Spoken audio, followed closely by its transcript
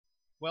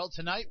Well,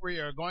 tonight we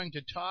are going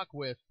to talk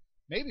with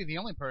maybe the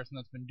only person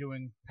that's been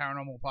doing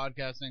paranormal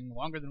podcasting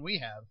longer than we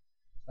have.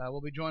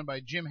 We'll be joined by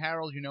Jim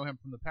Harold. You know him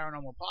from the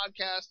Paranormal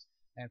Podcast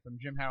and from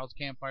Jim Harold's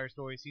Campfire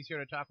Stories. He's here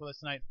to talk with us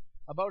tonight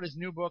about his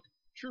new book,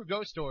 True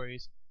Ghost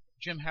Stories,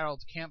 Jim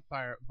Harold's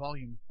Campfire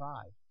Volume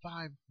 5.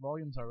 5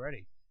 volumes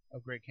already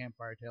of great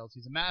campfire tales.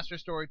 He's a master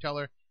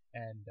storyteller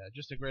and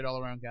just a great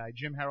all-around guy.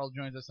 Jim Harold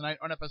joins us tonight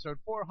on episode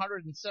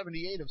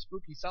 478 of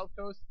Spooky South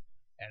Coast,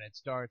 and it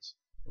starts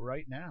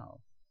right now.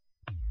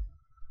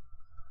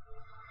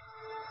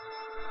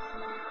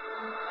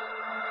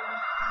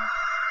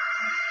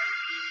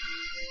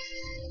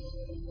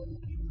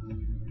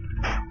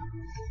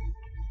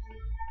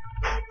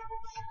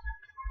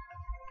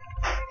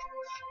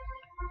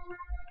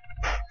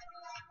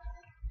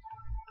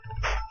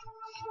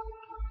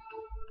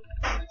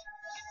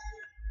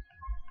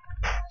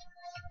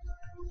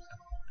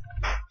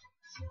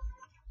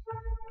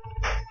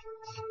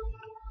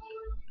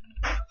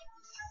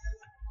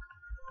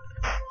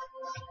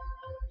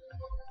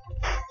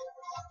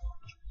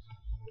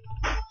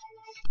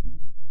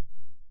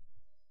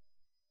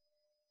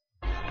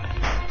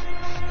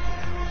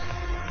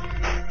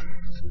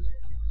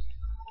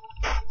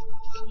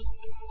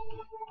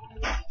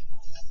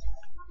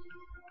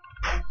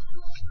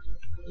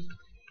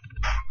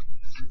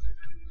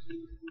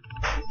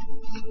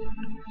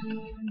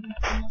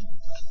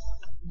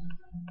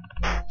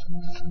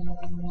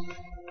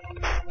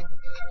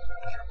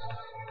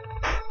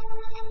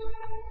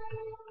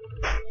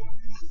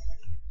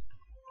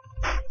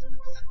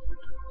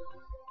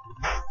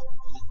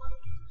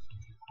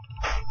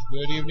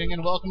 Good evening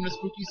and welcome to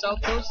Spooky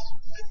South Coast.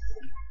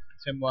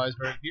 Tim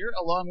Weisberg here,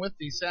 along with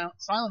the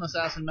silent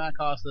assassin Matt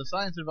Costa,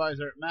 science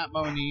advisor Matt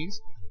Moniz,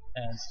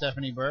 and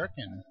Stephanie Burke.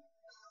 And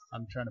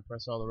I'm trying to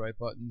press all the right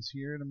buttons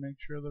here to make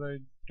sure that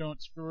I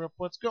don't screw up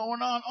what's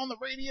going on the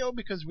radio,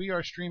 because we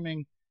are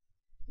streaming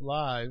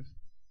live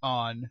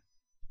on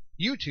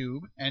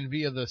YouTube and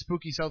via the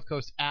Spooky South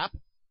Coast app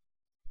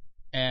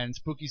and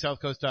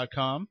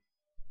SpookySouthCoast.com.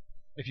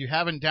 If you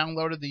haven't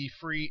downloaded the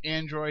free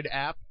Android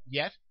app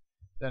yet,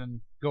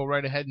 then go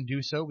right ahead and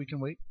do so. We can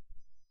wait.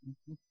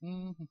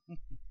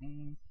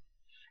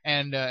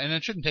 And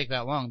it shouldn't take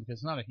that long because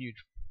it's not a huge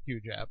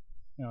app.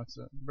 You know, it's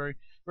a very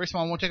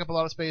small. It won't take up a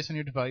lot of space on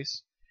your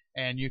device.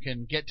 And you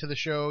can get to the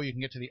show. You can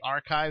get to the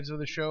archives of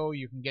the show.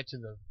 You can get to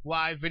the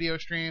live video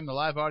stream, the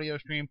live audio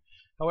stream.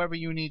 However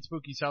you need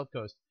Spooky South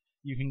Coast,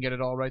 you can get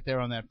it all right there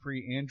on that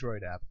free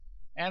Android app.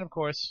 And of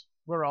course,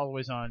 we're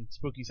always on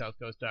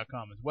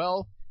SpookySouthCoast.com as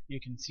well.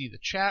 You can see the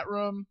chat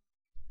room.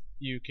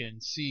 You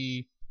can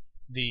see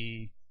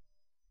the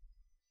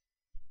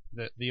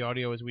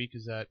audio is weak.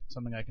 Is that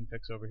something I can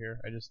fix over here?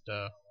 I just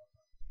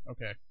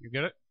okay. You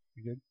get it?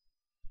 You good?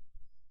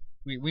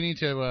 We need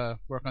to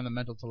work on the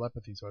mental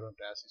telepathy so I don't have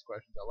to ask these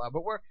questions out loud.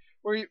 But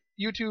we're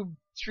YouTube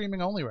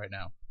streaming only right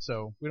now,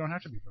 so we don't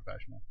have to be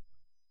professional.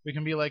 We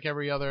can be like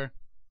every other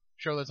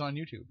show that's on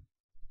YouTube.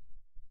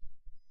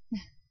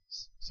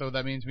 So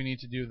that means we need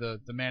to do the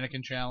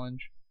mannequin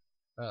challenge,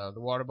 the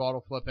water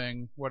bottle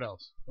flipping. What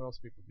else? What else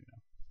do people do now?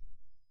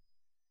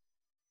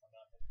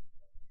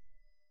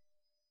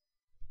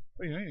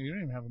 Oh, you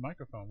don't even have a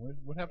microphone.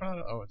 What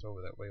happened? Oh, it's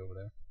over there, way over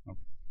there.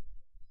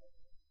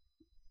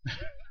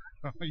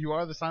 Okay. You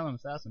are the silent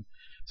assassin.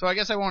 So I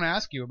guess I won't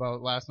ask you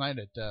about last night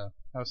at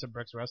House of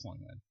Bricks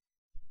Wrestling then.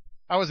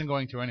 I wasn't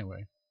going to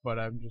anyway, but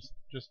I'm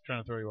just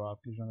trying to throw you off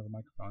because you don't have a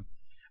microphone.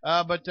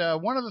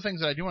 But one of the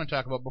things that I do want to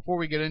talk about before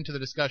we get into the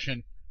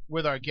discussion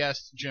with our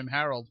guest, Jim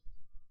Harold,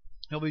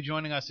 he'll be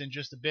joining us in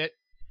just a bit.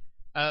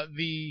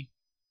 The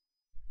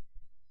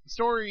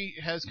story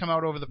has come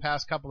out over the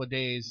past couple of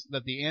days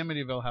that the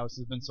Amityville house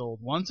has been sold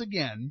once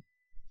again.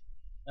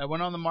 It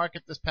went on the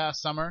market this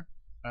past summer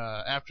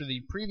after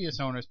the previous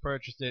owners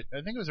purchased it.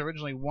 I think it was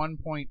originally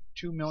 $1.2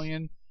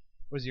 million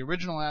was the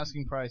original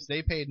asking price.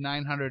 They paid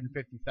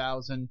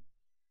 $950,000.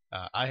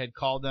 I had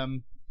called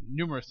them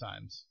numerous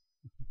times.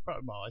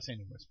 Well, I say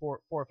numerous,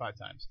 four or five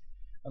times.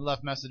 I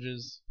left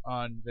messages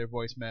on their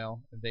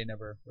voicemail, and they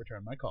never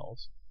returned my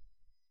calls.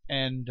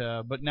 And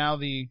but now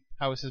the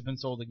house has been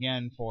sold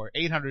again for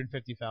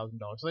 $850,000.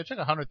 So they took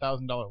a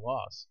 $100,000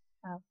 loss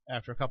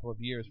after a couple of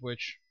years,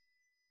 which,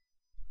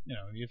 you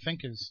know, you think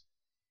is,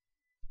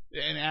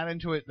 and add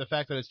into it the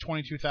fact that it's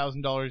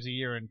 $22,000 a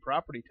year in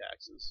property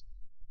taxes.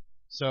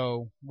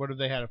 So what have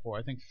they had it for?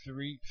 I think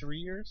three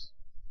years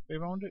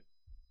they've owned it,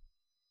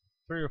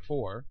 3 or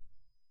 4.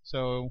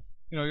 So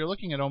you know you're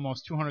looking at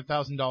almost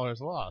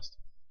 $200,000 lost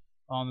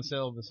on the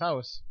sale of this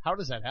house. How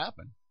does that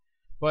happen?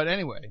 But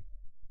anyway.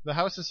 The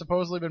house has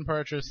supposedly been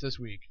purchased this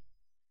week.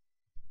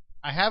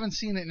 I haven't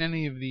seen it in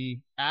any of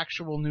the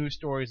actual news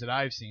stories that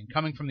I've seen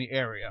coming from the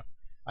area.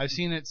 I've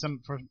seen it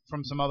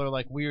from some other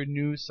like weird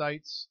news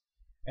sites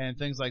and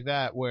things like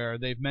that where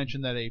they've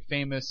mentioned that a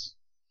famous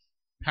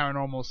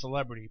paranormal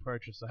celebrity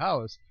purchased the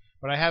house,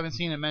 but I haven't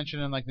seen it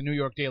mentioned in like the New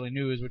York Daily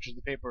News, which is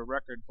the paper of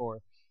record for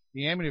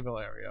the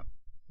Amityville area.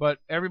 But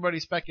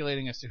everybody's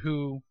speculating as to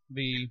who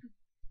the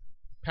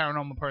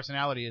paranormal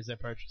personality is that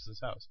purchased this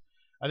house.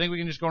 I think we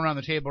can just go around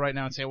the table right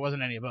now and say it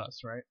wasn't any of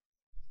us, right?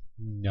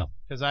 No.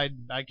 Because I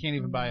can't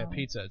even buy a No.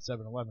 pizza at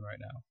 7-Eleven right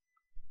now.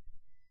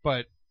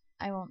 But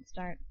I won't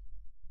start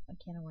a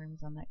can of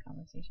worms on that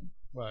conversation.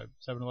 what,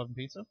 7-Eleven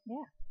pizza?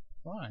 Yeah.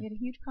 Why? We had a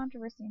huge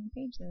controversy on the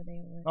page the other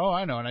day over it. Oh,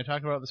 I know, and I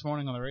talked about it this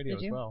morning on the radio Did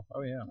as you? well.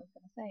 Oh yeah. I was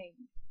gonna say.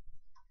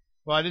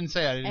 Well, I didn't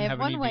say I didn't have have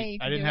one an way you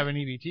I can didn't do have it. an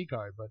EBT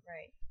card, but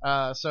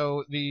Right.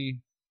 so the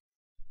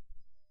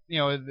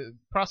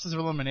process of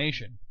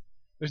elimination.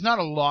 There's not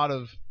a lot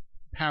of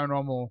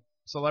paranormal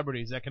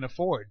celebrities that can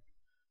afford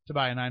to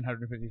buy a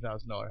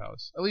 $950,000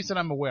 house, at least that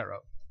I'm aware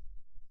of.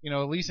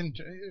 At least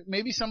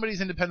maybe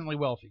somebody's independently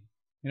wealthy.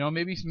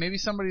 Maybe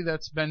somebody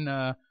that's been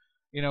a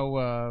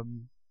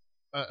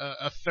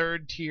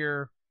third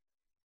tier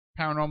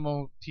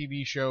paranormal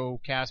TV show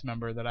cast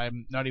member that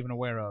I'm not even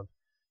aware of.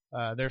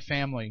 Their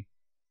family.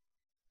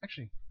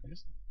 Actually,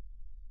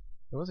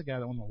 there was a guy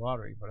that won the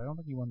lottery, but I don't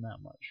think he won that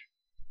much.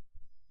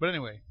 But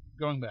anyway,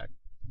 going back.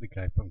 The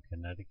guy from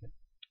Connecticut.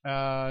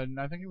 I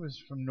think it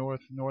was from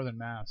northern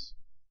Mass,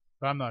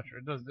 but I'm not sure.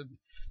 It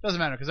doesn't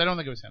matter because I don't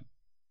think it was him.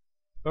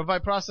 But by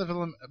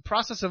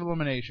process of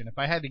elimination, if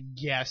I had to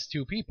guess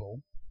two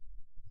people,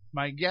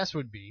 my guess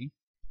would be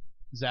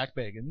Zach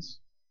Bagans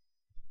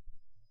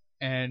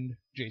and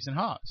Jason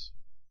Hawes,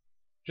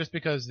 just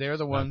because they're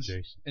the ones.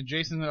 Jason. And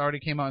Jason already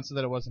came out and said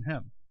that it wasn't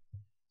him.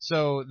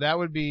 So that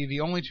would be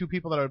the only two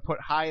people that I would put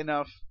high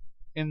enough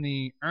in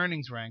the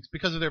earnings ranks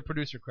because of their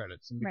producer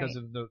credits and because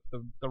Right.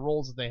 of the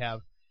roles that they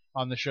have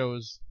on the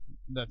shows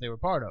that they were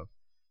part of.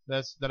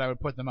 That I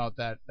would put them out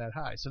that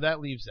high. So that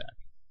leaves Zach.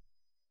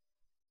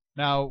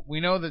 Now,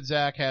 we know that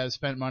Zach has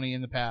spent money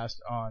in the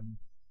past on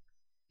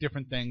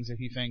different things that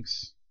he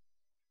thinks.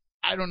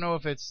 I don't know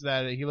if it's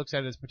that he looks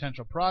at it as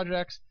potential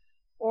projects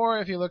or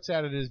if he looks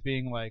at it as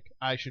being like,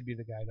 I should be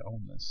the guy to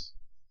own this.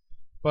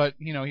 But,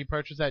 he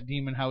purchased that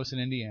demon house in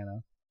Indiana.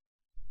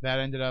 That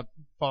ended up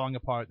falling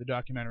apart, the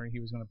documentary he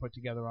was going to put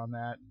together on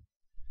that.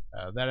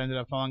 That ended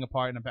up falling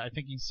apart, and I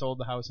think he sold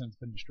the house and it's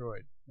been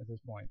destroyed at this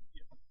point.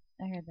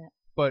 I heard that.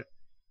 But,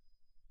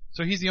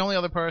 so he's the only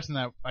other person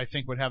that I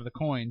think would have the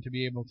coin to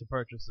be able to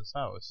purchase this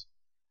house.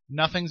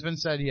 Nothing's been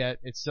said yet.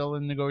 It's still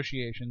in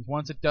negotiations.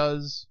 Once it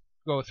does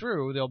go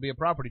through, there'll be a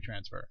property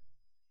transfer.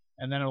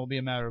 And then it'll be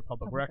a matter of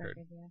public record.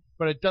 Yeah.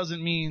 But it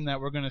doesn't mean that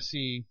we're going to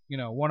see,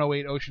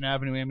 108 Ocean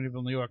Avenue,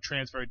 Amityville, New York,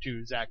 transferred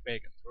to Zach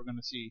Bagans. We're going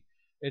to see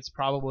it's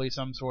probably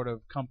some sort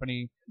of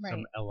company. Right.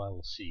 Some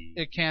LLC.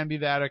 It can be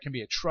that, or it can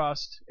be a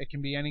trust. It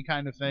can be any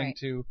kind of thing Right.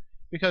 too,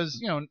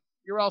 because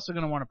you're also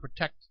going to want to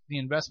protect the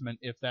investment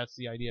if that's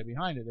the idea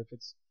behind it. If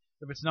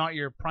it's not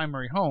your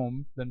primary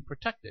home, then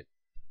protect it.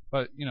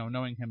 But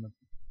knowing him,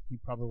 he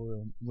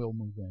probably will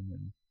move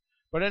in.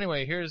 But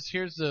anyway, here's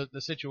the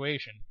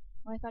situation.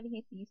 Well, I thought he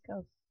hates the East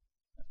Coast.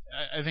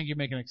 I think you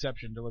make an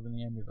exception to live in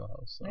the Amityville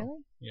house. So, Really?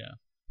 yeah.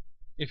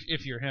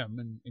 If you're him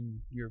and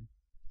you're,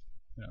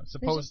 There's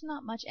suppose. just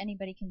not much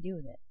anybody can do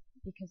with it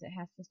because it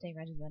has to stay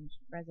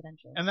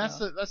residential. And that's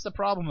so. the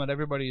problem that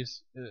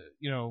everybody's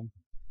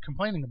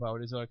complaining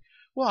about is like,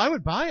 well, I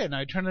would buy it and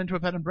I'd turn it into a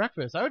bed and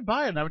breakfast. I would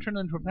buy it and I would turn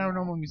it into a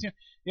paranormal museum.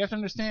 You have to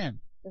understand,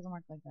 Doesn't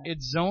work like that.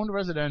 it's zoned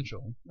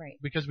residential Right.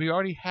 because we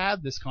already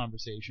had this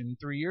conversation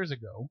 3 years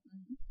ago.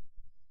 Mhm.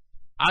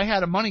 I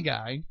had a money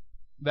guy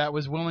that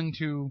was willing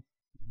to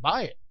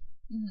buy it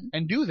Mm-hmm.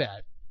 and do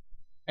that,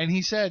 and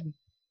he said,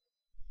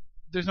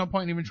 "There's no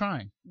point in even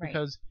trying Right.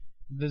 because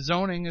the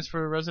zoning is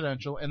for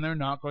residential and they're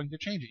not going to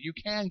change it. You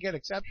can get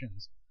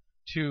exceptions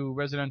to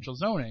residential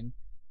zoning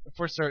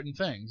for certain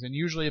things, and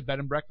usually a bed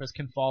and breakfast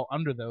can fall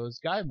under those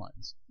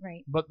guidelines.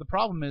 Right. But the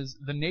problem is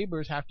the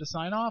neighbors have to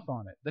sign off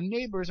on it. The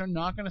neighbors are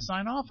not going to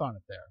sign off on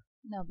it there.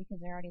 No, because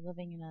they're already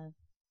living in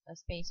a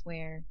space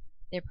where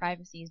their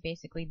privacy is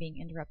basically being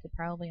interrupted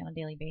probably on a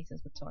daily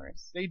basis with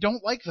tourists. They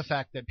don't like the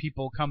fact that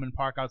people come and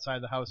park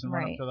outside the house and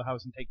run Right. up to the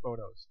house and take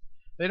photos.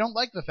 They don't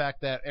like the fact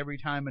that every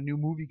time a new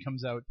movie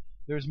comes out,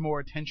 there's more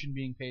attention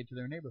being paid to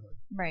their neighborhood.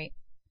 Right.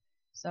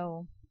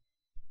 So.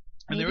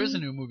 And there is a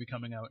maybe- new movie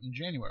coming out in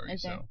January,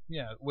 Is there? so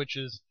yeah, which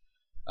is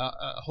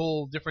a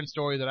whole different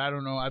story that I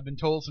don't know. I've been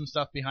told some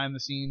stuff behind the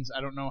scenes. I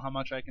don't know how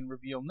much I can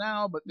reveal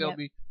now, but Yep.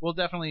 we'll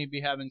definitely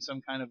be having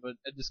some kind of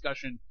a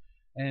discussion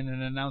and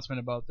an announcement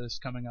about this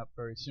coming up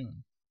very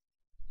soon.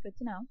 Good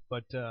to know.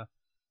 But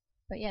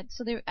But yeah,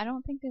 so I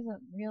don't think there's a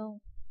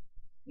real,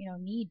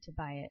 need to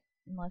buy it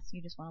unless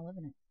you just want to live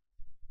in it.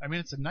 I mean,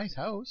 it's a nice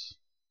house.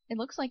 It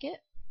looks like it.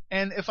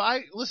 And if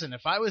I was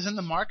in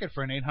the market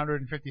for an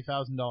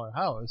 $850,000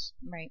 house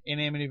Right. in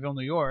Amityville,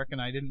 New York,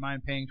 and I didn't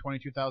mind paying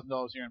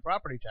 $22,000 a year in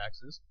property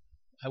taxes,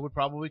 I would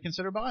probably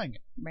consider buying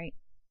it Right.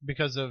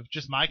 because of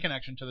just my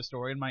connection to the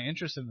story and my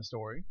interest in the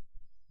story.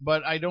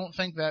 But I don't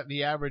think that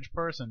the average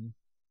person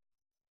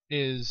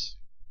is,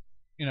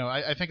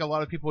 I think a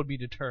lot of people would be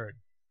deterred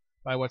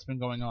by what's been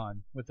going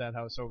on with that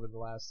house over the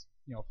last,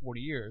 40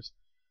 years.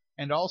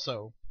 And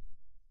also,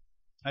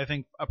 I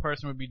think a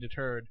person would be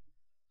deterred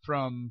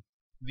from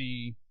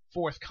the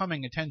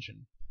forthcoming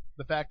attention.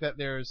 The fact that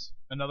there's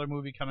another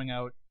movie coming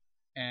out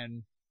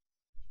and,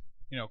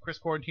 Chris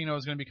Quarantino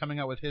is going to be coming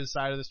out with his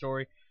side of the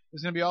story.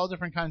 There's going to be all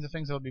different kinds of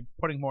things that will be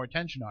putting more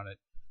attention on it.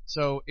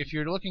 So if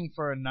you're looking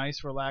for a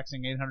nice,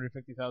 relaxing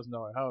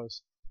 $850,000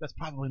 house, that's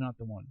probably not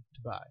the one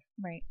to buy.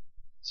 Right.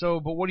 So,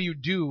 but what do you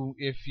do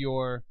if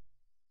you're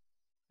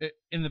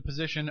in the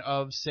position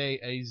of, say,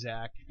 a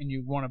Zach, and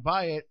you want to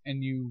buy it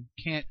and you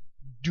can't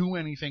do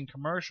anything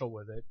commercial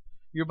with it?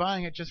 You're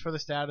buying it just for the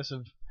status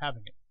of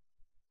having it.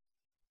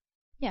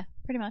 Yeah,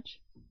 pretty much.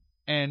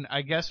 And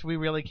I guess we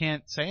really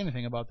can't say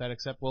anything about that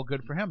except, well,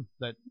 good for him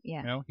that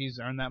Yeah. he's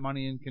earned that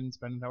money and can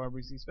spend it however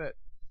he sees fit.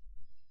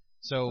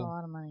 It's So a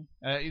lot of money.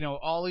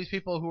 all these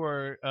people who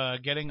are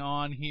getting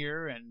on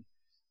here and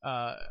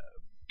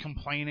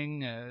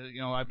complaining,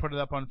 I put it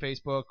up on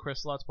Facebook.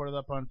 Chris Lutz put it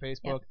up on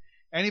Facebook. Yep.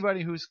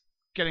 Anybody who's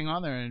getting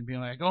on there and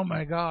being like, "Oh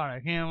my God, I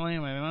can't believe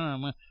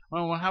it,"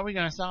 well, how are we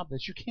gonna stop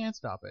this? You can't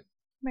stop it.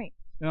 Right.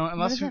 Unless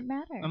What does it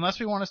matter? unless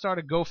we want to start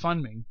a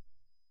GoFundMe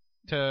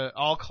to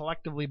all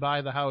collectively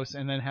buy the house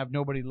and then have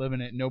nobody live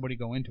in it and nobody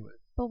go into it.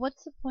 But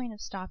what's the point of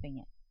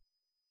stopping it?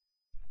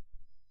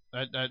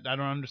 I don't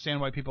understand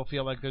why people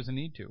feel like there's a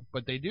need to,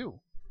 but they do.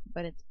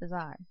 But it's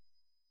bizarre.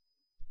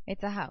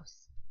 It's a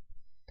house.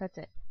 That's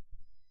it.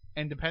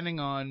 And depending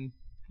on,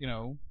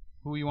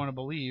 who you want to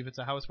believe, it's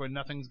a house where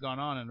nothing's gone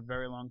on in a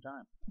very long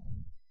time.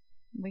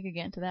 We could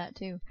get into that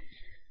too.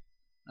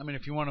 I mean,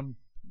 if you want to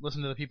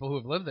listen to the people who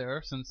have lived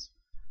there since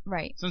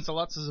Right. the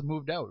Lutzes have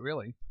moved out,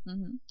 really.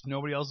 Mhm.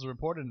 Nobody else has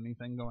reported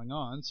anything going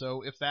on.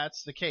 So if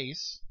that's the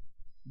case,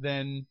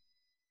 then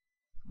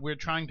we're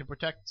trying to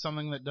protect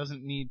something that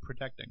doesn't need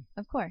protecting.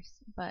 Of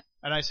course, but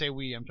And I say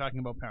we, I'm talking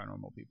about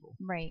paranormal people.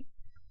 right.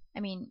 I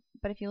mean,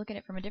 but if you look at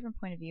it from a different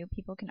point of view,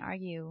 people can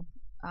argue,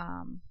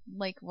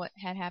 like what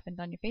had happened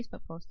on your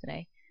Facebook post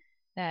today,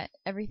 that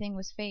everything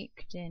was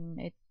faked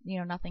and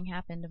nothing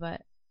happened.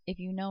 But if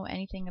you know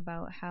anything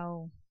about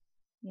how,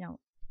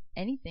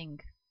 anything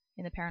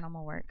in the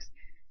paranormal works,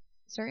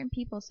 certain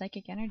people's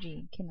psychic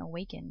energy can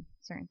awaken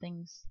certain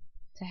things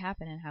to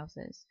happen in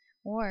houses,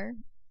 or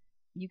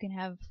you can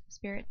have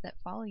spirits that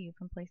follow you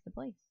from place to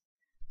place.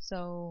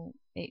 So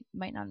it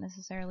might not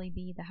necessarily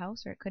be the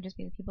house, or it could just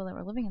be the people that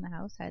were living in the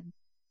house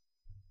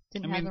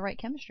didn't have the right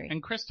chemistry.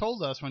 And Chris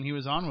told us when he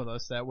was on with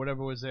us that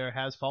whatever was there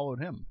has followed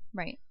him.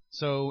 Right.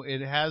 So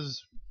it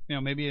has,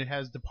 maybe it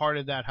has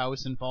departed that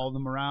house and followed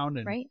them around.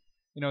 And, Right.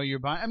 You're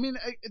buying. I mean,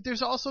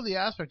 there's also the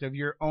aspect of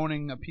you're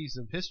owning a piece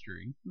of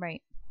history.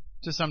 Right.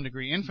 To some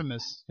degree,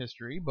 infamous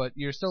history, but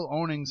you're still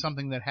owning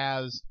something that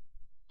has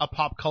a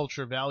pop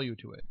culture value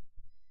to it.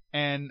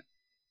 And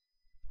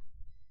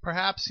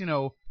perhaps,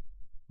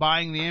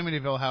 buying the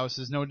Amityville house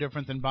is no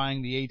different than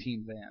buying the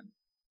A-Team van.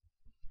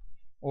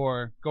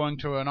 Or going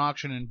to an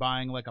auction and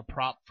buying like a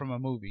prop from a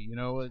movie.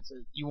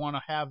 You want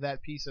to have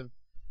that piece of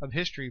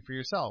history for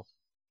yourself.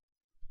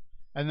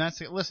 And that's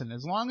it. Listen,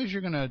 as long as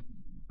you're going to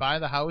buy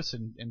the house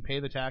and pay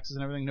the taxes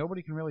and everything,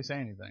 nobody can really say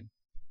anything.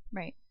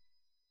 Right.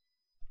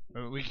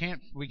 We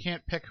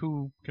can't pick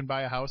who can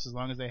buy a house as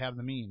long as they have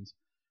the means.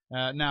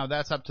 Now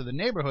that's up to the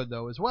neighborhood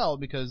though as well,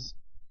 because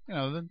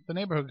the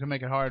neighborhood can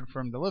make it hard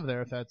for them to live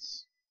there if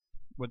that's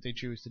what they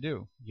choose to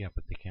do. Yeah,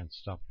 but they can't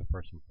stop the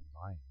person from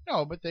buying.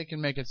 No, but they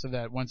can make it so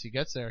that once he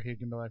gets there, he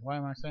can be like, "Why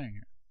am I staying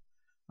here?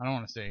 I don't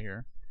want to stay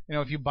here."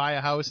 If you buy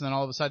a house and then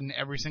all of a sudden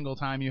every single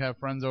time you have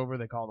friends over,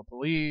 they call the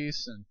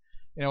police and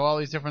all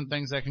these different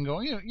things that can go.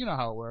 You know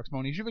how it works,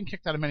 Moniz. You've been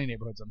kicked out of many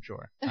neighborhoods, I'm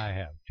sure. I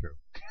have, true.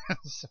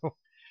 So.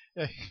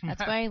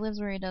 That's why he lives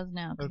where he does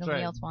now, because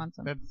nobody else wants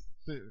him.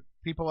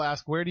 People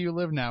ask, where do you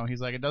live now?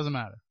 He's like, it doesn't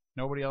matter.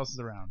 Nobody else is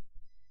around.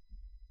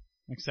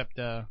 Except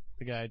the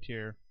guy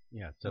here.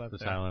 Yeah, except the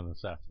silent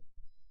assassin.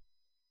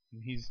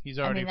 He's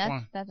already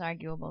that's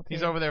arguable, too.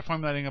 He's over there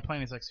formulating a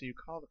plan. He's like, so you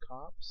call the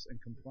cops and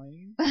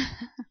complain?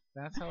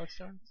 That's how it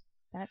starts?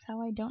 That's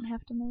how I don't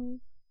have to move?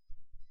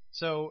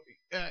 So,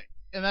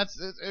 and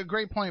that's a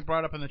great point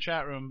brought up in the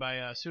chat room by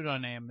a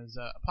pseudonym is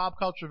pop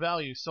culture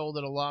value sold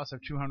at a loss of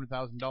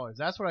 $200,000.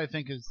 That's what I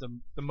think is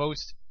the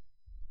most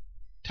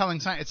telling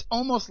sign. It's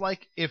almost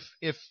like if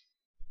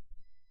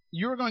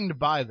you're going to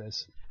buy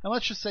this, and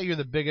let's just say you're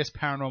the biggest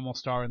paranormal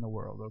star in the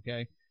world,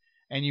 okay?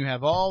 And you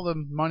have all the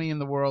money in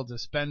the world to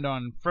spend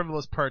on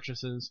frivolous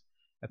purchases,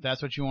 if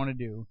that's what you want to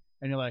do,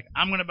 and you're like,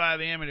 I'm going to buy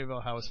the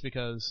Amityville house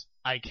because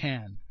I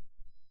can.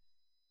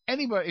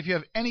 Anybody, if you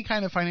have any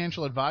kind of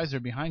financial advisor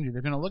behind you,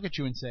 they're going to look at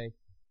you and say,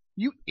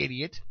 "You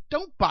idiot!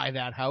 Don't buy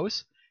that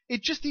house.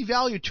 It just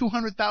devalued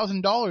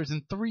 $200,000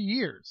 in 3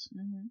 years.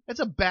 Mm-hmm. It's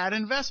a bad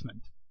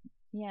investment."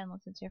 Yeah,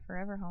 unless it's your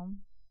forever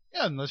home.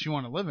 Yeah, unless you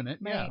want to live in it.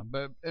 Right. Yeah,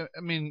 but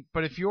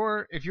but if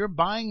you're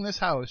buying this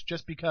house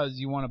just because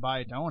you want to buy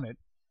it to own it,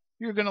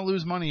 you're going to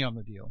lose money on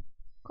the deal.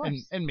 Of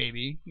course. And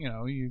maybe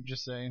you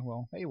just say,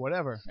 well, hey,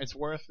 whatever, it's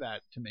worth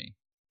that to me.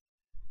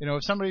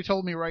 If somebody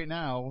told me right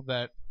now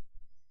that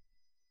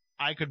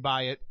I could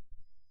buy it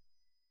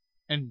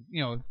and,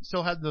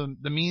 still had the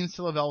means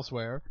to live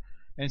elsewhere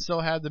and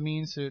still had the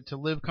means to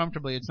live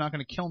comfortably, it's not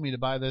going to kill me to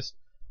buy this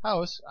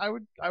house, I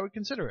would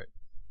consider it.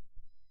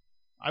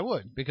 I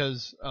would,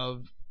 because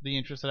of the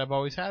interest that I've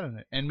always had in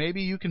it. And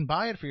maybe you can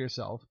buy it for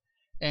yourself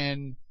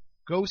and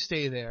go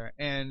stay there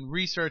and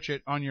research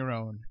it on your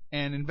own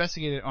and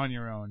investigate it on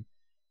your own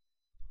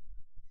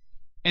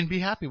and be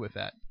happy with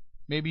that.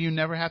 Maybe you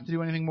never have to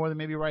do anything more than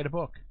maybe write a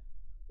book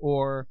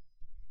or,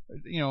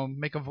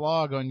 make a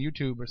vlog on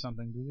YouTube or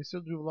something. Do they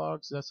still do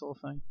vlogs? That's the whole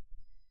thing.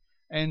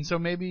 And so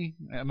maybe,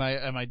 am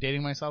I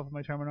dating myself with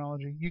my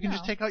terminology? You can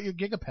just take out your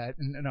gigapet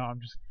and, no, I'm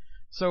just,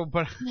 so,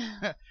 but,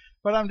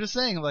 but I'm just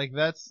saying, like,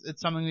 it's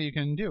something that you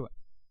can do.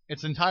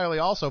 It's entirely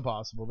also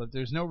possible that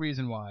there's no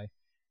reason why,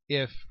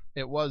 if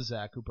it was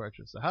Zach who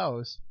purchased the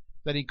house,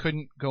 that he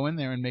couldn't go in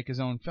there and make his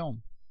own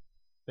film.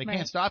 They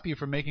can't stop you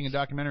from making a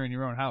documentary in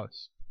your own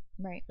house.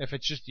 Right. If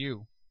it's just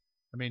you.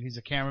 I mean, he's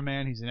a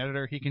cameraman, he's an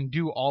editor, he can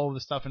do all of the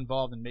stuff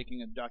involved in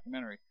making a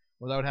documentary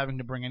without having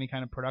to bring any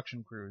kind of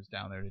production crews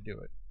down there to do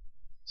it.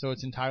 So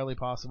it's entirely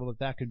possible that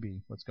that could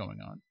be what's going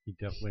on. He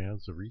definitely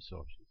has the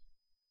resources.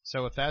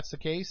 So if that's the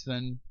case,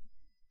 then,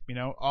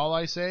 all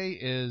I say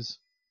is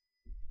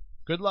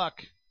good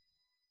luck.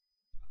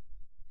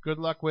 Good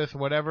luck with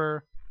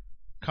whatever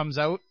comes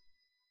out.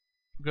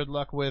 Good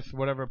luck with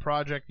whatever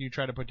project you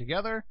try to put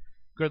together.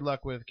 Good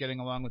luck with getting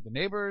along with the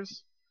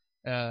neighbors.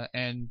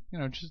 And,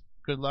 just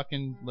good luck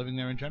in living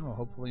there in general.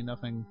 Hopefully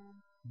nothing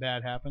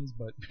bad happens,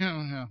 but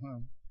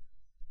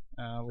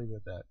I'll leave it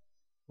at that.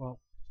 Well,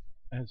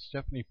 as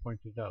Stephanie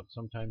pointed out,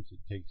 sometimes it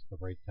takes the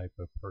right type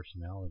of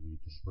personality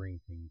to bring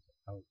things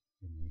out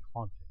in a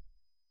haunting.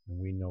 And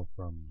we know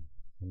from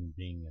him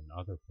being in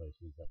other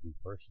places that we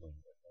personally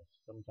witnessed,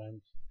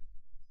 sometimes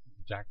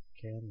Zach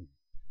can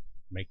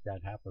make that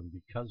happen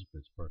because of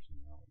his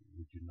personality.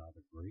 Would you not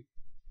agree?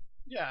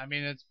 Yeah, I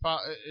mean, it's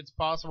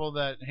possible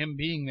that him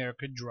being there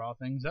could draw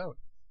things out.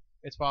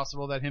 It's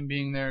possible that him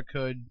being there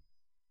could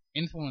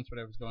influence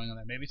whatever's going on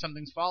there. Maybe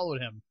something's followed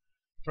him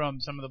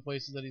from some of the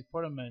places that he's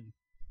put him in.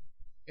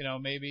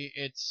 Maybe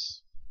it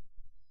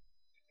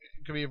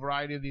could be a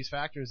variety of these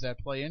factors that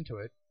play into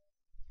it.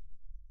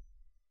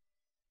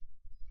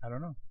 I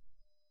don't know.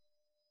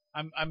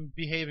 I'm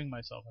behaving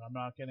myself, and I'm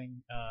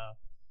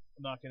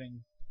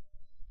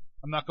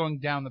not going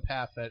down the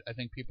path that I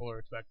think people are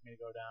expecting me to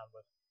go down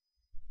with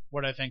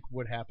what I think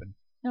would happen.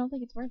 I don't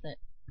think it's worth it.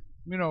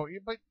 But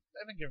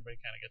I think everybody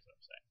kind of gets what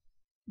I'm saying.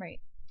 Right.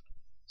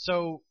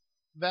 So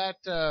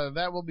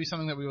that will be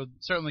something that we will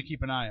certainly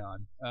keep an eye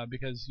on,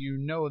 because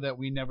that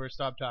we never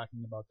stop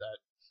talking about that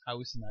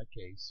house in that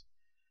case.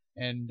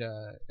 And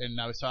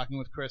I was talking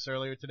with Chris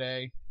earlier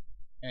today,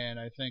 and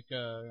I think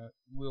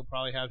we'll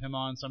probably have him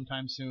on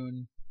sometime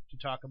soon to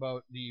talk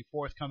about the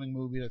forthcoming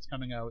movie that's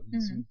coming out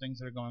and some things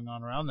that are going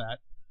on around that.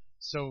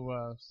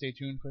 So stay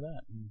tuned for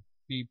that and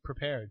be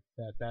prepared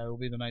that will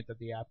be the night that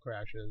the app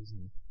crashes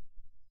and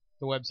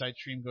the website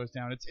stream goes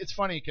down. It's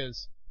funny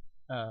because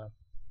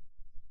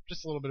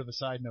just a little bit of a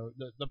side note,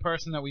 the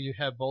person that we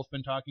have both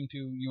been talking to,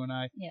 you and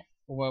I,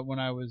 when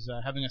I was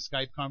having a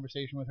Skype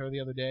conversation with her the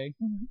other day,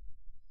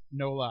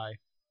 no lie,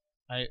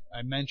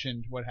 I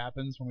mentioned what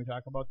happens when we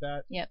talk about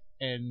that. Yep.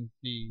 And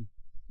the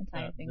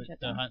entire thing shut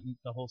down.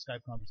 The whole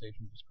Skype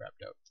conversation just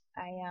crapped out.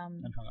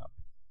 And hung up.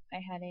 I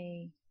had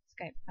a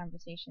Skype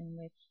conversation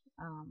with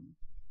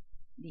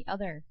the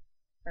other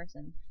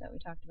person that we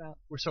talked about.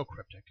 We're so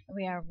cryptic.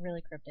 We are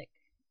really cryptic.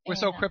 We're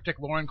so cryptic.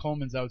 Lauren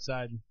Coleman's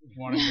outside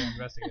wanting to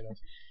investigate us.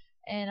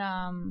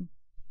 And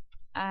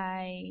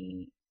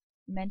I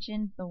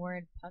mentioned the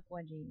word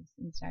puckwudgies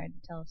and started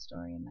to tell a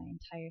story, and my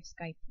entire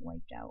Skype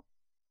wiped out.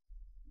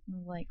 I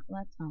was like,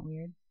 well, that's not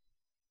weird.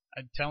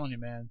 I'm telling you,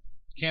 man.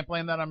 Can't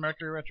blame that on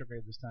Mercury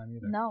retrograde this time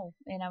either. No,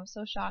 and I was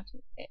so shocked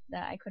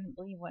that I couldn't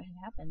believe what had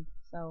happened.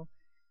 So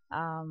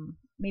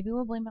maybe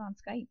we'll blame it on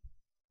Skype.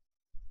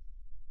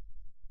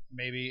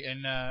 Maybe.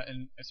 And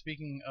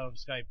speaking of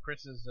Skype,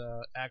 Chris is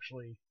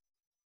actually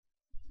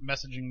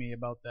messaging me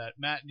about that.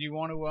 Matt, do you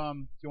want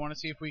to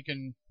see if we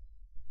can?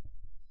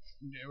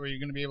 Are you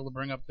going to be able to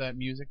bring up that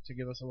music to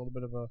give us a little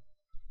bit of a?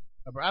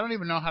 I don't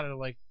even know how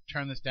to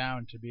turn this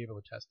down to be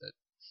able to test it.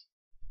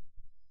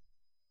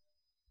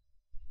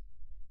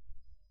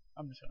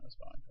 I'm just going to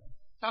respond to him.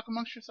 Talk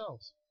amongst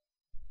yourselves.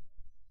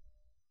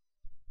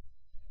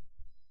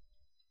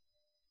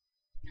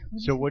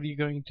 So what are you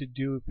going to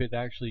do if it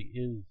actually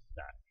is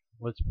that?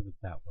 Let's put it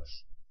that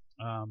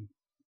way.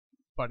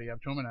 Buddy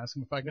up to him and ask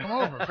him if I can come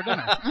over for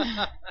dinner.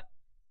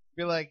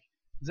 Be like,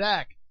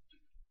 Zach,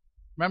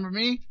 remember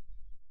me?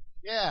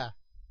 Yeah.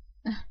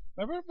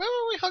 Remember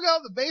we hung out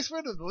in the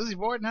basement of the Lizzie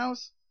Borden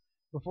house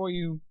before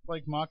you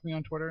mocked me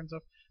on Twitter and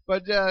stuff?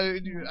 But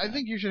I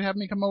think you should have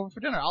me come over for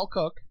dinner. I'll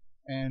cook,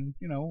 and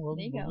we'll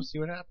just see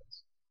what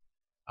happens.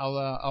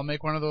 I'll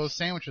make one of those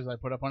sandwiches I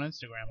put up on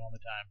Instagram all the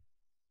time.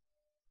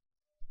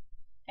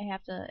 I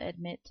have to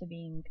admit to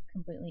being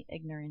completely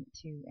ignorant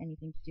to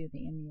anything to do with the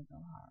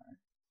Amityville Horror.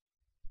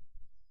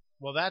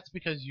 Well, that's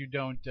because you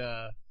don't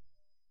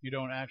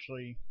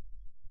actually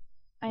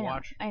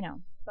watch. I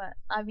know, but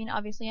I mean,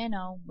 obviously, I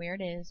know where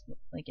it is,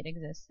 it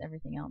exists,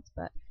 everything else.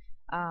 But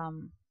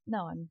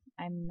no,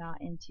 I'm not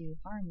into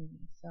horror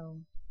movies, so.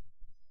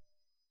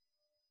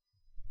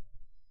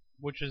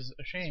 Which is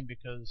a shame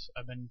because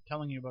I've been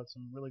telling you about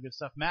some really good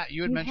stuff. Matt,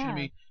 you had mentioned to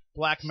me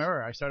Black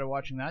Mirror. I started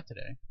watching that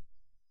today.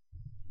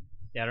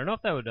 Yeah, I don't know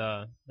if that would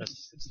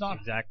It's not.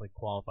 exactly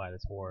qualify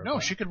as horror. No,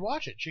 but she could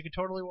watch it. She could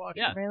totally watch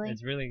yeah, it. Really?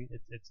 it's really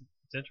it's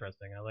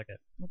interesting. I like it.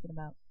 What's it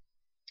about?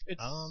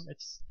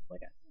 It's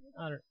like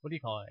what do you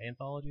call it?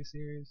 Anthology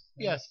series?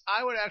 yes.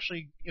 I would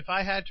actually, if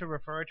I had to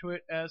refer to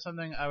it as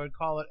something, I would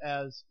call it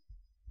as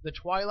the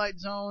Twilight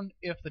Zone.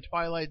 If the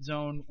Twilight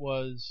Zone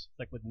was It's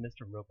like with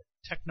Mr. Robot.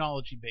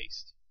 technology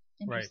based,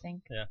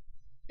 Interesting. Yeah.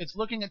 it's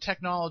looking at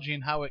technology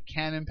and how it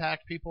can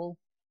impact people,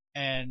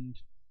 and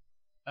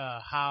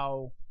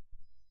how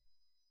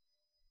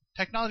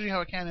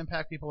it can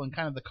impact people, and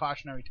kind of the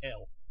cautionary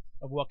tale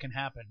of what can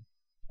happen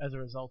as a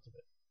result of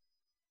it.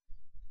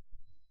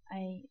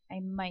 I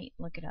might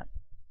look it up.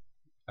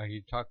 Are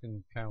you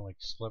talking kind of like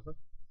Sliver?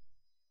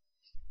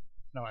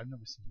 No, I've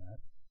never seen that.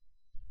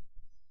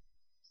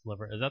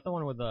 Sliver. Is that the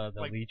one with the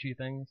Like- lychee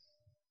things?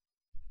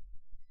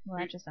 Well,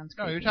 that just sounds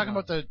No, creepy. you're talking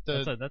about the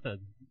That's a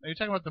are you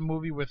talking about the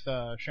movie with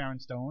Sharon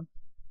Stone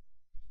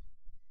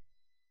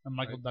and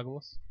Michael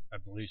Douglas? I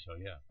believe so,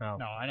 yeah. oh.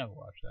 No, I never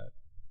watched that.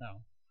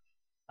 No.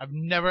 I've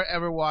never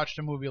ever watched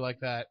a movie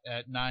like that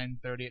at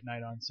 9:30 at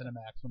night on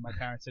Cinemax when my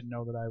parents didn't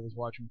know that I was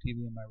watching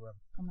TV in my room.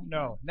 Oh my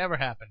No, God. never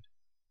happened.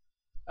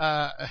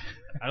 I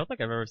don't think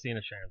I've ever seen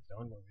a Sharon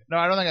Stone movie. No,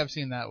 I don't think I've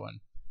seen that one.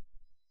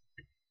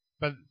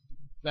 But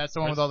that's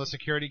the one with all the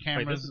security Wait,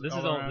 cameras. this is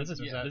all all around? this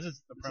is Yeah. this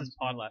is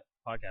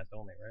podcast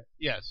only, right?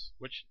 Yes.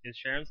 Which is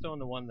Sharon Stone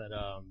the one that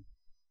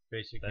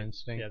Basic that,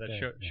 Instinct. yeah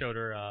that showed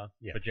her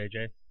Yeah. but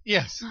JJ.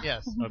 Yes.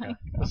 Yes. Oh my Okay.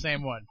 The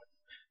same one.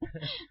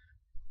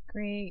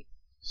 Great.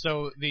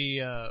 So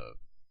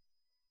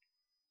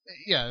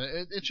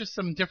it's just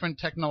some different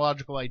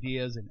technological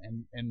ideas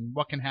and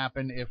what can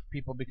happen if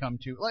people become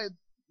too, like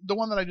the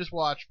one that I just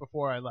watched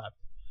before I left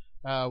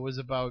was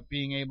about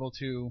being able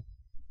to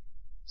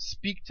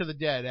speak to the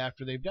dead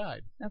after they've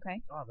died.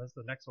 Okay. Oh, that's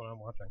the next one I'm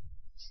watching.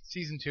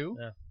 Season 2?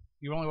 Yeah.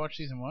 You only watched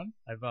season 1?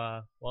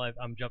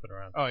 I'm jumping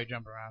around. Oh, you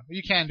jump around.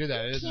 You can do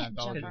that. It is an Can't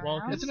anthology. jump Well,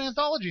 around. It's an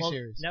anthology Well,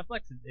 series.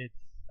 Netflix,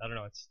 I don't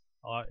know,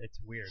 it's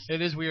weird.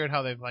 It is weird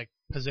how they've like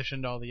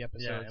positioned all the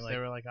episodes. Yeah, and, like, they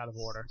were like out of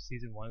order.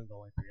 Season 1 is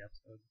only 3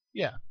 episodes.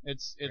 Yeah,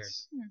 it's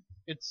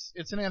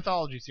an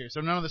anthology series,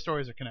 so none of the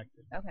stories are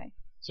connected. Okay.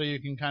 So you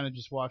can kind of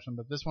just watch them.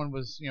 But this one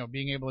was,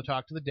 being able to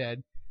talk to the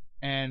dead,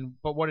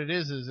 but what it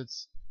is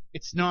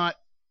it's not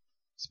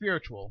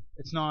spiritual.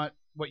 It's not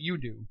what you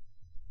do.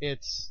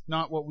 It's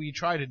not what we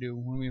try to do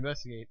when we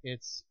investigate.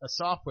 It's a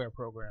software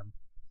program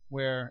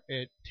where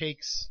it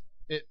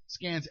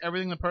scans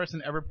everything the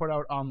person ever put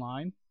out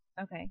online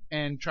Okay.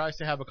 and tries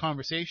to have a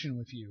conversation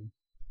with you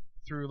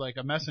through like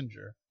a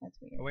messenger, That's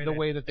weird. Oh, wait, the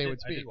way that they would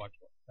I did speak. watch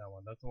that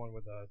one. That's the one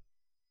with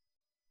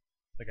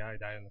the guy who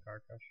died in the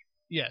car crash.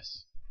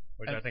 Yes.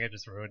 Which And- I think I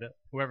just ruined it.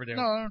 Whoever did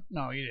it.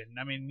 No, you didn't.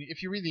 I mean,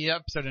 if you read the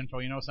episode info,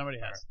 somebody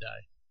has to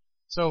die.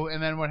 So,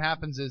 and then what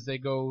happens is they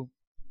go,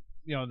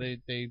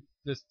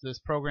 this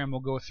program will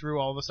go through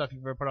all the stuff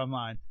you've ever put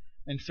online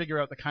and figure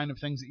out the kind of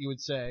things that you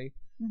would say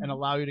Mhm. and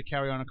allow you to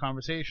carry on a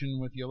conversation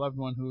with your loved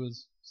one who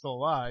is still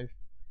alive,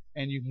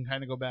 and you can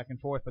kind of go back and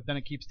forth, but then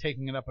it keeps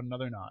taking it up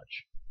another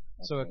notch.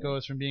 That's So it weird.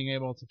 goes from being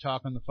able to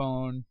talk on the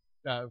phone,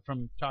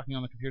 from talking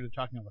on the computer to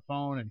talking on the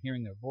phone and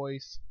hearing their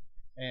voice.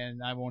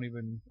 And I don't want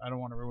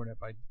to ruin it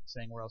by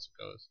saying where else it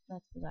goes.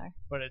 That's bizarre.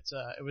 But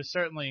it was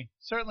certainly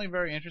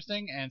very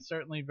interesting and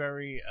certainly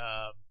very,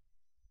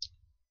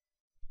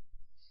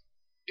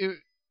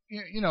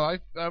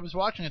 I was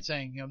watching it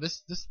saying,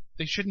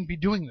 they shouldn't be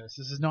doing this.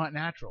 This is not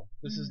natural.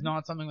 This is Mhm.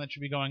 not something that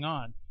should be going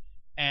on.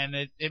 And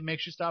it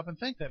makes you stop and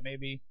think that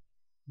maybe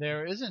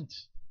there isn't.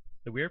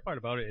 The weird part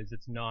about it is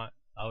it's not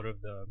out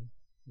of the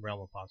realm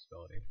of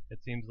possibility.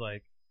 It seems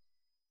like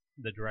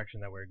the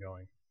direction that we're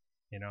going.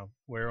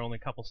 We're only a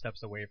couple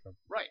steps away from.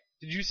 Right.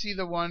 Did you see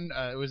the one,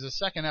 it was the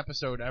second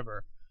episode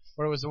ever,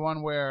 where it was the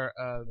one where,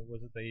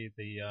 Was it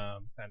the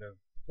kind of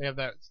they have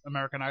that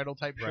American Idol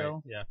type show?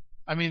 right? Yeah.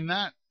 I mean,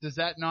 does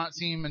that not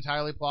seem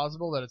entirely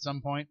plausible that at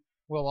some point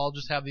we'll all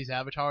just have these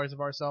avatars of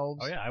ourselves?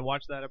 Oh yeah, I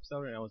watched that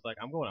episode and I was like,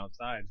 I'm going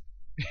outside.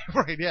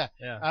 Right, yeah.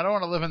 Yeah. I don't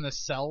want to live in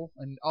this cell,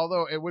 and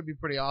although it would be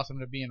pretty awesome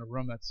to be in a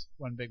room that's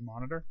one big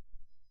monitor.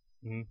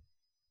 Mhm.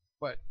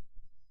 But,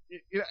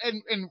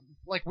 and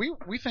like we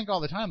think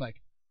all the time,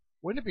 like,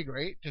 wouldn't it be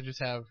great to just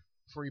have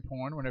free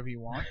porn whenever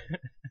you want?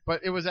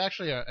 But it was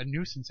actually a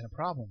nuisance and a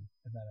problem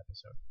in that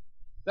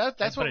episode.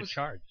 That's what it it was.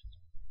 charged.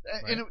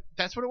 And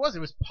that's what it was. It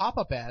was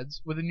pop-up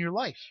ads within your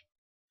life.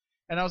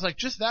 And I was like,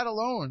 just that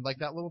alone, like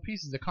that little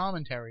piece is a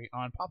commentary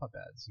on pop-up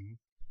ads.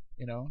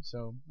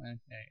 So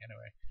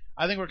anyway.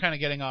 I think we're kind of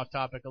getting off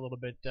topic a little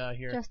bit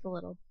here. Just a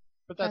little.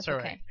 But that's that's all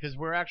right, okay. because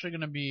we're actually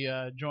going to be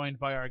joined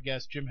by our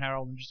guest, Jim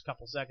Harold, in just a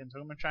couple seconds. So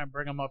I'm going to try and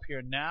bring him up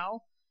here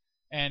now.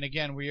 And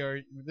again,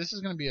 this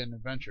is going to be an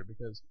adventure,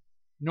 because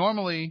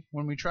normally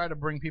when we try to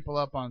bring people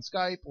up on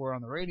Skype or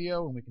on the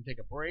radio, and we can take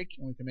a break,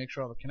 and we can make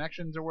sure all the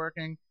connections are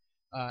working,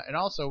 and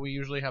also we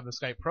usually have the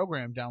Skype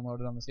program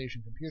downloaded on the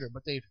station computer,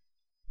 but they've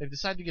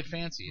decided to get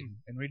fancy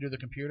and redo the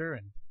computer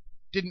and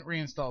didn't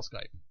reinstall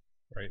Skype.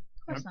 Right.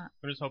 Of course not.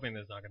 I'm just hoping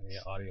there's not going to be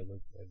an audio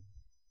loop with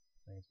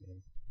things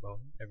being,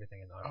 everything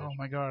in audio. Oh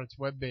my god, it's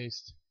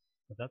web-based.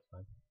 But that's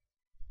fine.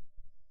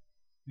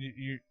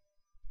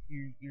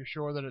 You're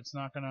sure that it's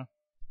not gonna?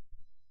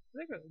 I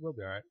think we'll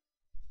be alright.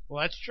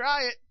 Well, let's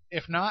try it.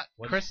 If not,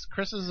 What?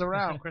 Chris is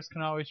around. Chris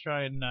can always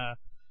try and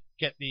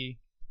get the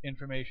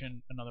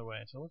information another way.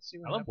 So let's see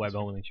what I love happens.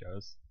 web-only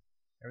shows.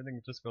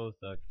 Everything just goes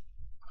to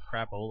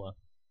crapola.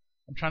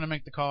 I'm trying to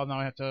make the call now.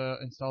 I have to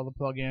install the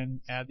plugin,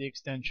 add the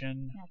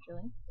extension.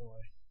 Naturally.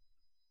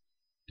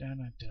 Dun,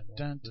 dun,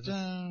 dun, dun,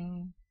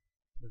 dun.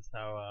 This is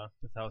how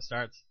it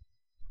starts.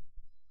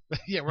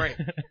 Yeah, right.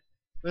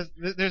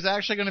 There's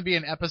actually going to be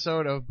an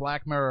episode of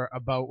Black Mirror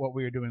about what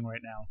we are doing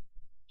right now,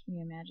 Can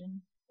you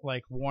imagine?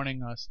 like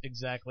warning us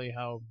exactly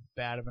how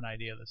bad of an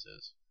idea this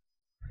is.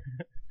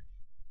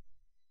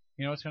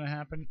 You know what's going to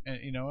happen? And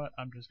you know what?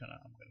 I'm gonna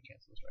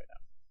cancel this right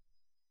now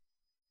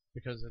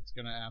because it's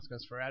going to ask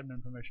us for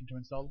admin permission to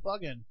install the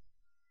plugin.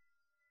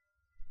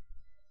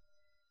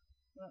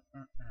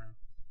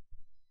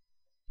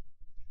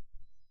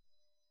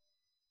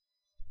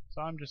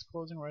 So I'm just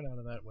closing right out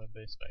of that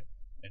web-based Skype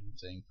and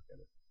saying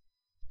forget it.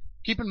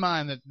 Keep in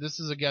mind that this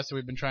is a guest that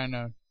we've been trying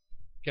to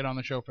get on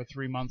the show for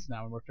 3 months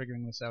now, and we're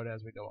figuring this out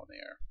as we go on the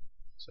air.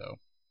 So,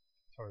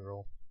 That's how we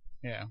roll.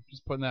 yeah,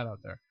 just putting that out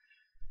there.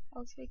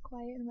 I'll stay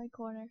quiet in my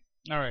corner.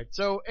 All right.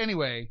 So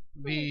anyway,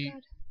 Oh my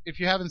God. if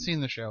you haven't seen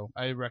the show,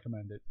 I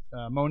recommend it.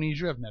 Moniz,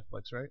 you have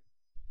Netflix, right?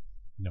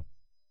 No.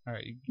 All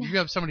right. You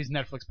have somebody's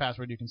Netflix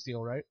password you can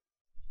steal, right?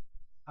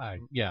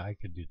 Yeah, I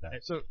could do that.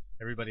 So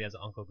Everybody has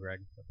Uncle Greg.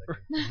 that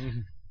they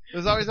can-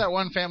 there's always that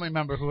one family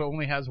member who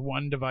only has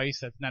one device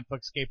that's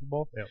Netflix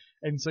capable. Yep.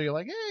 And so you're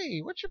like, hey,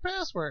 what's your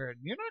password?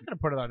 You're not going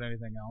to put it on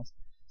anything else.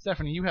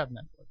 Stephanie, you have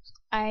Netflix.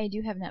 I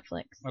do have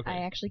Netflix. Okay. I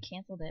actually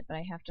canceled it, but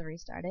I have to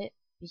restart it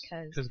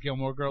because. Because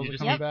Gilmore Girls You are just-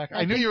 coming Yep, back. I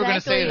that's knew you were going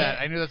to say exactly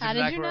that. it. I knew that's How did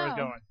exactly you where I was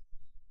know? going.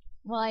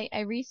 Well, I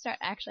restart.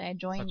 Actually, I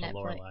joined Such a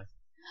Netflix. Lorelai.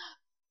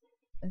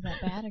 Is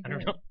that bad or I don't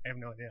good? know. I have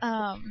no idea.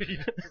 She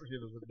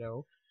doesn't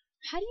know.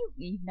 How do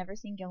you've never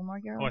seen Gilmore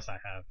Girls? Of course I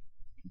have.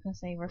 I'm gonna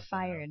say we're course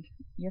I have. fired.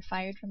 You're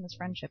fired from this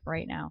friendship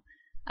right now.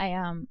 I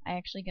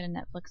actually get a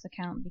Netflix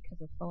account because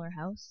of Fuller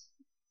House,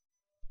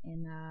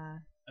 and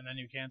And then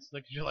you cancel it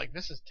because you're like,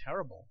 this is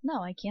terrible.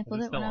 no, I canceled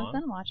Is it it when still I was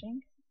on? done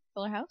watching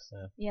Fuller House.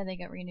 Yeah. They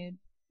got renewed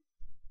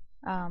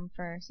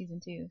for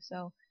season 2.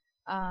 So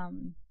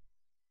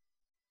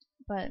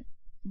but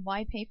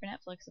why pay for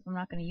Netflix if I'm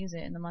not going to use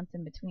it in the months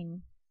in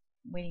between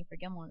waiting for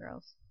Gilmore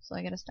Girls? So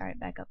I got to start it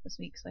back up this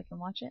week so I can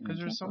watch it. and Because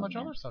there's so cancel it much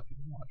again. other stuff you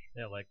can watch.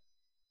 Yeah, like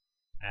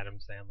Adam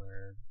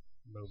Sandler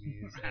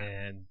movies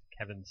and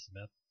Kevin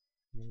Smith.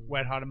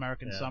 Wet Hot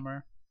American Yeah.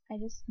 Summer. I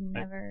just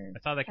never. I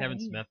saw the have Kevin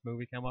any. Smith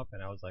movie come up,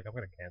 and I was like, I'm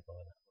gonna cancel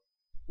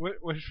it.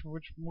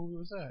 Which movie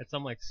was that? It's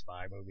some like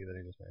spy movie that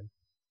he just made.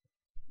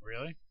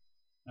 Really?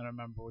 I don't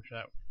remember which one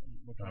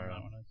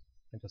that one is.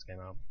 It just came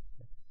out.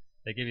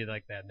 They give you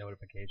like that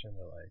notification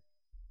that like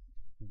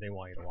they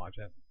want you to watch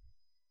it.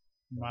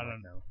 I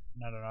don't know.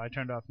 I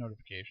turned off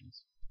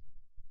notifications.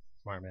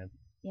 Smart man.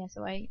 Yeah,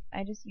 so I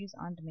just use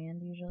on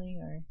demand usually,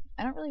 or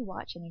I don't really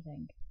watch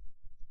anything.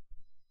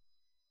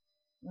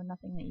 Well,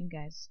 nothing that you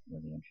guys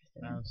would be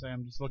interested I in. would say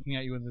I'm just looking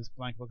at you with this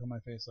blank look on my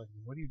face, like,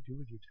 what do you do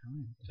with your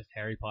time? Just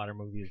Harry Potter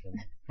movies and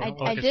I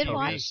Hocus did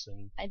Pocus watch-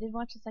 and I did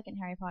watch the second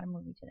Harry Potter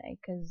movie today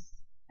because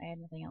I had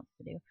nothing else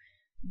to do.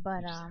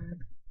 But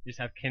you just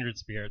have Kindred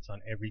Spirits on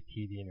every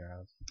TV in your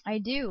house. I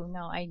do.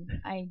 No, I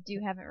do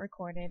have it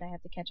recorded. I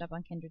have to catch up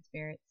on Kindred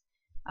Spirits.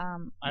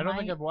 I don't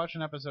think I've watched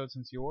an episode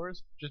since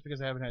yours, just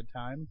because I haven't had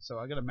time. So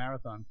I got a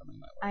marathon coming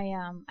my way.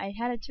 I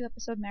had a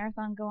 2-episode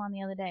marathon go on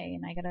the other day,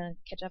 and I gotta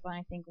catch up on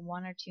I think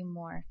 1 or 2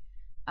 more.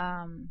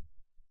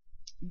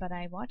 But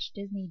I watched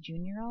Disney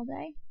Junior all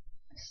day,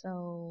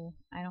 so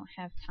I don't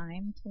have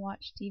time to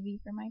watch TV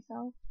for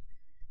myself.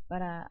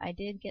 But I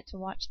did get to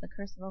watch The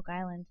Curse of Oak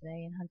Island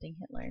today and Hunting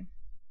Hitler.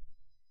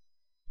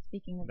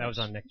 Speaking of That was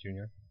which- on Nick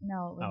Jr.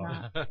 No, it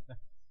was Oh. not.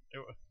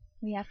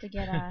 We have to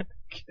get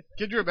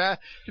Could you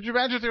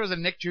imagine if there was a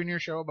Nick Jr.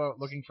 show about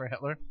looking for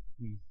Hitler?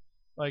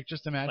 Like,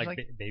 just imagine, like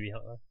Baby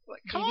Hitler.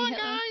 come Baby on,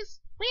 Hitler? guys,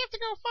 we have to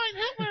go find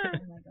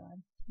Hitler. oh my god.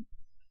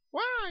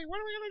 Why? What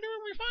are we gonna do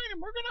when we find him?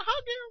 We're gonna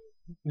hug him.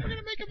 We're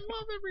gonna make him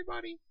love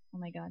everybody. Oh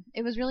my god.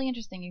 It was really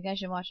interesting. You guys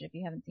should watch it if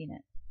you haven't seen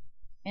it.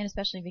 And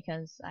especially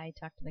because I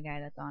talked to the guy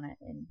that's on it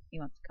and he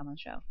wants to come on the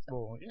show. So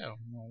Well, yeah,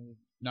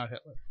 not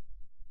Hitler.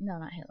 no,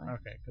 not Hitler.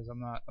 Okay, because I'm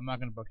not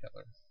gonna book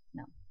Hitler.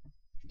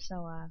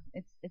 So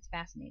it's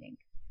fascinating.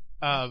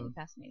 Absolutely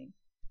fascinating.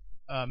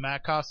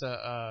 Matt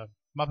Casa,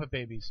 Muppet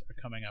Babies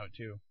are coming out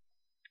too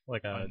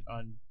Like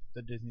on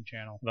the Disney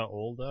Channel. the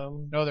old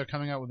No, they're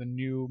coming out with a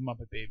new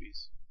Muppet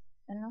Babies.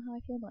 I don't know how I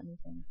feel about new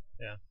things.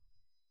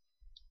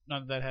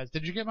 None that has.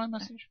 Did you get my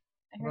message?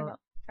 I heard Well- about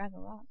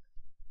Fraggle Rock.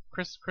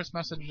 Chris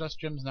messaged us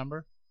Jim's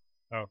number.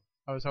 Oh.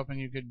 I was hoping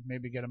you could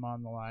maybe get him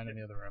on the line in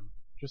the other room,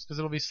 just because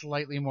it'll be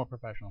slightly more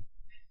professional.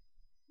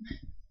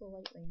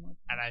 Slightly more.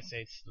 And I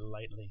say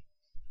slightly.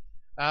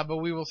 But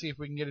we will see if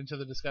we can get into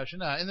the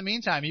discussion. In the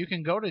meantime, you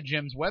can go to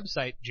Jim's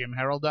website,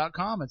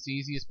 jimherald.com. It's the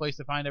easiest place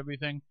to find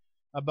everything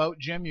about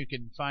Jim. You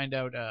can find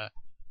out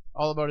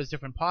all about his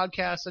different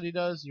podcasts that he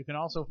does. You can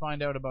also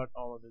find out about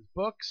all of his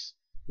books,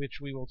 which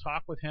we will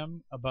talk with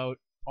him about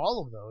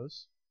all of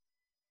those.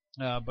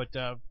 But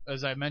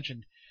as I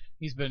mentioned,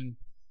 he's been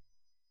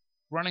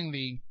running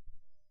the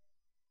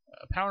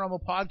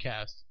Paranormal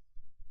Podcast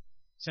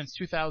since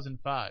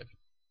 2005.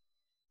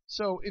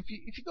 So if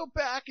you go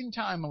back in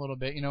time a little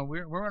bit,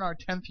 we're in our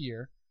 10th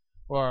year,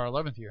 or our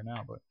 11th year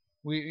now, but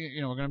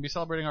we're going to be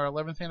celebrating our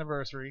 11th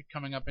anniversary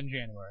coming up in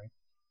January.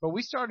 But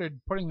we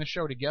started putting the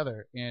show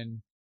together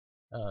in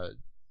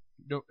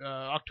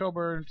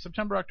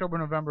September, October,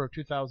 November of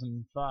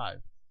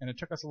 2005, and it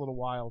took us a little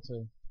while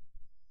to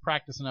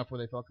practice enough where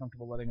they felt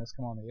comfortable letting us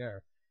come on the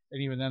air,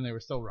 and even then they were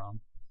still wrong,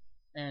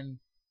 and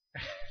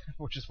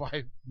which is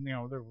why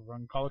they're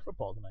running college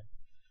football tonight.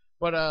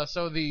 But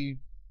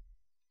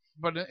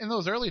in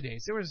those early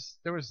days, there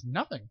was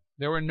nothing.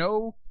 There were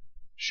no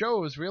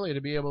shows really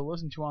to be able to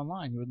listen to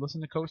online. You would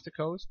listen to Coast to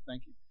Coast.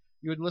 Thank you.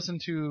 You would listen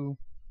to,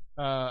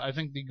 I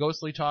think the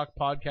Ghostly Talk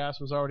podcast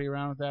was already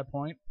around at that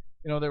point.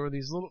 There were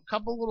these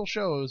couple little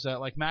shows that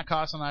like Matt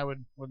Koss and I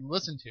would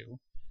listen to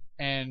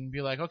and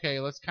be like, okay,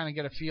 let's kind of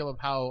get a feel of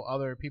how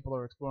other people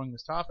are exploring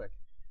this topic.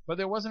 But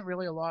there wasn't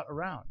really a lot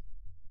around.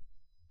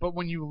 But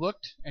when you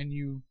looked and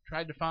you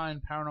tried to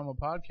find paranormal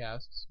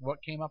podcasts,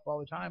 what came up all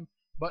the time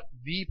but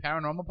the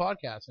Paranormal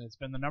Podcast? And it's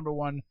been the number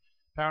one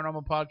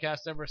paranormal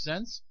podcast ever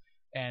since.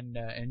 And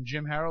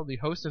Jim Harold, the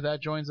host of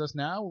that, joins us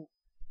now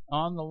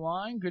on the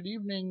line. Good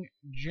evening,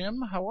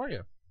 Jim. How are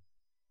you?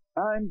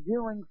 I'm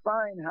doing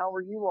fine. How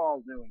are you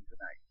all doing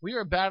tonight? We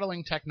are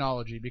battling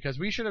technology because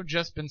we should have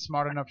just been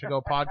smart enough to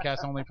go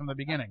podcast only from the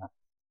beginning.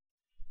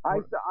 I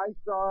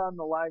saw on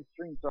the live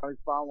stream, so I was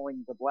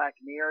following the Black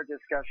Mirror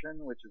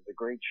discussion, which is a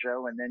great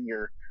show, and then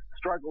your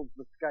struggles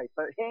with Skype.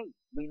 But hey,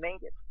 we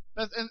made it.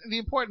 And the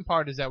important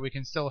part is that we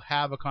can still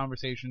have a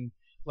conversation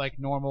like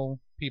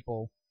normal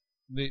people,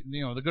 the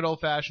good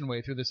old-fashioned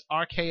way through this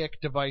archaic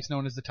device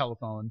known as the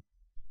telephone.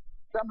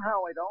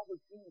 Somehow it always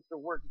seems to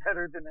work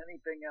better than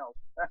anything else.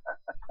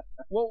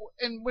 Well,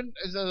 and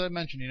as I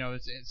mentioned,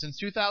 since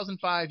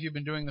 2005 you've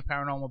been doing the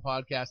Paranormal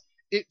Podcast.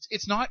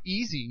 It's not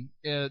easy.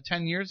 10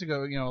 years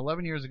ago,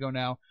 11 years ago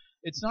now,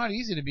 it's not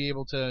easy to be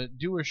able to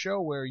do a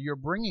show where you're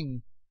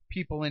bringing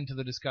people into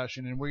the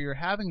discussion and where you're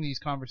having these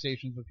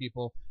conversations with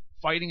people,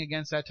 fighting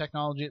against that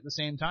technology at the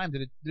same time.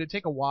 Did it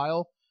take a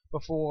while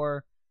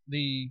before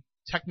the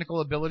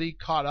technical ability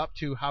caught up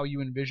to how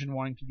you envision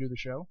wanting to do the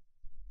show?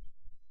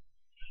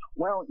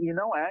 Well,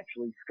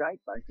 actually,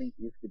 Skype, I think,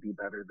 used to be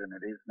better than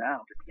it is now,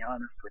 to be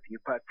honest with you.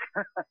 But,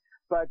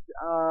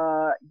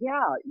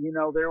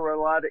 there were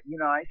a lot of,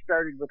 I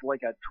started with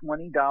like a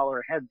 $20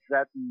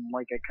 headset and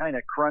like a kind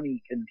of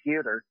crummy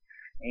computer,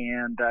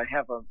 and I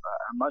have a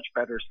much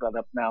better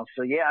setup now.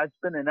 So yeah, it's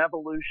been an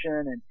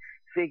evolution and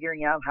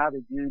figuring out how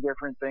to do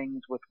different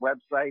things with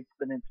websites,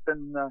 and it's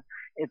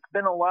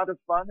been a lot of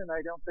fun, and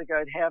I don't think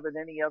I'd have it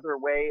any other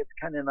way. It's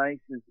kind of nice,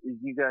 as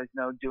you guys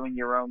know, doing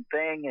your own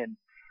thing, and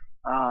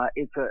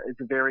it's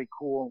a very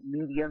cool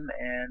medium,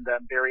 and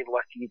I'm very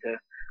lucky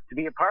to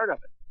be a part of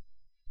it.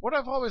 What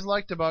I've always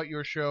liked about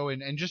your show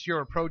and just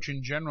your approach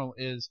in general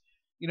is,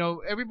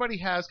 everybody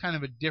has kind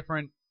of a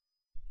different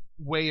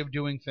way of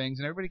doing things,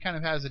 and everybody kind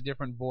of has a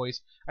different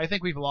voice. I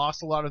think we've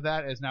lost a lot of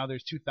that, as now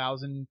there's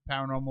 2,000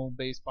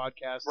 paranormal-based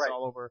podcasts right.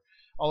 all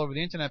over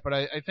the internet. But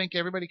I think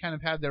everybody kind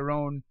of had their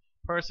own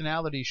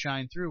personality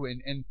shine through,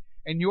 and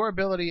your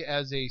ability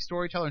as a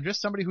storyteller and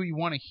just somebody who you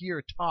want to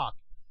hear talk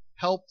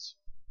helped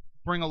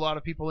bring a lot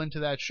of people into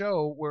that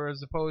show.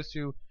 Whereas opposed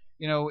to,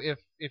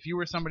 if you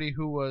were somebody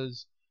who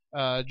was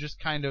just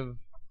kind of,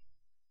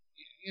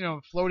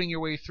 floating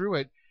your way through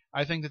it,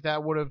 I think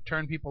that would have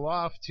turned people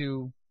off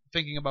to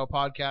thinking about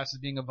podcasts as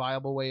being a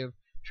viable way of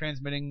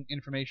transmitting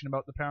information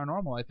about the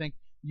paranormal. I think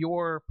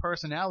your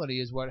personality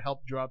is what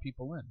helped draw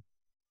people in.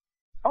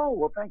 Oh,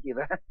 well, thank you.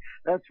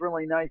 That's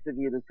really nice of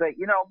you to say.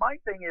 My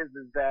thing is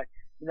that,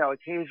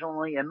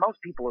 occasionally, and most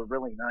people are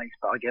really nice,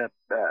 but I'll get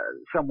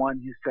someone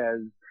who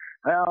says,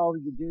 well,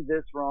 you do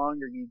this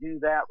wrong, or you do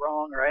that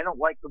wrong, or I don't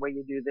like the way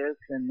you do this,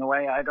 and the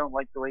way I don't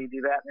like the way you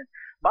do that. And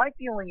my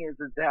feeling is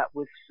that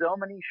with so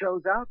many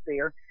shows out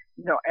there,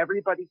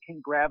 everybody can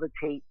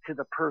gravitate to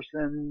the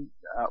person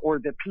or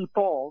the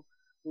people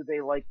who they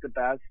like the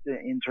best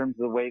in terms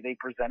of the way they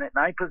present it.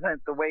 And I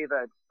present the way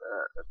that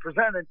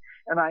presented,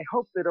 and I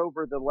hope that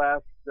over the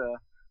last,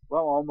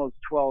 almost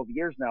 12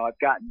 years now, I've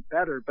gotten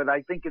better. But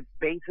I think it's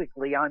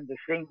basically I'm the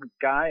same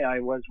guy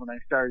I was when I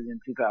started in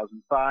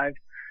 2005.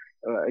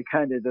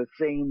 Kind of the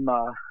same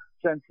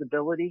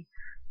sensibility.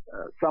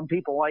 Some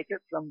people like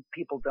it, some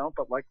people don't,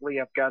 but luckily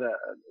I've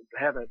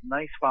had a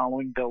nice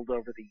following build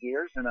over the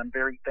years, and I'm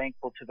very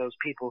thankful to those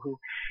people who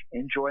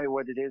enjoy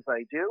what it is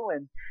I do,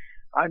 and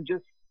I'm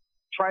just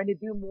trying to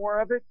do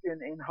more of it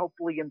and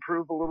hopefully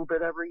improve a little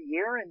bit every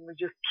year, and we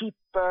just keep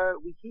at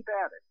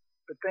it.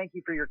 But thank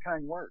you for your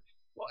kind words.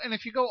 Well, and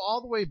if you go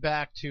all the way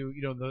back to,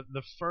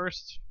 the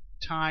first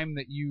time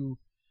that you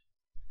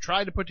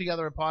tried to put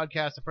together a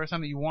podcast, the first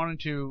time that you wanted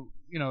to,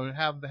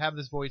 have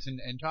this voice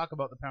and talk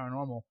about the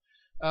paranormal,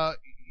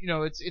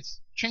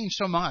 it's changed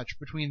so much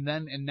between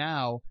then and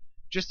now,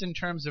 just in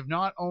terms of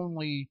not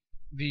only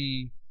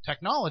the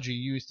technology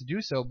used to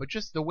do so, but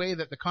just the way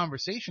that the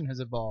conversation has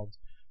evolved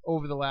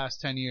over the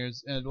last 10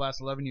 years, the last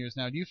 11 years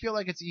now. Do you feel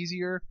like it's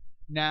easier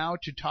now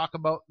to talk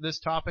about this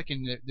topic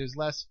and there's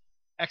less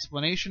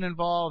explanation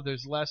involved,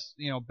 there's less,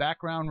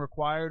 background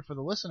required for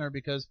the listener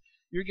because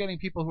you're getting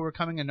people who are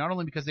coming in not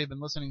only because they've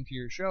been listening to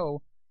your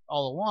show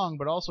all along,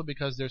 but also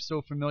because they're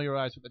so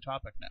familiarized with the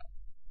topic now?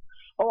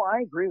 Oh,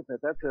 I agree with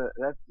that.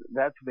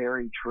 That's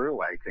very true,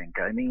 I think.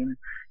 I mean,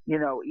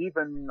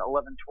 even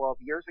 11, 12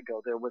 years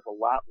ago, there was a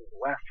lot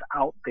less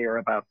out there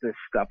about this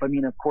stuff. I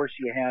mean, of course,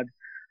 you had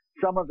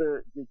some of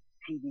the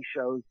TV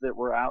shows that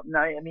were out. And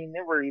I mean,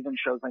 there were even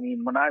shows,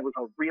 when I was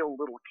a real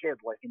little kid,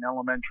 like in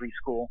elementary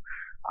school,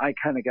 I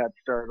kind of got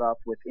started off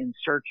with In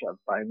Search of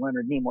by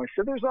Leonard Nimoy.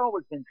 So there's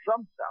always been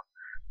some stuff,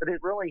 but it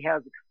really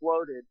has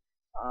exploded.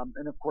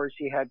 And of course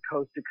you had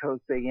Coast to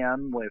Coast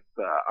AM with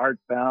Art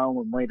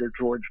Bell and later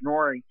George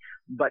Norrie.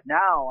 But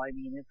now,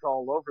 it's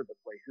all over the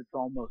place. It's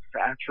almost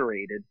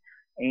saturated.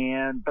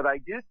 But I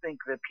do think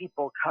that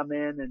people come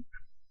in and,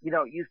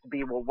 it used to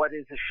be, well, what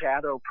is a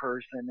shadow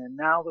person? And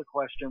now the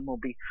question will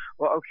be,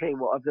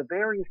 of the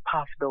various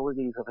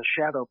possibilities of a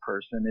shadow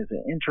person, is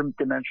it an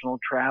interdimensional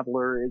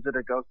traveler? Is it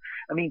a ghost?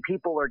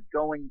 People are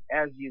going,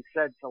 as you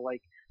said, to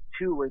like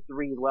 2 or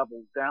 3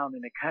 levels down,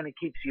 and it kind of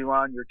keeps you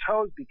on your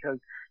toes because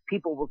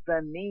people will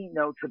send me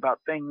notes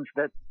about things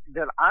that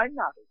I'm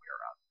not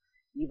aware of,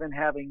 even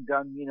having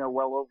done,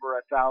 well over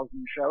 1,000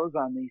 shows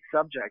on these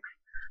subjects.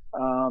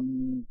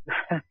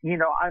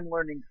 I'm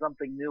learning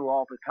something new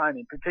all the time,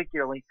 and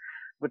particularly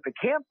with the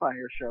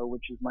Campfire Show,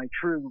 which is my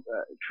true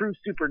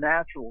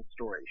supernatural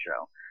story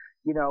show.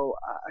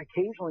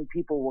 Occasionally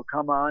people will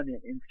come on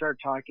and start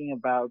talking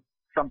about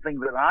something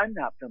that I'm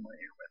not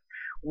familiar with.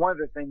 One of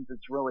the things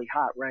that's really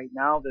hot right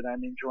now that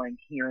I'm enjoying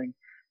hearing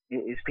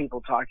is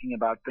people talking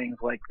about things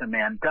like the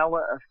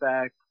Mandela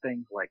effect,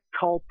 things like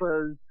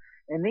tulpas,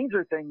 and these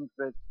are things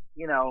that,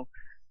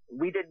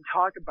 we didn't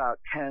talk about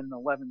 10,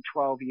 11,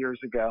 12 years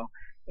ago,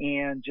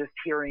 and just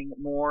hearing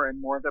more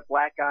and more of the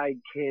black-eyed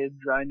kids.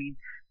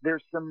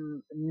 There's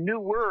some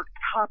newer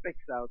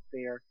topics out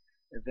there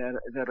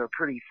that are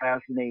pretty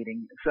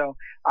fascinating. So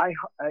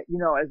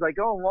as I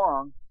go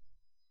along,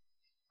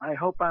 I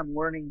hope I'm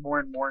learning more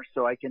and more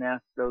so I can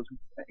ask those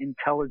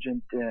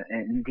intelligent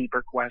and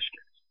deeper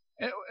questions.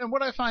 And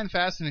what I find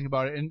fascinating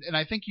about it, and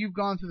I think you've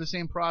gone through the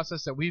same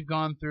process that we've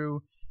gone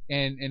through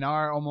in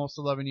our almost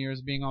 11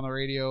 years being on the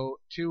radio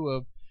too,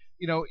 of,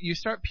 you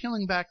start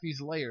peeling back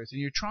these layers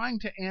and you're trying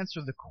to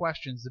answer the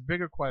questions, the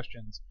bigger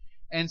questions.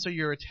 And so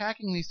you're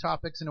attacking these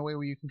topics in a way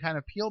where you can kind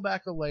of peel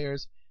back the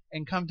layers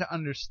and come to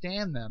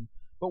understand them.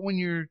 But when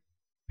you're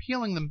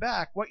peeling them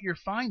back, what you're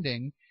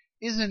finding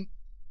isn't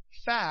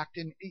fact,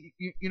 and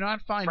you're not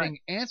finding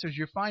answers.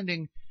 You're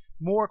finding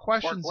more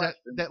questions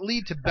that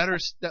lead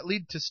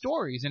to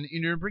stories, and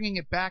you're bringing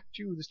it back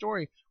to the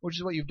story, which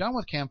is what you've done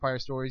with Campfire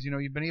Stories.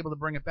 You've been able to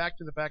bring it back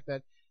to the fact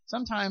that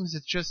sometimes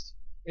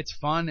it's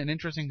fun and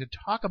interesting to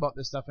talk about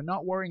this stuff and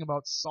not worrying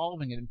about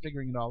solving it and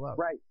figuring it all out.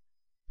 Right.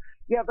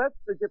 Yeah, that's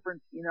the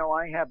difference.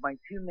 I have my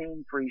 2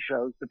 main free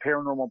shows, the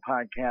Paranormal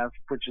Podcast,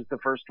 which is the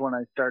first one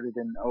I started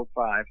in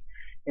 2005,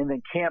 and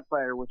then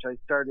Campfire, which I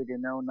started in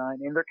 2009.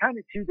 And they're kind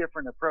of 2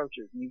 different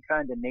approaches, and you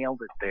kind of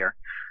nailed it there.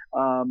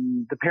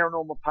 The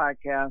Paranormal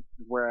Podcast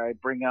is where I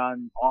bring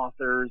on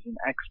authors and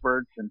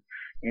experts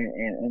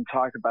and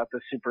talk about the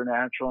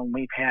supernatural. And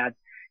we've had,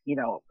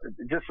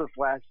 just this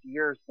last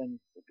year has been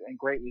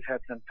great. We've had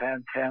some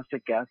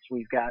fantastic guests.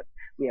 We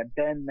have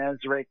Ben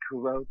Mesrick,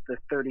 who wrote the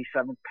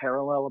 37th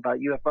Parallel about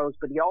UFOs,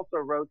 but he also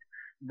wrote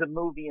the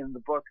movie and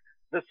the book,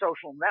 The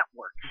Social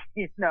Network,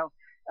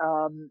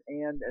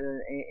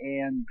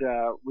 and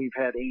we've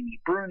had Amy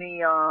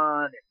Bruni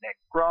on, and Nick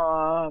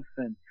Groff,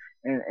 and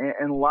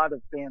a lot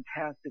of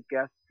fantastic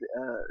guests,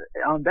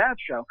 on that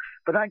show.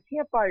 But on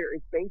Campfire,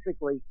 it's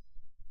basically,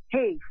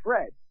 hey,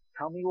 Fred,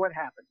 tell me what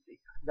happened to you.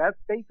 That's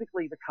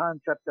basically the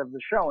concept of the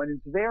show, and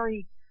it's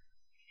very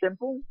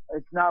simple.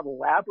 It's not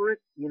elaborate.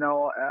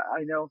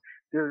 I know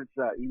there's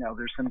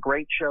some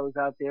great shows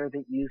out there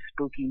that use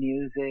spooky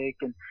music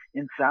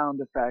and sound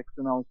effects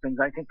and all those things.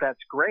 I think that's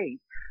great,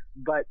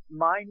 but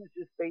mine is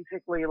just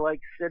basically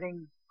like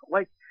sitting,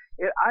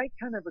 I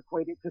kind of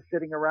equate it to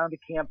sitting around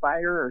a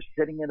campfire or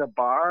sitting at a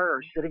bar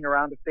or sitting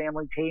around a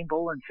family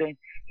table and saying,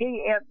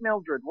 hey, Aunt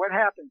Mildred, what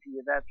happened to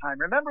you that time?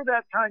 Remember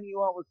that time you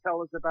always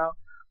tell us about?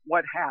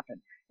 What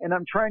happened? And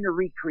I'm trying to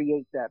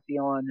recreate that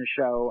feel on the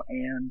show,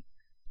 and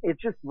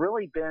it's just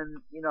really been,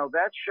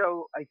 that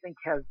show I think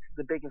has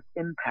the biggest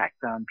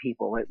impact on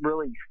people. It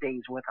really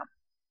stays with them.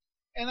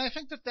 And I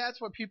think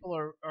that's what people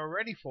are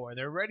ready for.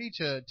 They're ready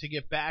to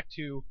get back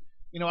to,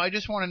 I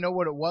just want to know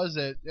what it was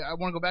I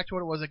want to go back to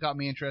what it was that got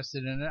me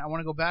interested in it. I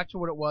want to go back to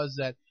what it was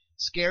that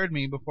scared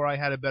me before I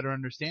had a better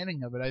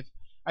understanding of it.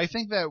 I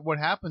think that what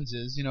happens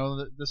is,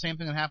 the same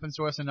thing that happens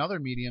to us in other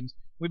mediums,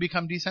 we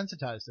become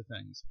desensitized to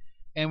things.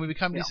 And we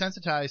become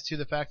desensitized to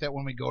the fact that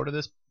when we go to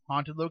this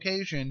haunted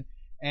location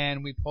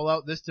and we pull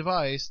out this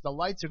device, the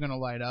lights are going to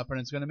light up and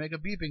it's going to make a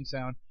beeping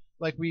sound.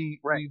 Like we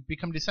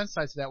become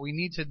desensitized to that. We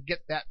need to get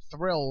that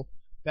thrill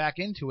back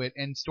into it,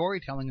 and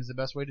storytelling is the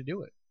best way to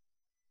do it.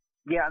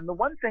 Yeah, and the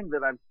one thing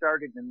that I've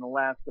started in the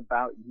last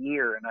about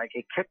year, and I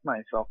get kicked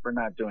myself for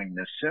not doing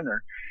this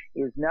sooner,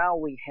 is now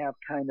we have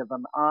kind of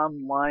an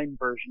online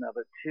version of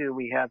it too.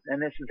 We have,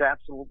 and this is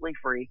absolutely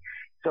free.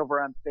 It's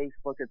over on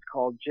Facebook. It's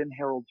called Jim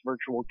Harold's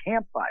Virtual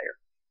Campfire.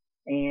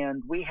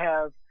 And we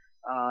have,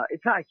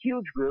 it's not a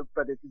huge group,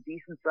 but it's a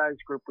decent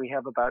sized group. We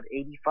have about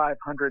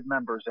 8,500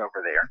 members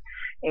over there.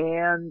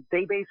 And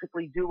they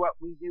basically do what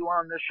we do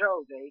on the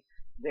show.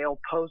 They'll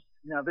post,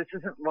 now this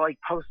isn't like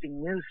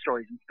posting news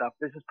stories and stuff.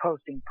 This is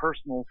posting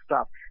personal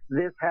stuff.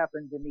 This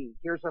happened to me.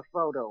 Here's a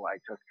photo I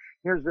took.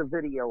 Here's a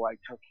video I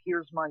took.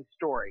 Here's my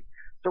story.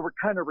 So we're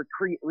kind of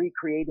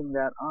recreating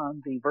that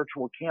on the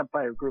Virtual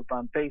Campfire group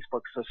on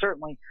Facebook. So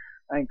certainly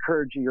I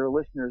encourage your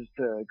listeners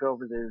to go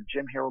over to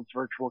Jim Harold's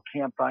Virtual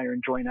Campfire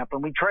and join up.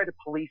 And we try to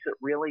police it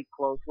really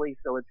closely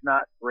so it's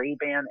not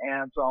Ray-Ban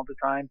ads all the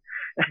time.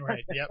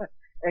 Right, yep.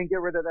 And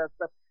get rid of that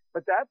stuff.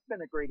 But that's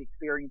been a great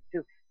experience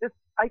too.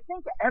 I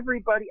think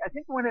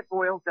when it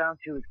boils down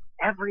to is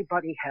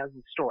everybody has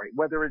a story,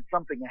 whether it's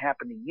something that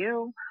happened to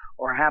you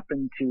or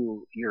happened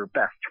to your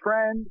best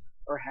friend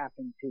or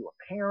happened to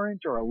a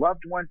parent or a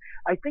loved one.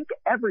 I think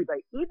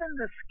everybody, even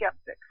the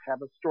skeptics,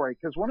 have a story.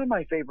 Because one of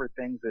my favorite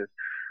things is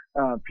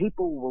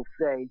people will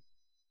say,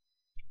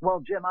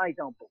 well, Jim, I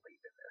don't believe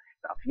in this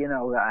stuff. You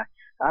know,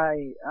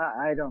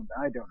 I don't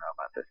know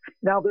about this.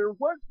 Now, there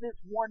was this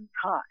one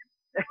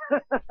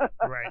time.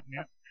 Right,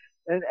 yeah.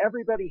 And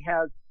everybody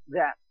has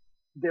that.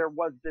 There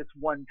was this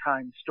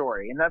one-time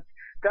story, and that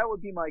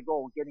would be my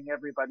goal, getting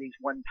everybody's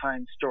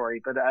one-time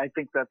story. But I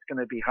think that's going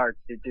to be hard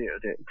to do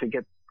to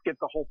get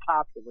the whole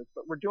populace.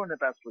 But we're doing the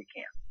best we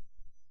can.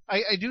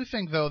 I do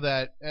think though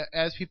that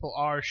as people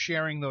are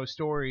sharing those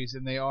stories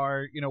and they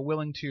are, you know,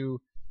 willing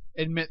to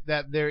admit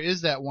that there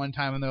is that one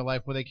time in their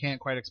life where they can't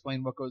quite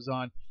explain what goes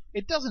on,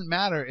 it doesn't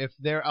matter if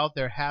they're out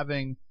there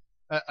having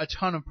a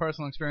ton of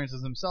personal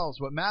experiences themselves.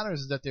 What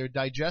matters is that they're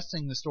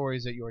digesting the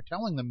stories that you're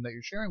telling them, that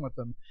you're sharing with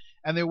them,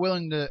 and they're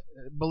willing to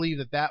believe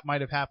that that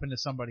might have happened to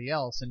somebody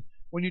else. And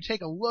when you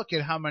take a look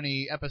at how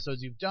many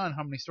episodes you've done,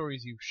 how many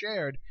stories you've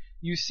shared,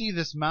 you see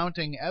this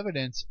mounting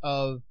evidence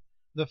of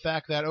the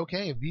fact that,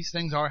 okay, these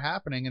things are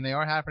happening, and they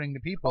are happening to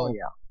people, Oh,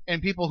 yeah.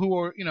 and people who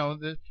are, you know,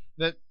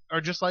 that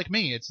are just like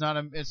me. It's not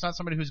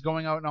somebody who's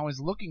going out and always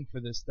looking for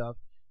this stuff,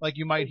 like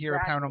you might hear a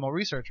paranormal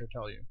researcher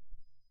tell you.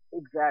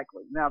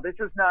 Exactly. Now, this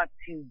is not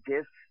to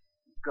diss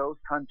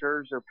ghost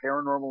hunters or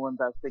paranormal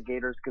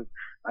investigators, because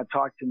I've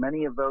talked to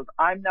many of those.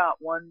 I'm not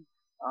one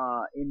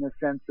in the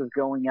sense of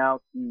going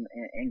out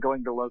and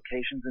going to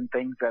locations and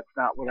things. That's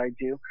not what I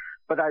do.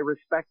 But I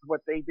respect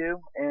what they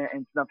do, and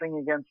it's nothing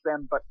against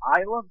them. But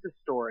I love the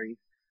stories,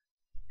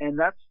 and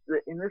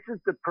this is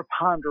the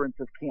preponderance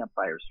of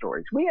campfire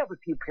stories. We have a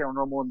few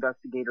paranormal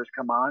investigators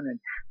come on and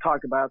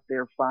talk about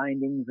their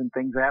findings and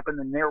things that happen,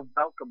 and they're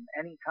welcome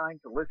anytime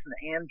to listen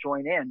and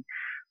join in.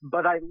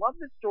 But I love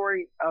the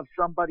story of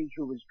somebody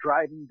who was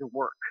driving to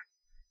work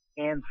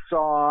and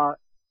saw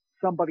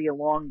somebody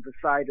along the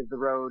side of the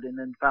road and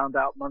then found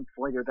out months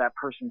later that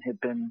person had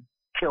been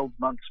killed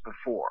months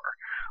before.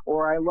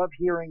 Or I love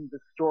hearing the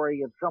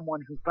story of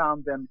someone who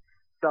found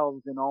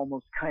themselves in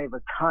almost kind of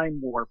a time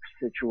warp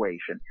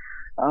situation.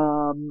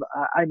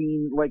 I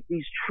mean, like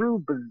these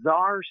true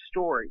bizarre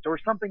stories, or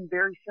something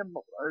very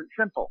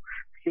simple,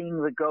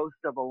 seeing the ghost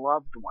of a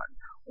loved one,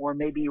 or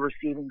maybe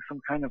receiving some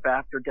kind of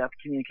after-death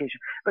communication,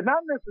 but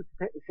not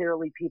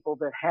necessarily people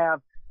that have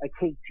a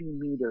K2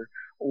 meter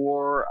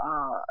or,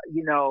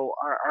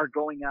 are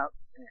going out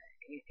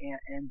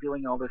and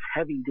doing all this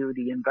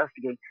heavy-duty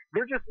investigating.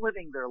 They're just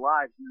living their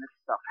lives, and this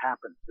stuff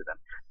happens to them.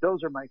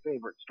 Those are my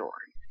favorite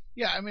stories.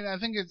 Yeah, I mean, I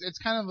think it's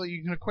kind of like,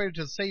 you can equate it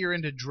to, say you're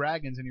into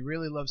dragons and you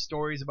really love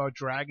stories about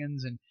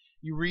dragons and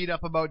you read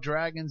up about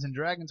dragons and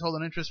dragons hold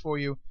an interest for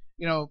you.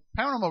 You know,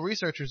 paranormal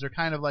researchers are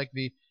kind of like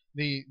the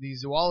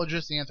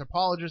zoologists, the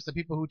anthropologists, the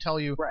people who tell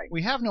you, right,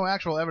 we have no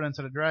actual evidence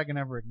that a dragon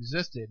ever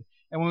existed.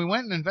 And when we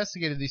went and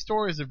investigated these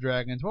stories of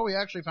dragons, what we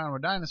actually found were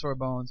dinosaur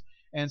bones.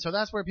 And so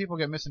that's where people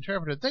get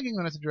misinterpreted, thinking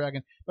that it's a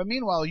dragon. But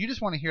meanwhile, you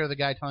just want to hear the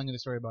guy telling you the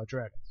story about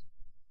dragons.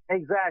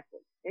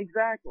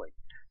 Exactly.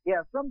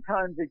 Yeah,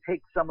 sometimes it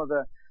takes some of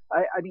the,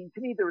 I mean,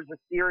 to me, there's a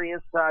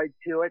serious side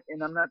to it,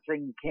 and I'm not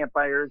saying the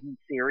campfire isn't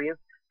serious,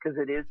 because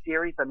it is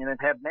serious. I mean, I've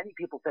had many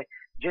people say,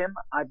 Jim,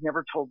 I've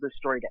never told this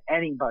story to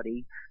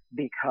anybody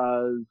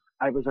because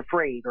I was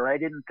afraid, or I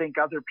didn't think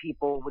other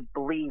people would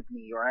believe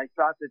me, or I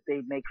thought that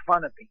they'd make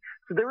fun of me.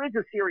 So there is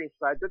a serious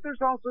side, but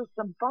there's also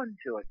some fun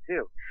to it,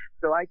 too.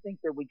 So I think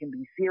that we can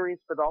be serious,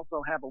 but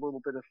also have a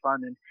little bit of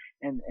fun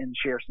and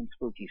share some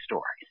spooky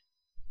stories.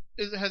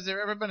 Has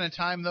there ever been a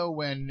time, though,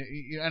 when,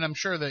 and I'm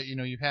sure that, you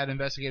know, you've had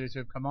investigators who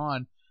have come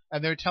on,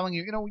 and they're telling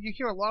you, you know, you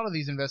hear a lot of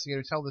these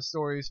investigators tell the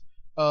stories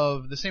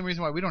of the same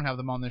reason why we don't have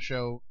them on the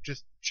show,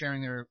 just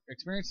sharing their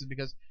experiences,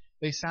 because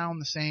they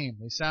sound the same.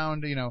 They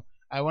sound, you know,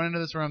 I went into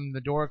this room,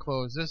 the door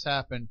closed, this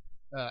happened,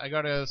 I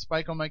got a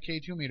spike on my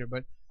K2 meter.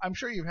 But I'm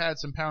sure you've had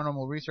some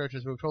paranormal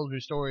researchers who have told you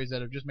stories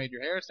that have just made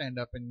your hair stand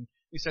up, and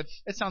you said,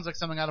 it sounds like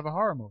something out of a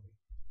horror movie.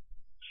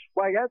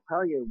 Well, I gotta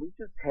tell you, we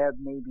just had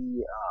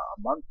maybe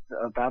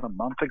about a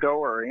month ago,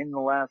 or in the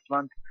last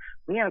month,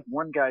 we had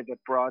one guy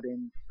that brought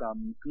in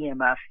some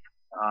EMF,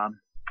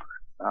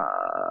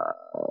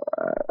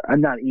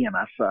 not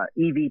EMF,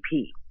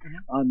 EVP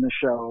on the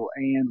show,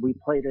 and we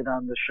played it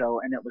on the show,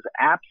 and it was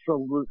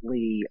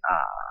absolutely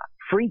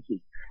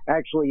freaky.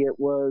 Actually, it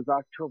was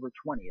October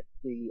 20th.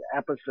 The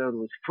episode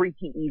was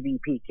Freaky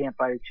EVP,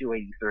 Campfire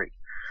 283.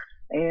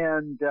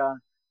 And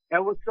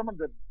it was some of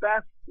the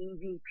best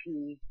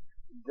EVP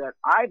that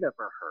I've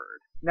ever heard.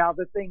 Now,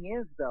 the thing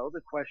is, though,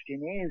 the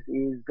question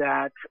is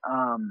that,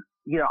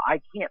 I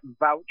can't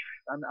vouch.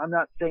 I'm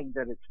not saying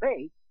that it's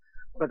fake,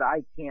 but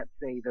I can't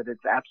say that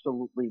it's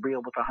absolutely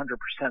real with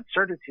 100%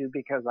 certitude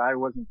because I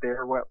wasn't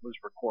there when it was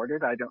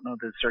recorded. I don't know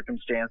the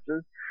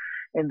circumstances.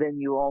 And then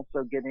you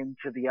also get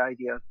into the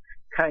idea of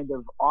kind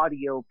of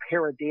audio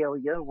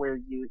pareidolia where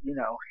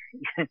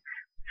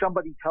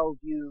somebody tells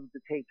you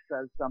the tape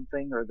says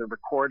something or the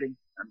recording.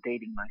 I'm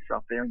dating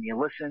myself there, and you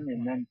listen,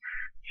 and then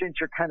since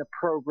you're kind of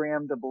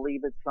programmed to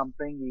believe it's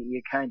something,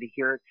 you kind of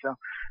hear it. So,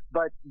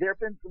 but there have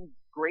been some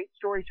great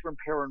stories from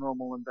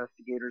paranormal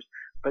investigators,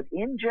 but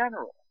in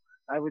general,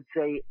 I would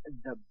say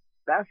the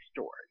best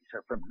stories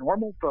are from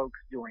normal folks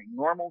doing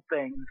normal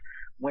things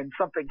when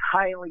something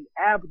highly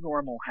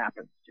abnormal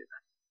happens to them.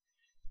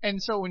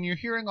 And so when you're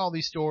hearing all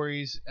these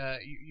stories,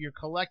 you're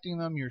collecting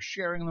them, you're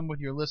sharing them with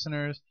your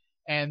listeners,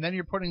 and then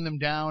you're putting them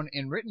down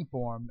in written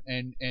form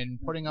and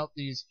putting out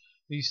these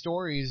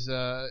stories.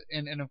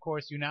 And of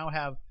course, you now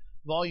have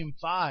Volume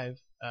 5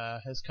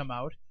 has come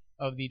out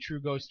of the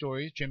True Ghost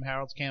Stories, Jim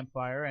Harold's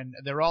Campfire, and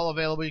they're all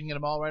available. You can get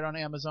them all right on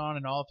Amazon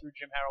and all through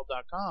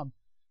JimHarold.com.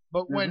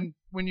 But when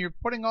you're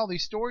putting all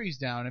these stories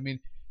down, I mean,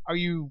 are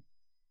you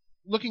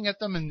looking at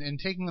them and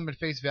taking them at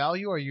face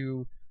value? Are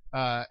you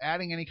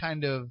adding any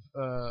kind of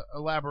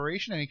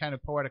elaboration, any kind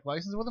of poetic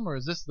license with them, or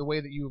is this the way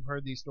that you have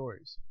heard these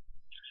stories?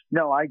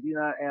 No, I do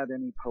not add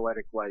any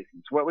poetic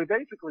license. What we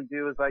basically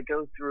do is I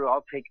go through,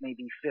 I'll take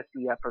maybe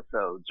 50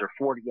 episodes or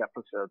 40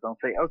 episodes. I'll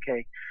say,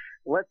 okay,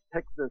 let's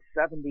pick the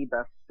 70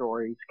 best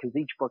stories, because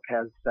each book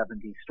has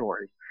 70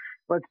 stories.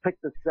 Let's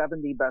pick the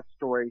 70 best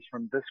stories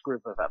from this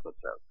group of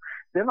episodes.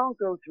 Then I'll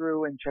go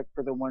through and check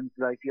for the ones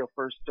that I feel,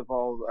 first of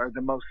all, are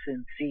the most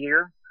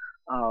sincere,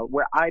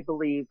 where I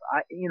believe,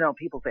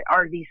 people say,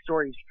 are these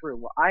stories true?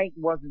 Well, I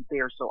wasn't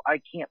there, so I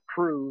can't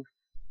prove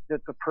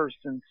that the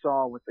person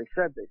saw what they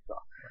said they saw.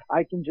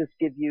 I can just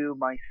give you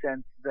my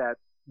sense that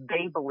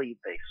they believe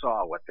they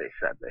saw what they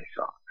said they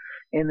saw,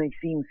 and they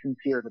seem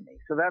sincere to me.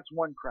 So that's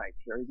one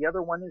criteria. The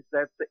other one is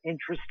that's the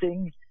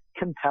interesting,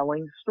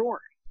 compelling story.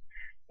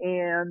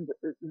 And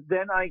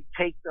then I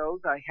take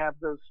those, I have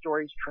those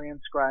stories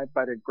transcribed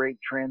by the great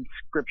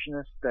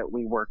transcriptionists that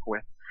we work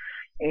with.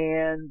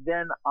 And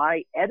then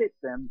I edit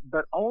them,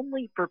 but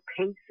only for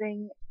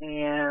pacing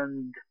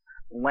and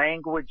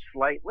language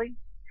slightly.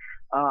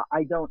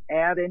 I don't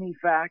add any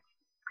facts.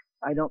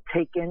 I don't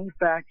take any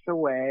facts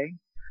away.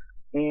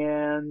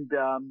 And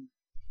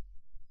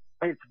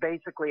it's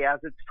basically as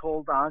it's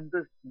told on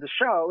the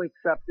show,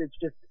 except it's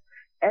just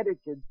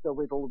edited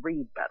so it'll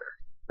read better.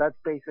 That's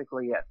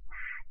basically it.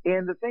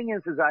 And the thing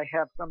is I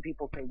have some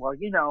people say, well,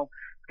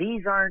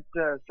 these aren't,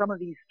 some of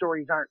these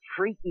stories aren't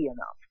freaky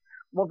enough.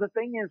 Well, the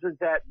thing is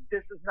that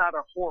this is not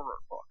a horror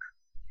book.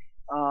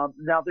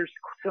 Now there's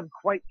some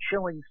quite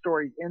chilling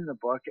stories in the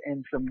book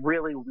and some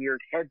really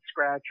weird head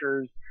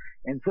scratchers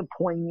and some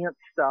poignant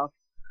stuff.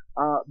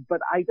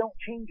 But I don't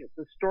change it.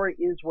 The story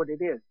is what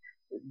it is.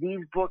 These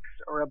books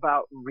are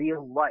about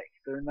real life.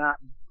 They're not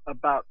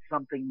about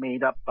something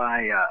made up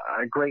by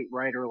a great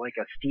writer like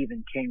a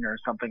Stephen King or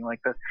something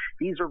like this.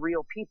 These are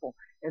real people.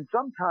 And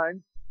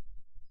sometimes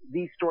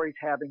these stories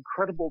have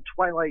incredible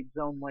Twilight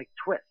Zone-like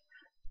twists,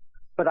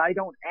 but I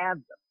don't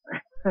add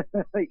them.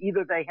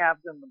 Either they have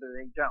them or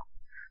they don't.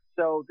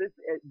 So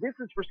this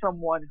is for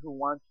someone who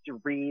wants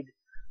to read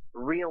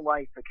real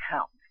life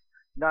accounts,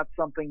 not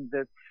something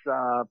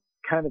that's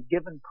kind of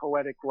given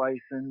poetic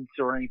license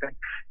or anything.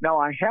 Now,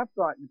 I have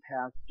thought in the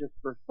past, just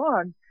for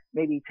fun,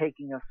 maybe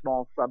taking a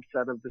small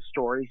subset of the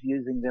stories,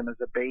 using them as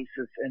a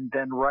basis, and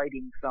then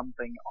writing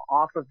something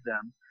off of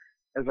them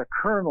as a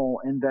kernel,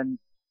 and then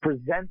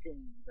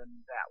presenting them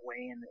that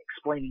way and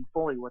explaining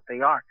fully what they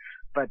are.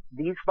 But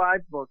these 5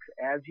 books,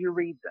 as you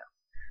read them,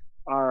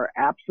 are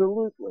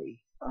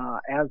absolutely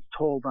as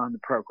told on the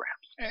programs.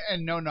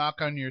 And no knock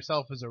on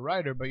yourself as a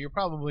writer, but you're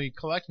probably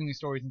collecting these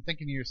stories and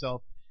thinking to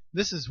yourself,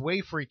 this is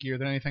way freakier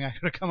than anything I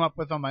could have come up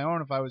with on my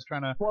own if I was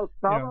trying to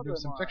do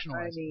some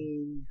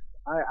fictionalizing.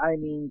 I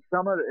mean,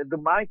 some of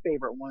my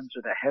favorite ones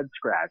are the head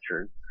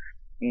scratchers.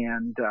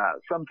 And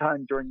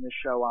sometime during the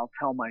show, I'll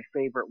tell my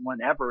favorite one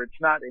ever. It's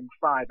not in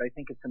 5. I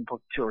think it's in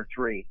book 2 or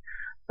 3.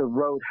 The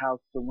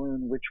Roadhouse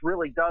Saloon, which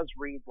really does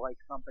read like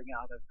something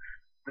out of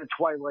the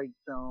Twilight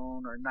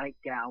Zone or Night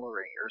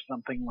Gallery or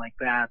something like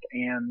that.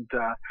 And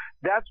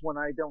that's one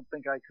I don't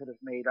think I could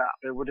have made up.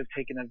 It would have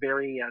taken a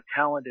very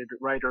talented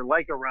writer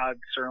like a Rod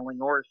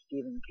Serling or a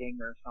Stephen King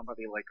or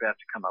somebody like that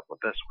to come up with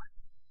this one.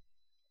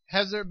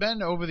 Has there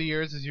been, over the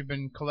years, as you've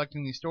been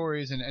collecting these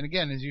stories, and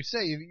again, as you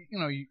say,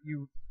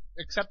 you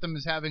accept them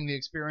as having the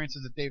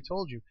experiences that they've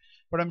told you.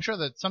 But I'm sure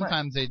that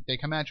sometimes they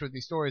come at you with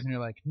these stories and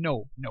you're like,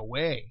 no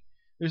way.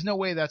 There's no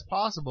way that's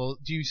possible.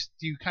 Do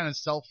you kind of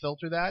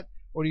self-filter that,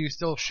 or do you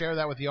still share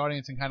that with the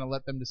audience and kind of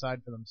let them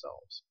decide for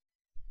themselves?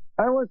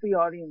 I let the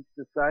audience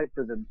decide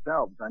for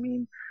themselves. I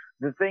mean,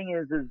 the thing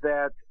is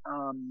that,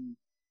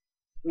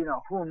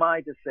 who am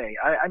I to say?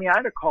 I mean, I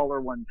had a caller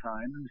one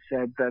time who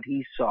said that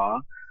he saw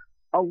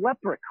a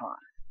leprechaun.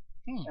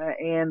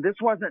 And this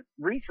wasn't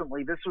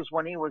recently. This was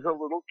when he was a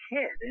little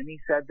kid. And he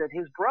said that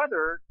his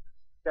brother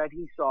said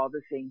he saw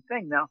the same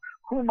thing. Now,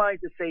 who am I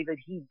to say that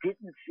he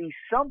didn't see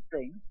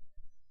something,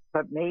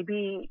 but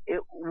maybe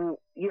it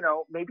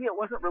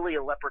wasn't really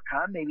a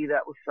leprechaun. Maybe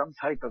that was some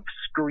type of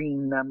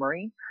screen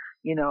memory.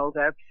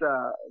 That's,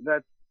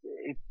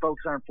 if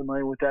folks aren't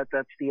familiar with that,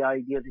 that's the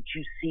idea that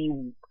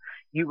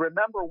you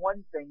remember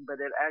one thing, but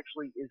it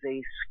actually is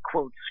a,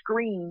 quote,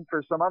 screen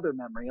for some other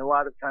memory. A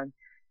lot of times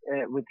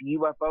with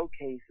UFO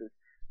cases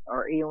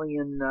or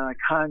alien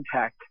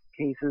contact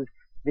cases,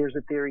 there's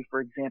a theory, for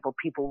example,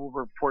 people will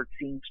report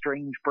seeing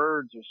strange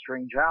birds or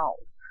strange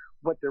owls.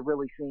 What they're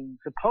really seeing,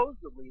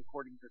 supposedly,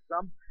 according to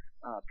some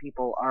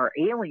people, are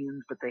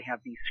aliens, but they have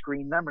these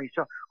screen memories.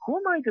 So who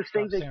am I to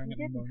say that he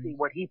didn't see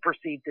what he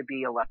perceived to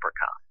be a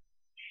leprechaun?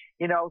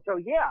 So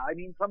yeah, I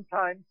mean,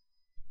 sometimes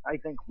I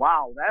think,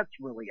 wow, that's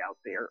really out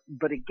there.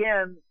 But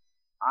again,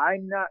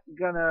 I'm not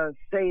gonna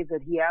say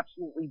that he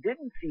absolutely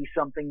didn't see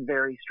something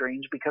very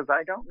strange because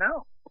I don't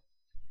know.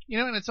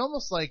 And it's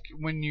almost like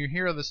when you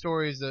hear the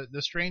stories,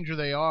 the stranger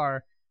they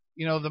are,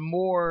 the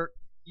more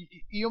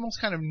you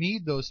almost kind of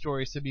need those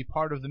stories to be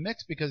part of the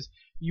mix, because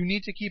you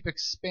need to keep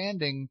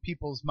expanding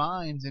people's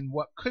minds in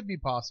what could be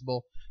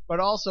possible, but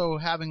also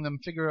having them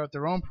figure out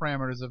their own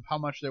parameters of how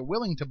much they're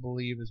willing to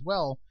believe as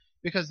well,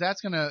 because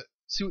that's going to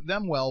suit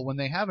them well when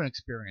they have an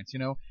experience.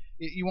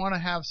 You want to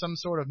have some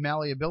sort of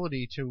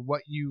malleability to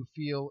what you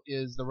feel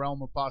is the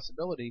realm of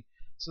possibility,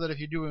 so that if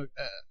you do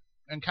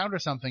encounter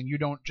something, you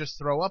don't just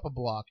throw up a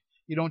block.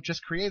 You don't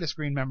just create a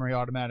screen memory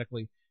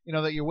automatically.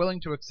 That you're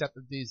willing to accept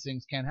that these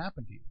things can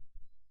happen to you.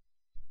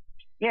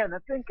 Yeah, and I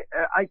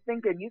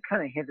think, and you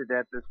kind of hinted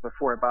at this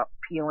before about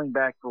peeling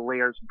back the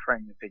layers and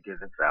trying to figure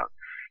this out.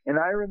 And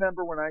I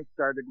remember when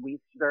we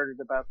started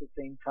about the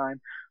same time.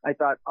 I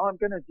thought, I'm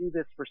going to do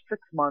this for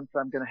 6 months.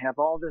 I'm going to have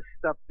all this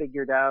stuff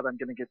figured out. I'm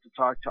going to get to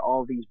talk to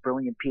all these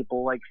brilliant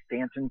people like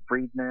Stanton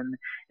Friedman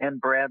and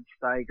Brad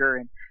Steiger.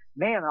 And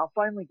man, I'll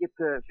finally get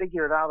to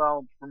figure it out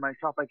all for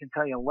myself. I can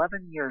tell you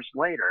 11 years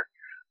later,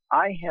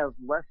 I have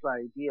less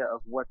idea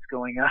of what's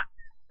going on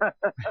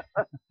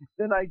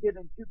than I did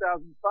in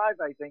 2005,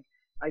 I think.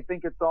 I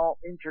think it's all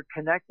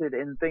interconnected,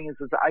 and the thing is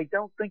I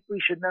don't think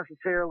we should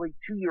necessarily,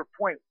 to your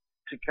point,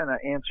 to kind of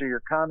answer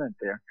your comment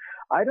there,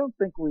 I don't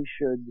think we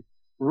should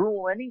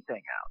rule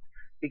anything out,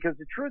 because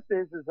the truth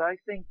is I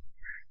think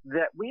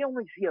that we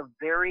only see a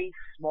very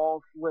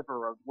small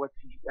sliver of what's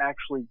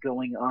actually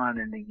going on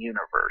in the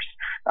universe.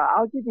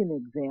 I'll give you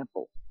an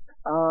example.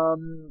 A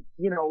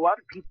lot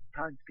of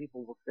times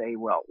people will say,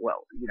 well,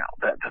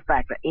 the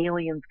fact that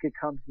aliens could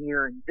come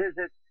here and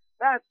visit,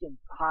 that's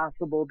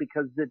impossible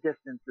because the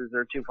distances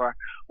are too far.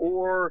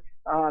 Or,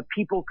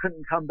 people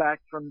couldn't come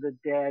back from the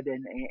dead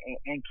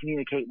and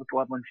communicate with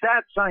loved ones.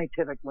 That's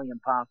scientifically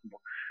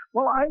impossible.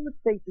 Well, I would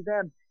say to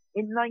them,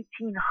 in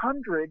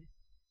 1900,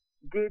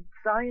 did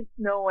science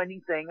know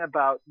anything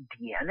about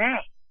DNA?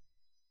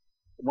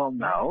 Well,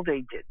 no,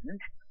 they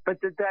didn't. But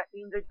did that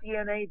mean that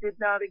DNA did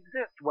not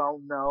exist?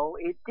 Well, no,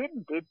 it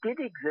didn't. It did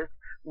exist.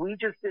 We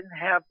just didn't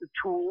have the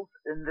tools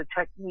and the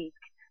technique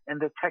and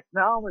the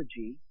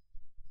technology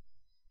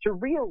to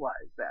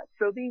realize that.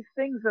 So these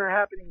things are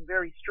happening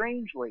very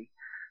strangely.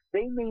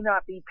 They may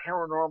not be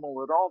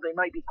paranormal at all. They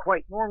might be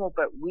quite normal,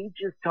 but we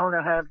just don't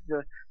have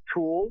the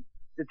tools,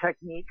 the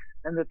techniques,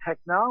 and the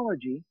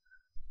technology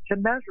to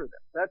measure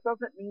them. That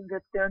doesn't mean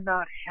that they're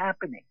not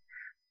happening.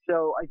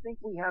 So I think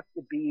we have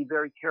to be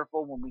very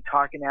careful when we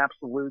talk in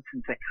absolutes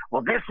and say,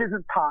 well, this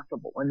isn't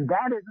possible and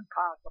that isn't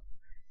possible.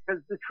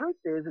 Because the truth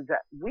is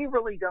that we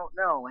really don't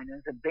know. And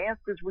as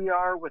advanced as we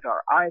are with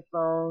our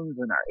iPhones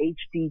and our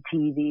HD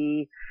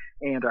TV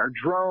and our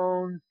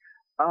drones,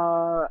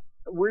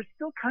 we're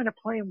still kind of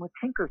playing with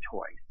Tinker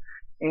Toys.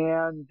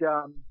 And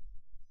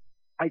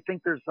I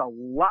think there's a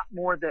lot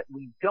more that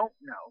we don't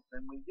know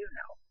than we do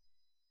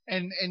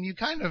know. And you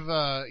kind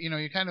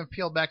of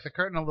peeled back the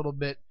curtain a little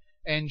bit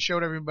and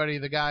showed everybody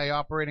the guy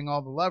operating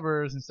all the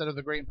levers instead of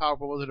the great and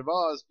powerful Wizard of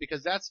Oz,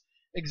 because that's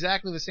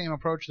exactly the same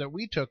approach that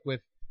we took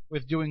with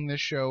doing this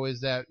show, is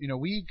that,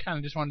 we kind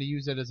of just wanted to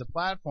use it as a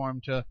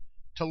platform to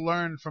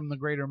learn from the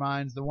greater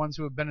minds, the ones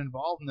who have been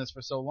involved in this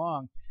for so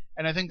long.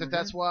 And I think that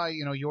that's why,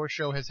 your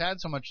show has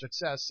had so much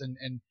success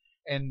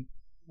and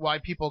why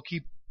people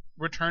keep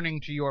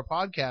returning to your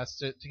podcast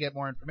to get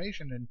more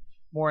information and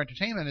more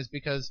entertainment, is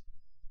because,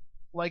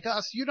 like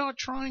us, you're not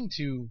trying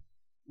to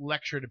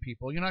lecture to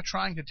people. You're not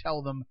trying to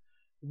tell them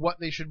what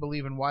they should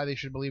believe and why they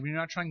should believe. And you're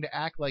not trying to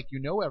act like you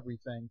know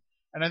everything.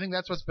 And I think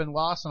that's what's been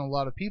lost on a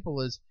lot of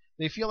people, is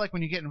they feel like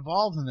when you get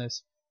involved in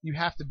this, you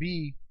have to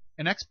be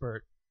an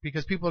expert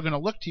because people are going to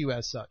look to you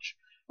as such.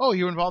 oh,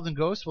 you're involved in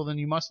ghosts? Well, then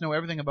you must know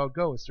everything about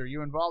ghosts. Or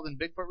you're involved in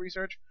Bigfoot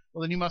research?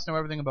 Well, then you must know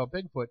everything about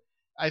Bigfoot.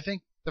 I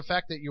think the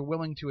fact that you're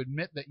willing to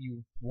admit that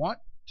you want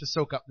to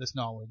soak up this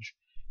knowledge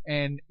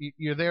and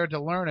you're there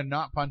to learn and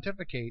not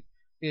pontificate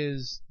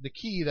is the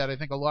key that I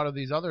think a lot of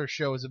these other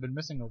shows have been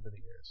missing over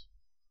the years.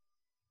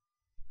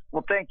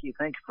 Well, thank you.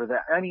 Thanks for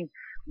that. I mean,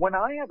 when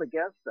I have a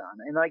guest on,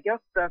 and I guess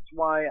that's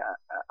why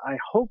I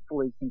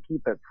hopefully can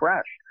keep it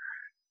fresh,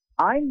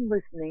 I'm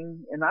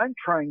listening and I'm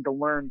trying to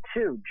learn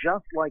too,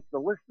 just like the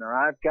listener.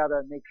 I've got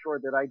to make sure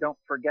that I don't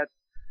forget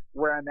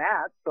where I'm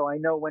at so I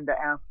know when to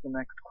ask the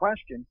next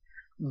question.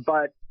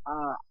 But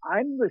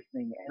I'm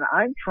listening and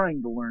I'm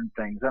trying to learn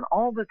things, and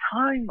all the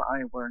time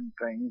I learn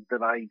things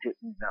that I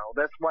didn't know.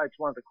 That's why it's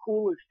one of the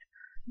coolest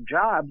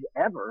jobs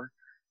ever,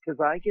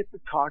 because I get to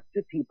talk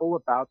to people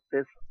about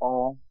this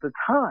all the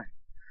time.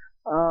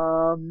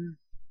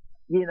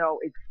 You know,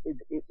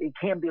 it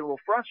can be a little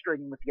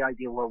frustrating with the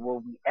idea, well, will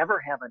we ever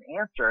have an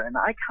answer? And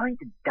I kind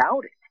of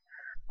doubt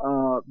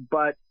it.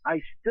 But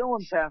I still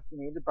am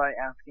fascinated by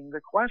asking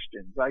the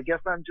questions. I guess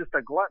I'm just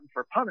a glutton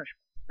for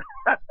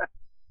punishment.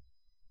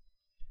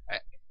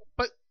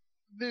 But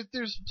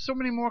there's so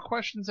many more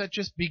questions that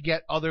just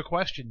beget other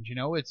questions, you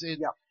know?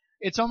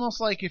 It's almost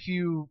like if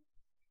you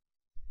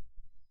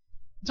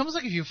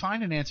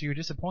find an answer, you're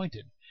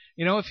disappointed.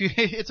 You know,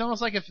 it's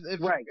almost like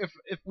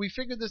if we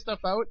figured this stuff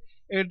out,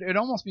 it'd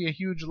almost be a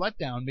huge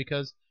letdown,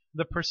 because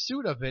the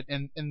pursuit of it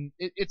and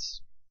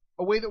it's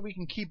a way that we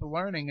can keep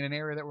learning in an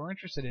area that we're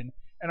interested in,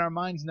 and our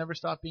minds never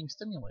stop being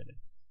stimulated.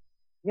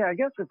 Yeah, I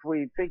guess if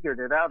we figured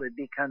it out, it'd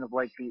be kind of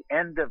like the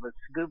end of a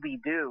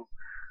Scooby-Doo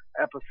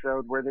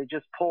episode where they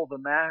just pull the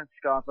mask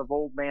off of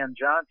Old Man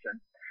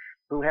Johnson,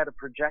 who had a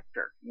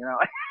projector, you know.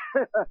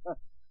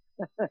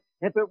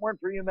 If it weren't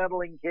for you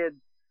meddling kids.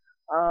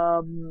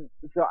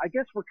 So I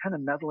guess we're kind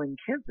of meddling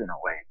kids in a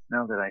way,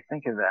 now that I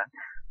think of that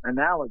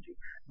analogy.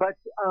 But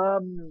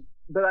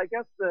I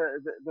guess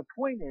the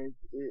point is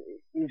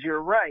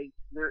you're right.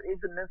 There is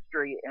a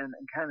mystery and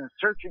kind of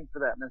searching for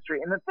that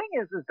mystery. And the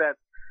thing is that,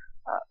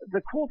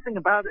 the cool thing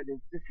about it is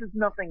this is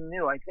nothing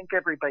new. I think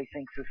everybody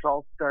thinks this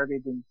all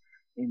started in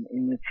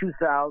the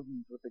 2000s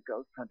with the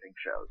ghost hunting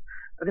shows.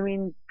 But I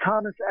mean,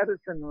 Thomas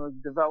Edison was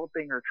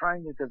developing or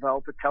trying to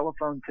develop a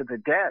telephone to the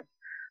dead.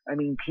 I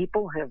mean,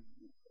 people have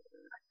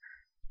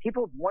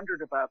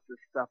wondered about this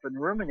stuff and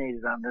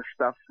ruminated on this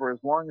stuff for as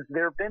long as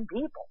there have been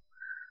people.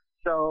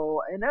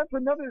 So, and that's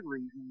another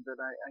reason that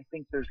I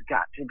think there's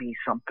got to be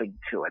something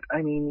to it.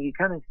 I mean, you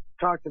kind of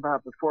talked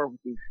about before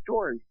with these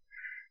stories.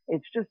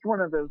 It's just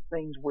one of those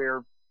things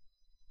where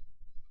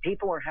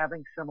people are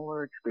having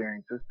similar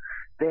experiences.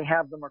 They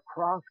have them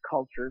across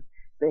cultures.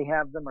 They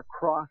have them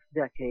across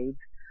decades.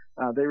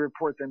 They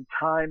report them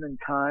time and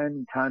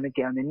time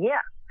again. And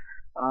yes,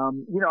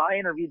 you know, I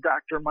interviewed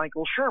Dr.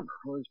 Michael Shermer,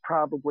 who is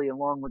probably,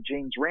 along with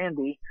James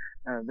Randi,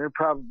 they're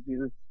probably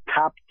the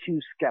top two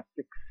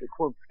skeptics,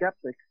 quote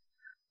skeptics,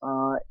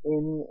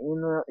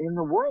 in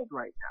the world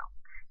right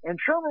now. And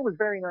Shermer was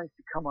very nice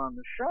to come on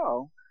the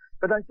show,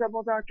 but I said,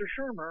 well, Dr.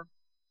 Shermer,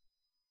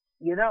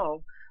 you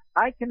know,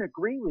 I can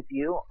agree with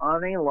you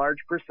on a large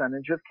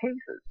percentage of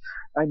cases.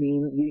 I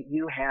mean,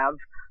 you have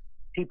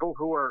people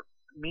who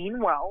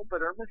mean well,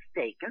 but are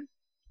mistaken.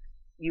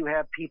 You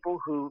have people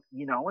who,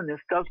 you know, and this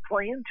does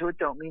play into it,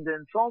 don't mean to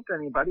insult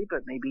anybody,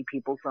 but maybe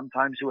people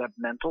sometimes who have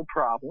mental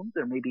problems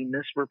or maybe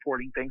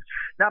misreporting things,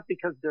 not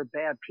because they're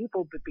bad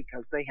people, but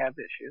because they have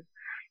issues.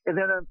 And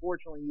then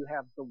unfortunately you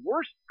have the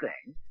worst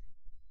thing,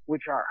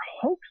 which are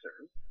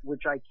hoaxers,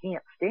 which I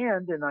can't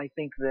stand, and I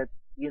think that,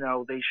 you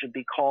know, they should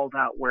be called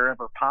out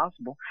wherever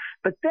possible.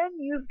 But then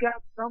you've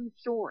got some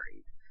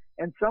stories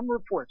and some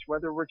reports,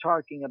 whether we're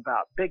talking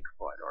about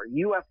Bigfoot or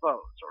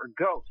UFOs or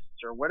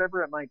ghosts or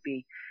whatever it might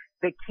be,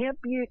 that can't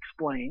be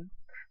explained,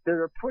 that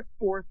are put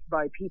forth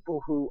by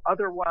people who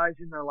otherwise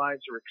in their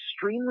lives are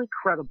extremely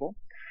credible.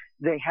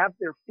 They have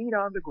their feet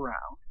on the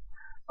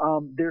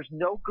ground. There's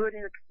no good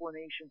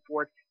explanation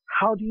for it.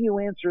 How do you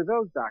answer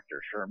those,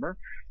 Dr. Shermer?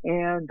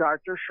 And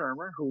Dr.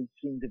 Shermer, who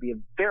seemed to be a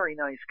very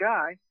nice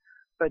guy,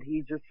 but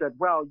he just said,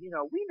 well, you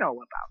know, we know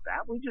about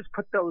that. We just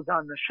put those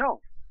on the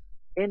shelf.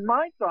 And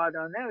my thought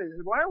on that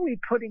is, why are we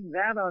putting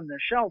that on the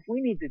shelf?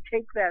 We need to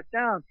take that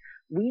down.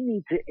 We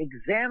need to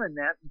examine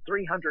that in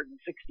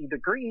 360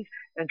 degrees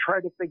and try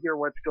to figure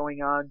what's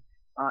going on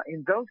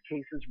in those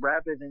cases,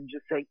 rather than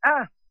just say,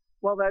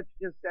 well, that's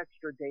just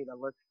extra data.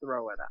 Let's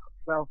throw it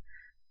out.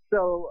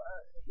 So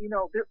you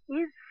know, there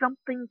is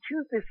something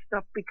to this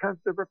stuff because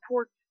the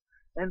reports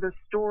and the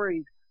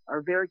stories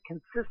are very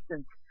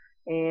consistent.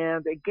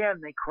 And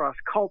again, they cross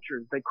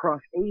cultures, they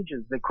cross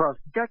ages, they cross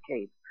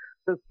decades.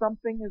 So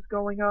something is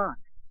going on.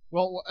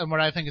 Well, and what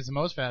I think is the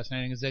most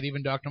fascinating is that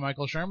even Dr.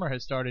 Michael Shermer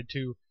has started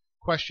to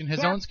question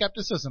his own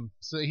skepticism.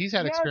 So he's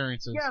had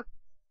experiences. Yes.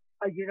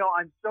 You know,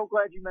 I'm so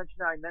glad you mentioned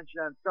that. I mentioned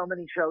it on so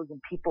many shows and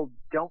people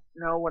don't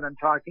know what I'm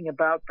talking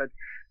about, but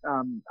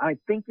I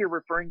think you're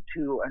referring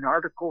to an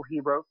article he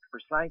wrote for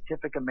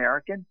Scientific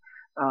American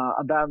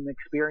about an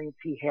experience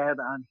he had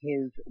on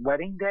his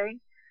wedding day.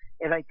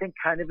 And I think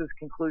kind of his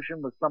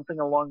conclusion was something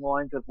along the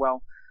lines of,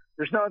 well,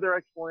 There's no other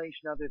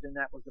explanation other than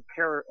that it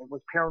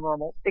was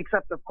paranormal,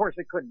 except of course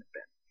it couldn't have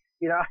been.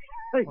 You know,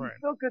 he Right.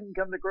 still couldn't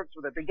come to grips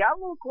with it. They got a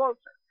little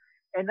closer.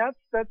 And that's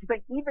the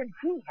thing. Even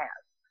he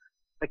has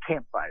a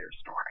campfire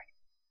story.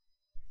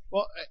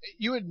 Well,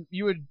 you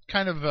had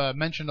kind of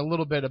mentioned a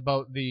little bit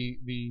about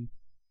the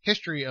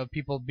history of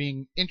people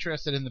being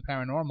interested in the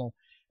paranormal,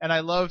 and I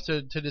love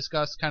to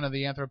discuss kind of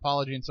the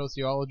anthropology and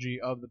sociology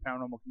of the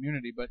paranormal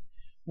community. But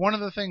one of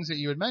the things that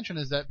you had mentioned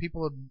is that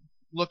people have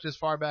looked as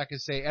far back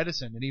as, say,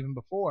 Edison and even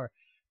before.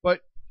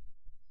 But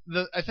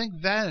I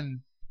think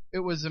then it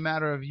was a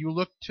matter of you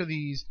looked to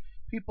these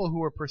people who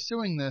were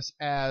pursuing this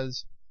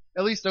as,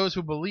 at least those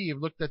who believe,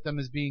 looked at them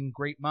as being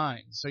great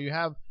minds. So you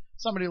have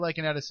somebody like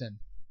an Edison.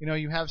 You know,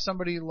 you have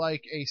somebody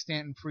like a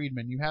Stanton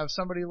Friedman. You have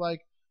somebody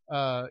like,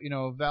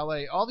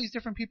 Vallée. All these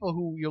different people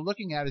who you're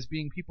looking at as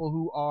being people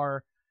who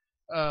are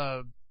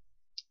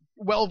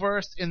well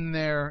versed in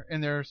their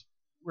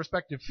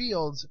respective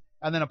fields,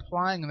 and then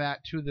applying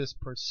that to this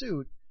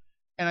pursuit.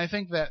 And I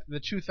think that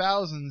the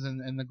 2000s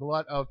and the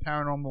glut of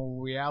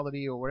paranormal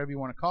reality, or whatever you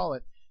want to call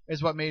it,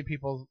 is what made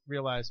people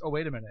realize, oh,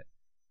 wait a minute.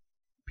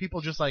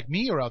 People just like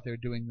me are out there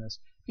doing this.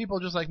 People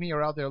just like me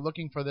are out there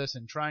looking for this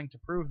and trying to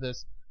prove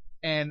this.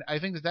 And I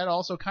think that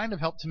also kind of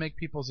helped to make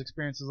people's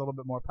experiences a little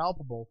bit more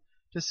palpable,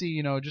 to see,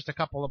 you know, just a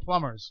couple of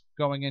plumbers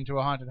going into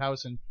a haunted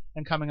house and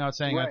coming out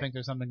saying, Right. I think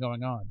there's something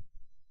going on.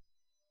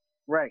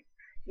 Right.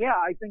 Yeah,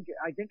 I think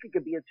it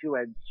could be a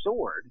two-edged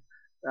sword,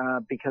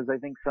 because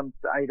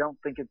I don't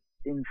think it's,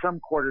 in some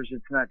quarters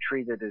it's not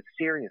treated as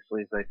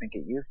seriously as I think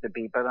it used to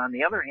be. But on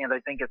the other hand, I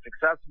think it's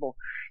accessible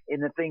in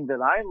the thing that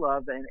I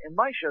love, and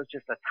my show's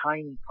just a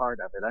tiny part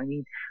of it. I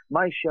mean,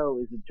 my show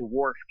is a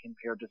dwarf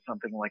compared to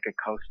something like a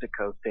Coast to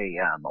Coast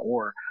AM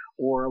or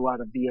a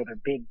lot of the other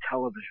big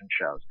television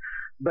shows.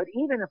 But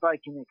even if I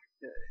can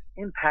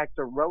impact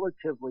a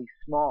relatively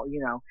small,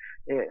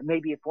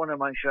 maybe if one of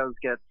my shows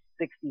gets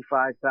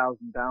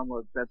 65,000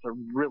 downloads, that's a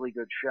really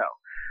good show.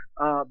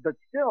 But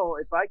still,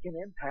 if I can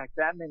impact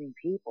that many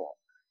people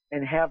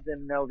and have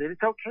them know that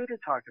it's okay to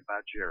talk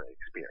about your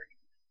experience,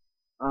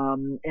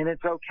 and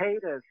it's okay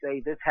to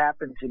say this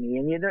happened to me,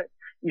 and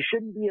you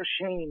shouldn't be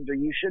ashamed, or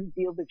you shouldn't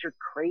feel that you're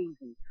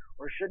crazy,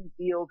 or shouldn't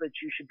feel that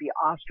you should be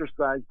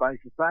ostracized by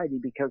society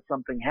because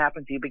something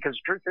happened to you, because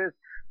the truth is,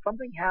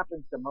 something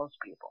happens to most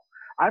people.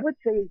 I would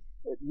say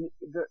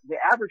the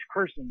average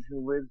person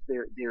who lives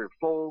their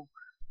full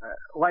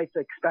life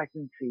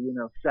expectancy,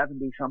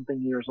 70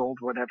 something years old,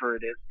 whatever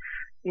it is,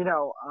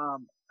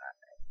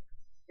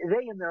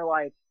 they in their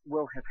life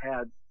will have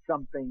had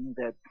something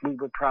that we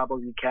would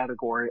probably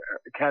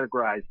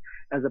categorize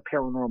as a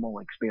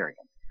paranormal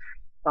experience.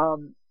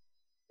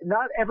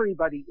 Not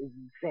everybody is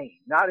insane.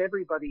 Not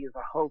everybody is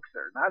a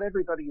hoaxer. Not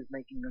everybody is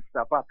making this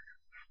stuff up.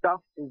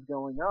 Stuff is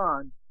going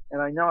on,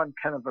 and I know I'm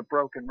kind of a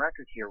broken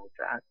record here with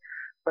that,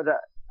 but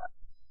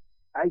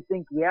I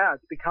think,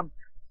 it's become,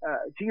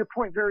 to your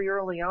point very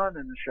early on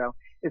in the show,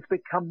 it's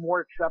become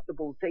more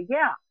acceptable to say,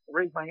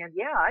 raise my hand,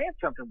 I had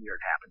something weird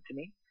happen to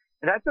me.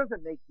 And that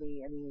doesn't make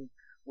me any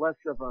less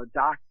of a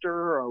doctor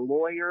or a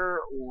lawyer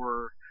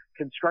or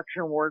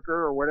construction worker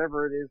or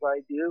whatever it is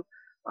I do.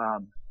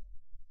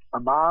 A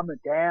mom, a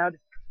dad.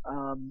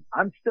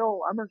 I'm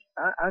still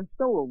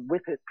a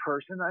with it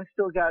person. I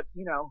still got,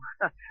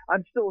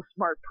 I'm still a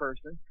smart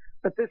person.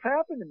 But this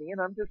happened to me,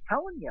 and I'm just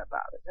telling you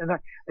about it. And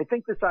I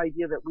think this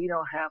idea that we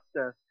don't have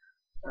to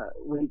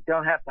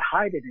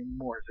hide it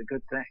anymore is a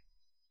good thing.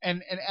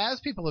 And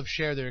as people have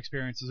shared their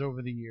experiences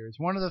over the years,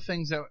 one of the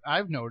things that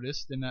I've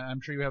noticed, and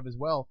I'm sure you have as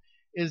well,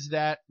 is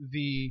that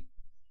the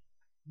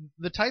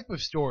type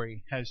of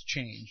story has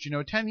changed.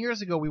 10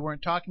 years ago we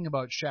weren't talking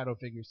about shadow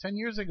figures. 10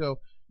 years ago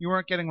you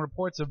weren't getting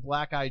reports of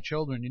black-eyed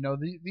children.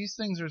 These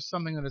things are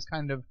something that has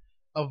kind of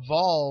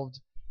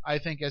evolved, I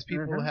think, as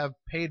people have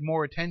paid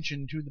more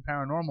attention to the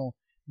paranormal.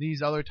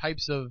 These other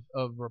types of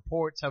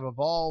reports have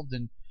evolved,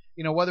 and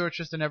whether it's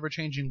just an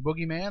ever-changing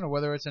boogeyman or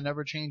whether it's an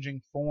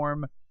ever-changing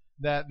form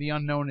that the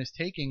unknown is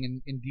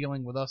taking in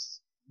dealing with us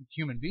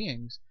human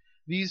beings,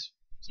 these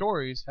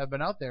stories have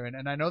been out there.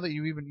 And I know that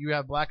you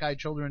have black-eyed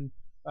children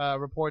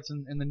reports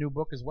in the new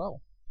book as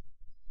well.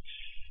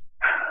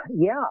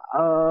 Yeah.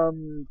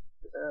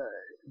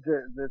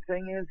 The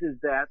thing is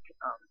that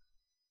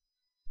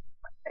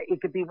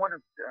it could be one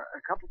of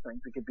a couple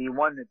things. It could be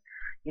one that,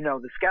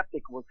 the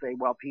skeptic will say,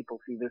 well, people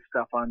see this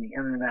stuff on the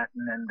internet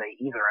and then they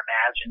either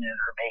imagine it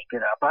or make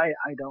it up.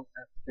 I don't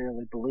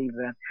necessarily believe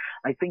that.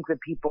 I think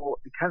that people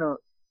kind of,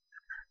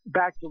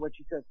 back to what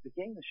you said at the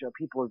beginning of the show,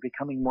 people are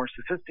becoming more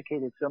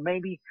sophisticated. So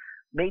maybe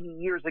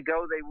years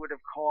ago they would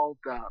have called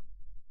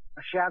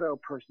a shadow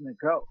person a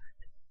ghost.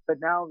 But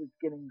now it's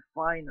getting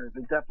finer.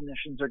 The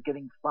definitions are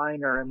getting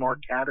finer and more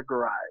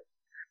categorized.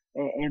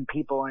 And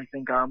people, I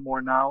think, are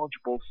more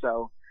knowledgeable.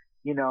 So,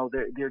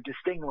 they're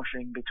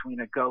distinguishing between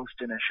a ghost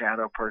and a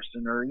shadow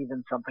person, or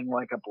even something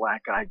like a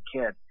black-eyed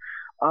kid.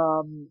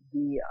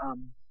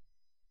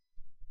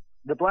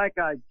 The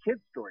black-eyed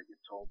kid story you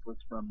told was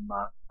from,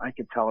 I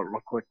could tell it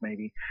real quick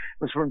maybe,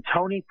 it was from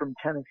Tony from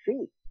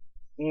Tennessee.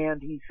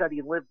 And he said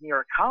he lived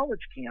near a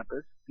college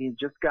campus. He had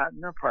just gotten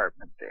an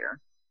apartment there.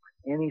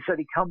 And he said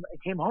he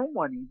came home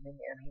one evening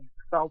and he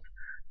felt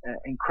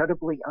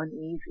incredibly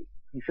uneasy.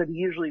 He said he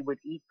usually would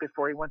eat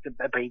before he went to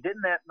bed, but he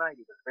didn't that night.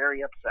 He was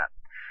very upset.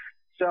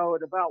 So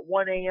at about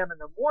 1 a.m. in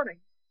the morning,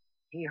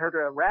 he heard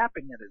a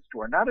rapping at his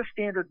door. Not a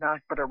standard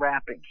knock, but a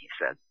rapping, he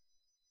said.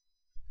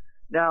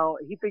 Now,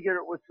 he figured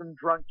it was some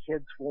drunk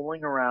kids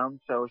fooling around,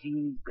 so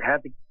he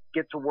had to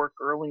get to work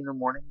early in the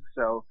morning,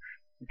 so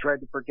he tried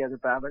to forget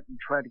about it and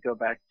tried to go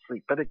back to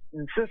sleep. But it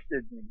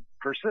insisted and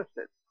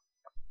persisted.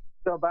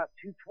 So about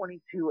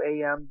 2:22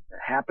 a.m. it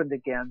happened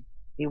again.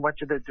 He went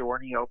to the door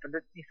and he opened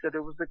it. He said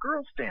there was a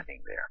girl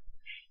standing there,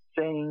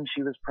 saying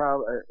he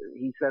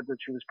said that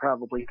she was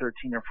probably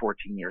 13 or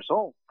 14 years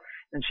old.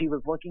 And she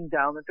was looking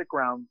down at the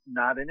ground,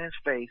 not in his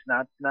face,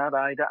 not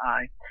eye to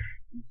eye,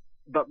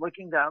 but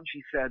looking down.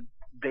 She said,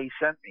 "They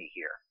sent me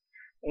here."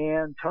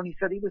 And Tony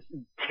said he was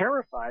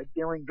terrified,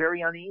 feeling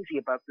very uneasy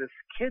about this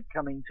kid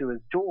coming to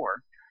his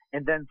door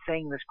and then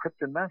saying this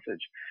cryptic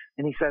message.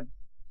 And he said,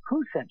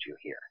 "Who sent you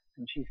here?"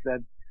 And she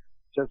said,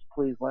 "Just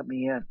please let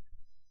me in."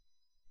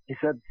 He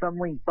said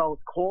suddenly felt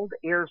cold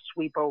air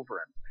sweep over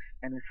him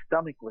and his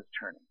stomach was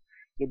turning.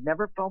 He'd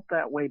never felt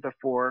that way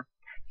before.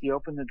 He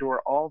opened the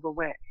door all the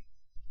way.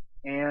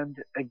 And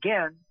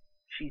again,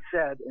 she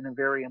said in a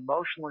very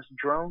emotionless,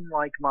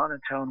 drone-like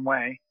monotone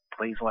way,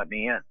 "Please let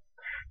me in."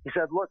 He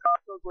said, "Look,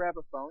 I'll go grab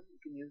a phone. You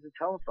can use the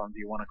telephone. Do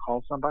you want to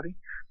call somebody?"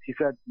 She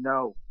said,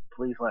 "No,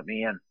 please let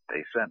me in.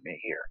 They sent me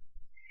here."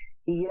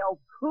 He yelled,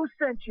 "Who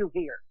sent you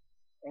here?"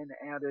 and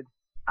added,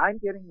 "I'm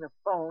getting the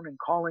phone and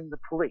calling the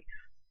police."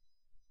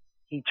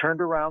 He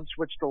turned around,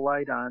 switched the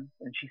light on,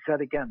 and she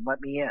said again,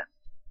 "Let me in."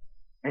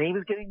 And he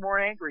was getting more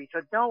angry. He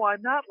said, "No,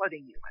 I'm not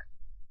letting you in."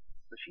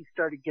 So she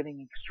started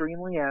getting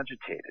extremely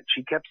agitated.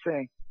 She kept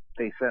saying,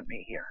 "They sent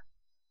me here."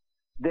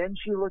 Then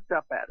she looked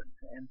up at him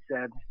and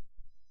said,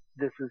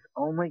 "This is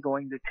only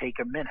going to take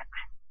a minute."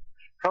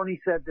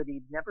 Tony said that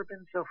he'd never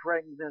been so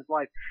frightened in his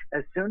life.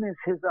 As soon as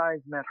his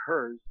eyes met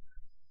hers,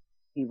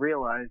 he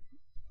realized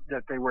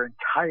that they were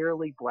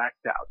entirely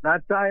blacked out.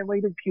 Not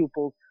dilated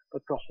pupils,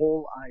 but the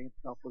whole eye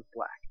itself was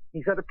black.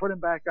 He said it put him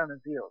back on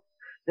his heels.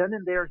 Then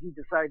and there, he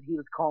decided he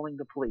was calling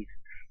the police.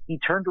 He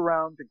turned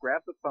around to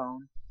grab the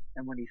phone,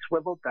 and when he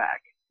swiveled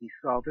back, he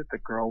saw that the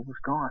girl was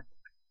gone.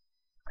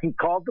 He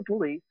called the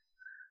police,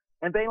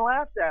 and they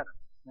laughed at him.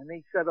 And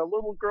they said, "A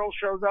little girl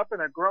shows up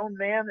and a grown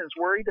man is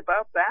worried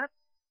about that?"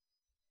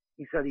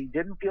 He said he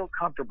didn't feel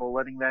comfortable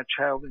letting that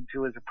child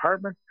into his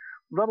apartment,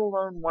 let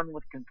alone one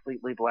with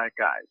completely black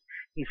eyes.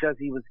 He says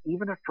he was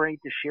even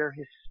afraid to share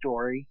his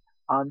story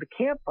on the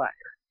campfire.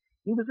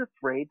 He was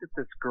afraid that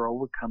this girl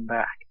would come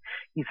back.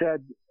 He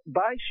said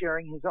by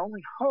sharing, his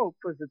only hope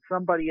was that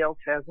somebody else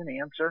has an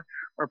answer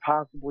or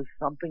possibly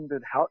something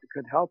that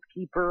could help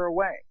keep her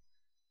away.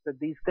 That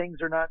these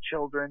things are not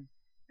children.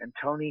 And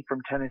Tony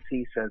from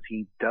Tennessee says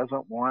he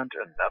doesn't want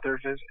another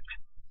visit.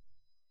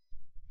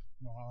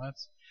 Well,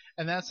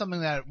 that's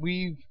something that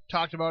we've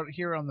talked about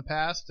here on the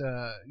past.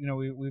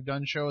 We've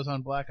done shows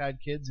on black-eyed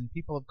kids, and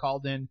people have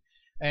called in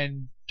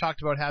and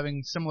talked about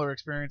having similar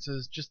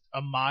experiences just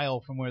a mile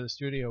from where the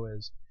studio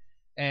is.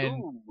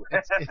 And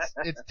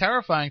it's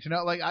terrifying to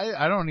know. Like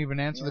I don't even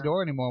answer the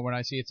door anymore when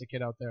I see it's a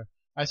kid out there.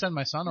 I send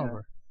my son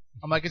over.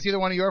 I'm like, it's either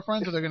one of your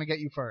friends or they're going to get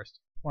you first.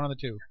 One of the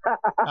two.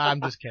 I'm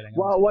just kidding.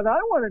 Well, what I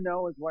want to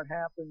know is what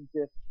happens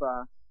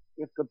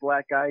if the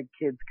black-eyed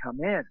kids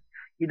come in.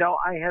 You know,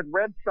 I had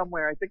read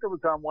somewhere, I think it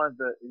was on one of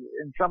the,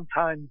 and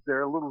sometimes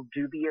they're a little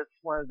dubious,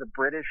 one of the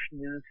British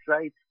news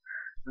sites,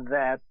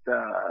 that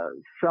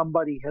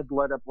somebody had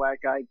let a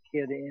black-eyed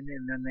kid in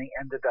and then they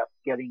ended up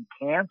getting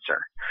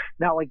cancer.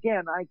 Now,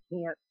 again, I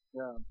can't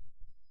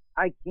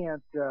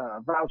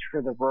vouch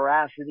for the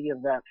veracity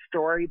of that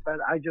story, but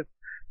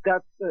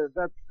that's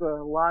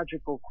the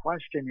logical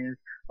question is,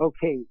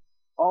 okay,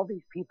 all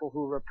these people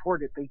who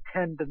report it, they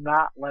tend to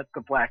not let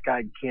the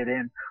black-eyed kid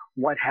in.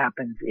 What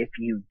happens if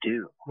you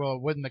do? Well,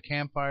 wouldn't the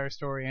campfire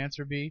story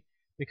answer be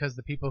because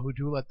the people who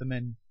do let them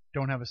in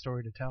don't have a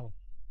story to tell?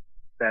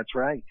 That's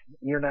right.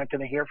 You're not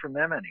going to hear from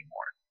them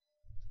anymore.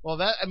 Well,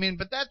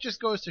 but that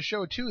just goes to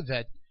show too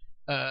that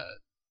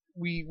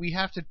we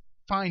have to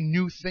find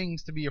new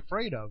things to be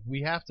afraid of.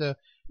 We have to,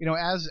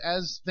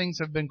 as things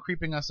have been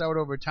creeping us out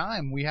over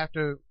time, we have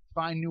to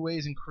find new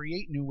ways and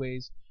create new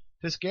ways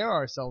to scare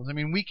ourselves. I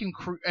mean, we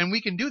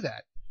can do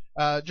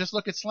that. Just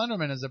look at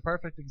Slenderman as a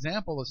perfect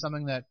example of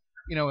something that,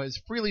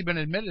 has freely been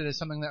admitted as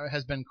something that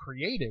has been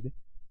created,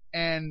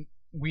 and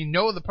we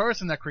know the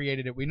person that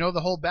created it. We know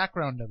the whole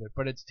background of it,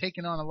 but it's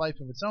taken on a life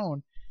of its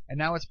own, and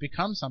now it's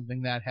become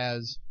something that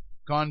has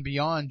gone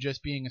beyond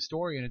just being a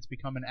story, and it's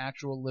become an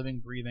actual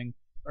living, breathing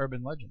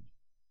urban legend.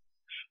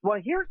 Well,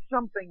 here's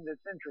something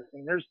that's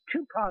interesting. There's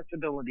two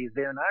possibilities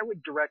there, and I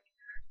would direct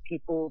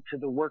people to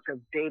the work of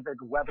David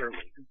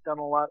Weatherly, who's done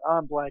a lot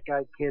on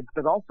black-eyed kids,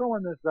 but also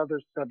on this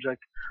other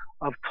subject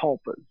of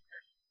tulpas.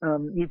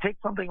 You take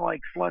something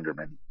like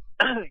Slenderman,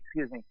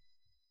 excuse me,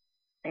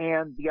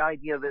 and the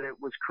idea that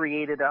it was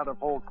created out of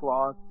whole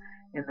cloth,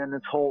 and then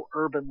this whole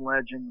urban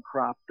legend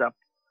cropped up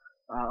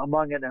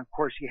among it. And of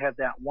course, you have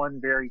that one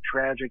very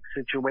tragic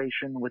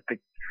situation with the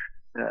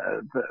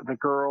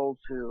girls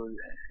and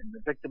the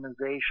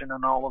victimization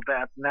and all of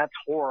that, and that's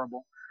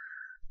horrible.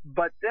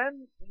 But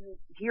then you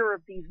hear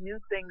of these new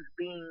things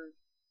being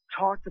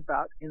talked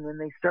about, and then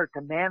they start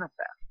to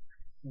manifest.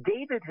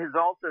 David has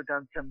also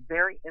done some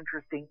very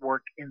interesting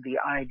work in the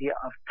idea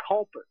of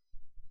tulpas.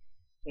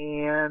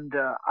 And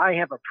I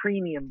have a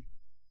premium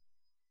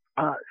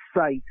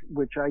site,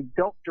 which I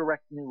don't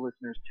direct new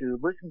listeners to.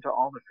 Listen to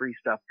all the free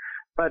stuff.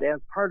 But as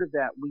part of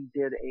that, we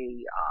did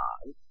a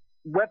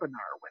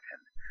webinar with him.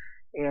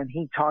 And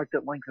he talked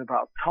at length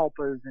about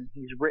tulpas, and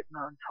he's written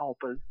on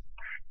tulpas,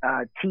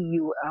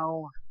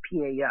 Tulpas,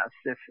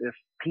 if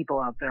people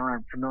out there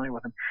aren't familiar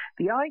with him.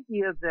 The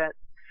idea that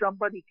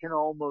somebody can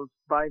almost,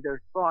 by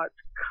their thoughts,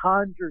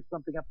 conjure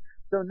something up.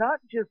 So not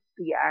just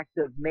the act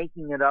of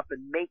making it up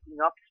and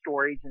making up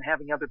stories and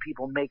having other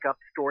people make up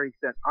stories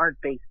that aren't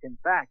based in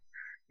fact.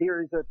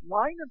 There is a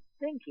line of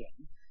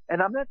thinking,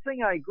 and I'm not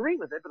saying I agree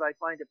with it, but I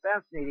find it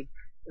fascinating,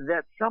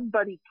 that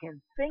somebody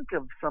can think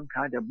of some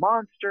kind of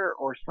monster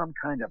or some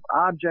kind of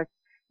object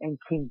and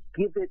can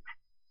give it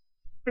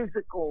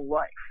physical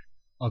life.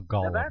 A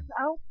golem.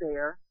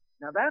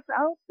 Now that's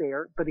out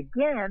there, but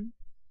again,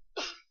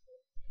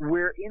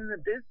 we're in the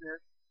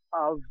business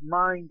of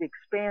mind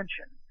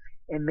expansion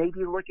and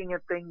maybe looking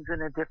at things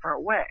in a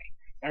different way.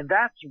 And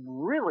that's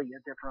really a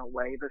different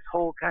way. This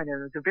whole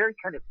it's a very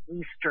kind of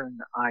Eastern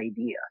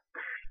idea,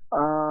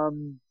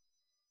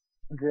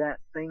 that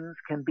things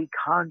can be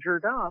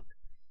conjured up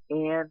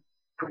and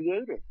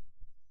created.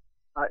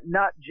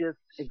 Not just,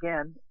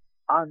 again,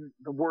 on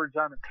the words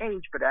on a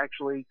page, but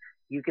actually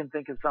you can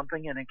think of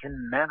something and it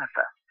can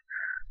manifest.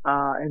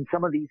 And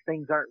some of these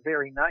things aren't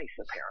very nice,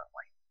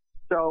 apparently.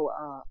 So,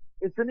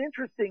 it's an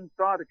interesting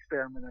thought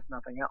experiment, if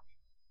nothing else.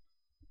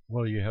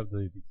 Well, you have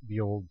the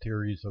old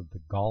theories of the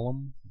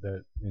golem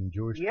that in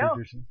Jewish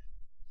tradition.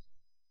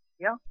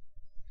 Yeah.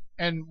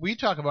 And we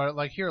talk about it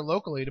like here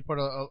locally to put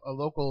a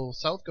local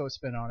South Coast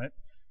spin on it.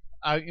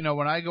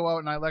 When I go out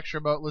and I lecture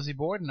about Lizzie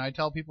Borden, I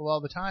tell people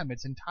all the time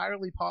it's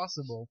entirely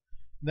possible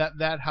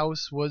that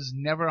house was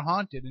never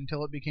haunted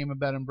until it became a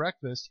bed and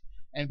breakfast,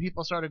 and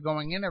people started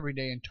going in every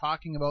day and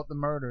talking about the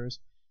murders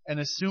and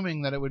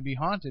assuming that it would be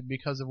haunted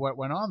because of what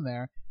went on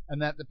there,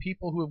 and that the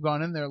people who have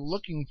gone in there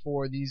looking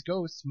for these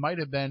ghosts might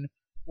have been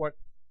what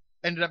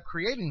ended up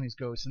creating these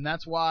ghosts. And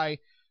that's why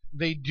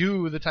they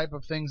do the type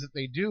of things that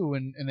they do,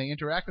 and they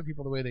interact with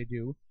people the way they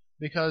do,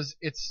 because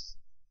it's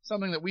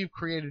something that we've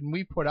created and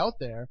we put out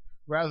there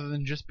rather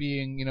than just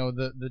being,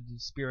 the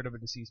spirit of a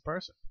deceased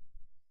person.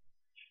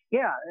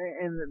 Yeah,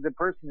 and the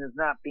person is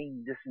not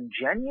being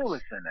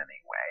disingenuous in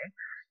any way.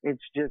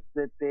 It's just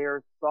that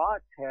their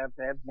thoughts have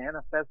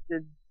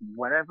manifested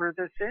whatever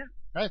this is.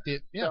 Right.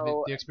 The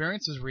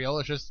experience is real.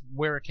 It's just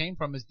where it came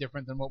from is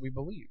different than what we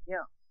believe.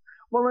 Yeah.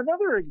 Well,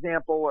 another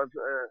example of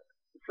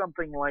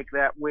something like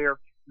that where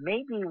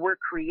maybe we're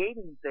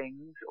creating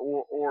things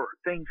or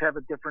things have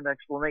a different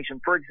explanation.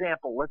 For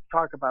example, let's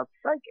talk about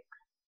psychics.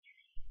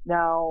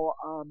 Now,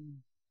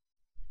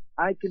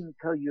 I can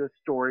tell you a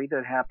story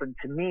that happened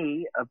to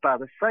me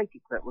about a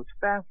psychic that was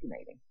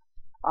fascinating.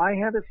 I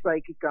had a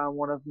psychic on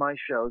one of my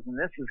shows, and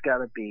this has got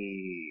to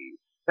be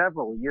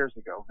several years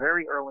ago,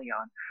 very early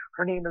on.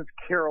 Her name is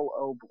Carol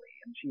Obley,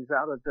 and she's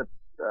out of the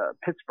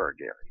Pittsburgh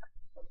area.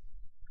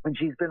 And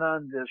she's been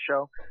on the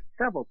show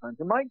several times.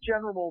 And my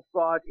general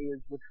thought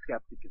is with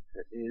psychics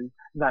is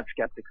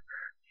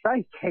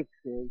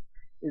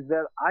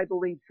that I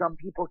believe some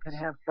people can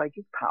have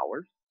psychic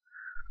powers,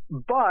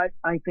 but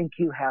I think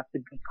you have to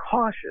be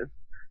cautious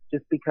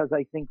just because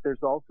I think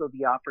there's also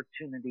the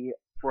opportunity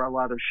for a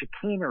lot of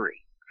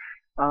chicanery.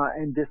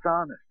 And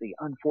dishonesty,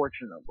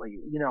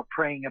 unfortunately,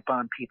 preying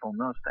upon people and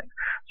those things.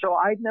 So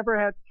I'd never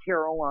had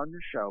Carol on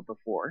the show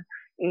before,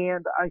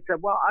 and I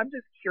said, well, I'm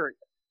just curious.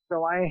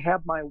 So I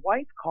have my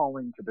wife call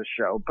into the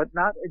show, but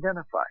not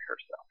identify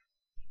herself.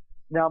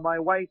 Now, my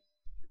wife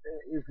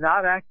is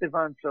not active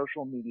on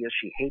social media.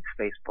 She hates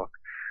Facebook.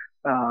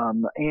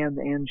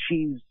 And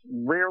she's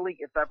rarely,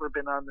 if ever,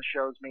 been on the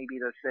shows, maybe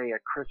to say a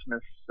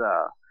Christmas,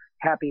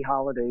 happy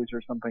holidays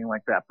or something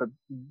like that, but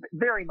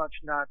very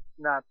much not,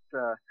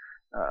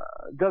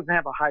 doesn't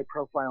have a high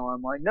profile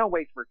online. No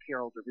way for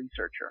Carol to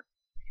research her.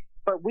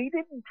 But we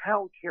didn't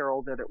tell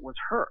Carol that it was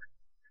her.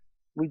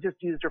 We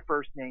just used her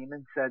first name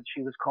and said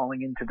she was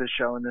calling into the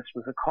show and this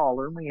was a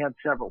caller, and we had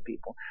several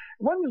people.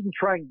 I wasn't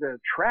trying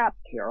to trap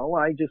Carol.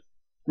 I just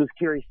was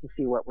curious to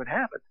see what would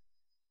happen.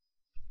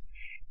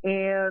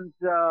 And,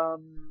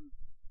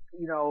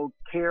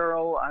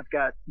 Carol, I've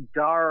got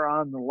Dara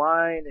on the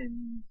line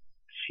and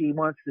she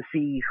wants to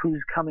see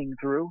who's coming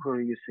through. Who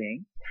are you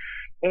seeing?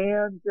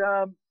 And,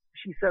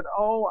 she said,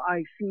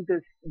 I see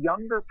this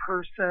younger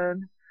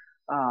person,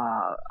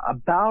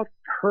 about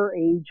her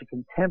age, a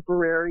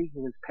contemporary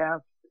who has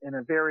passed in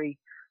a very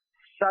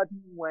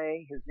sudden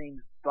way. His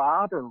name's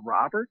Bob or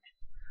Robert,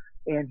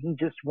 and he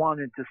just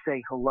wanted to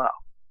say hello.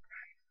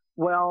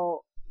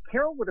 Well,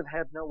 Carol would have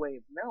had no way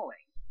of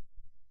knowing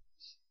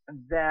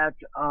that,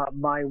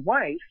 my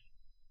wife,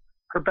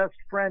 her best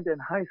friend in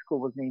high school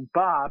was named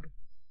Bob,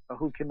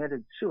 who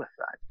committed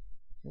suicide.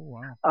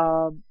 Oh,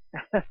 wow.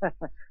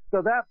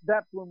 So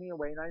that blew me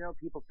away. And I know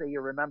people say you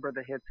remember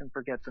the hits and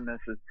forget the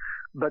misses,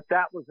 but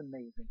that was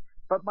amazing.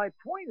 But my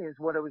point is,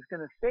 what I was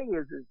going to say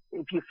is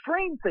if you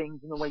frame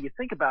things in the way you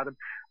think about them,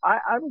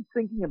 I was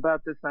thinking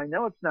about this, and I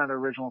know it's not an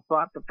original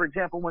thought, but for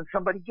example, when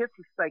somebody gets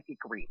a psychic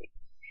reading,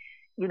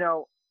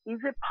 is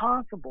it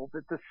possible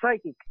that the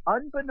psychic,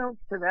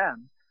 unbeknownst to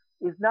them,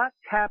 is not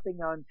tapping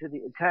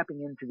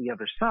into the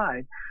other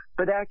side,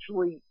 but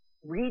actually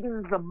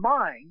reading the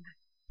mind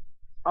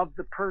of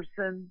the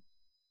person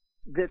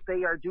that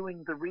they are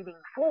doing the reading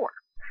for?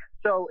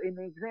 So in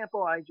the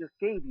example I just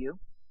gave you,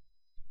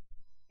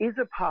 is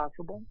it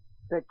possible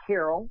that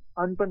Carol,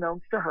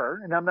 unbeknownst to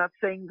her, and I'm not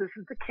saying this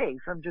is the case,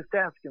 I'm just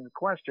asking the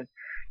question,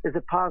 is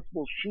it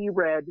possible she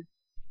read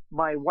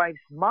my wife's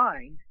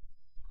mind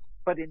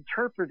but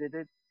interpreted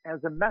it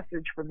as a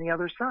message from the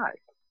other side?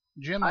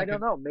 Jim, I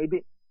don't know.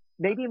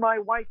 Maybe my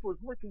wife was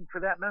looking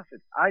for that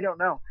message. I don't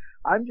know.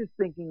 I'm just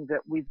thinking that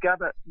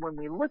when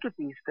we look at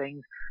these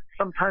things,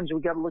 sometimes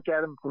we got to look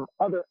at them from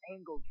other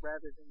angles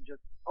rather than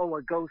just,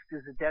 a ghost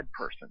is a dead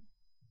person.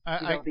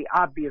 The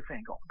obvious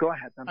angle. Go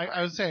ahead.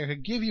 I would say I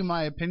could give you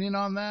my opinion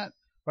on that,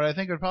 but I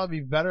think it would probably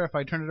be better if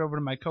I turned it over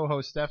to my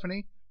co-host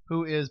Stephanie,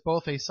 who is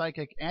both a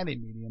psychic and a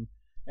medium,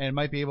 and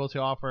might be able to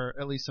offer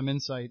at least some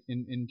insight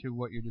into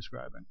what you're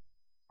describing.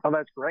 Oh,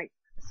 that's great.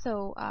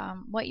 So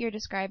what you're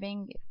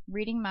describing,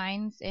 reading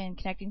minds and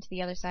connecting to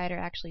the other side, are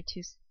actually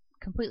two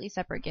completely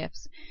separate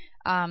gifts.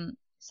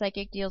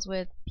 Psychic deals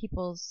with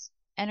people's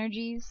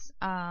energies,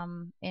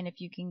 and if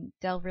you can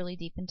delve really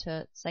deep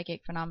into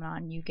psychic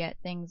phenomenon, you get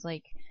things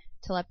like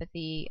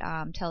telepathy,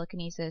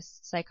 telekinesis,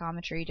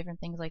 psychometry, different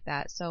things like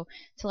that. So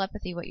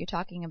telepathy, what you're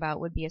talking about,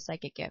 would be a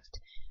psychic gift.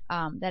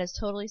 That is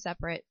totally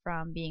separate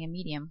from being a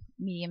medium.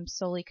 Mediums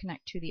solely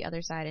connect to the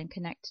other side and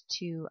connect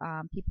to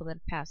people that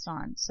have passed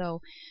on.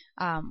 So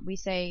we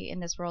say in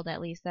this world,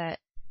 at least, that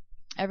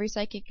every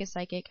psychic is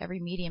psychic, every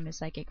medium is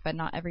psychic, but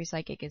not every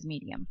psychic is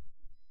medium.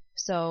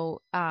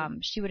 So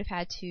she would have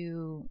had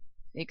to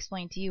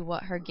explain to you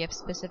what her gifts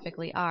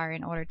specifically are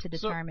in order to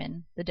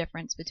determine the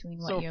difference between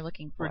what you're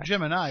looking for. For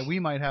Jim and I,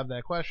 we might have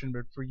that question,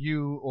 but for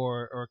you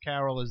or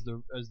Carol as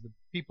the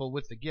people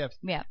with the gift,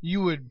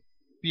 you would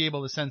be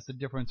able to sense the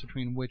difference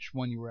between which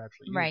one you were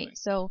actually using. Right.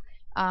 So,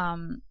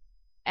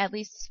 at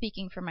least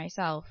speaking for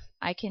myself,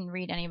 I can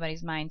read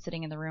anybody's mind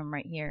sitting in the room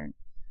right here,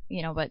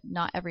 but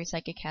not every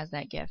psychic has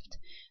that gift.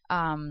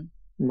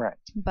 Right.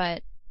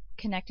 But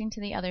connecting to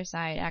the other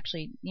side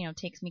actually,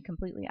 takes me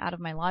completely out of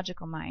my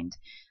logical mind,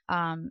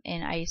 and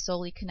I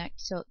solely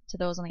connect to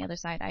those on the other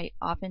side. I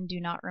often do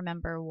not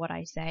remember what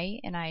I say,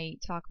 and I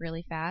talk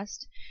really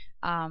fast,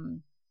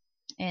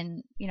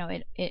 and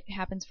it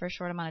happens for a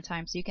short amount of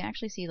time, so you can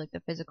actually see like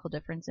the physical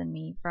difference in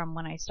me from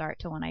when I start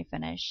to when I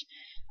finish.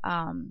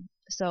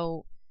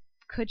 So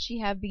could she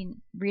have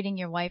been reading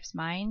your wife's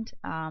mind?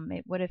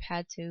 It would have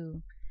had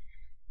to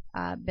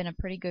been a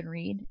pretty good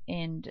read,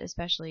 and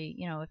especially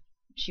if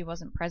she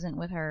wasn't present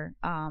with her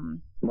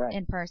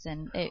in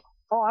person.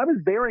 I was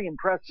very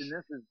impressed, and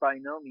this is by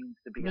no means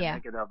to be a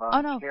negative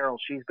on Carol.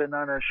 She's been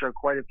on our show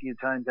quite a few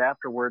times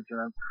afterwards,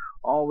 and I'm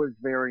always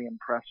very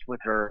impressed with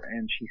her,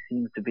 and she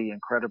seems to be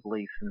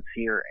incredibly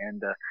sincere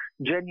and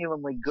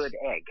genuinely good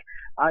egg.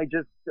 I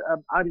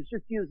was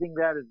just using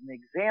that as an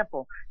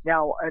example.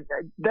 Now,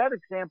 that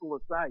example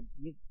aside,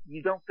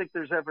 you don't think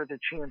there's ever the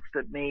chance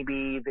that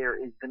maybe there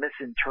is the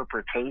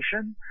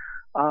misinterpretation?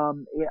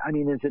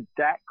 Is it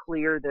that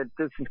clear that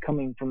this is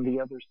coming from the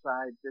other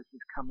side? This is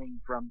coming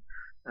from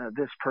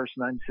this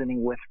person I'm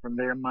sitting with, from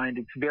their mind?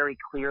 It's very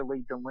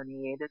clearly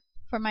delineated.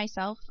 For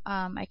myself,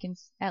 I can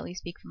at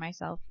least speak for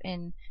myself,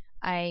 and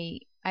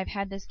I've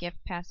had this gift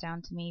passed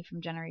down to me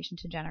from generation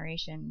to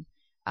generation.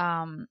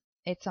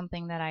 It's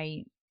something that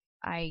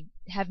I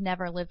have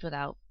never lived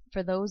without.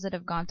 For those that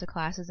have gone to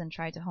classes and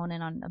tried to hone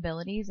in on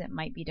abilities, it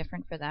might be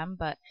different for them,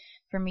 but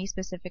for me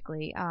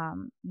specifically,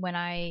 when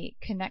I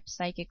connect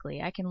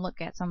psychically, I can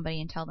look at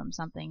somebody and tell them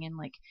something, and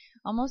like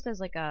almost as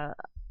like a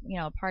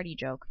party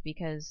joke,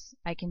 because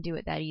I can do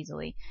it that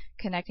easily.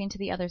 Connecting to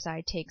the other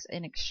side takes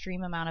an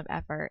extreme amount of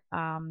effort.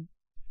 I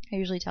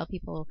usually tell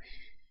people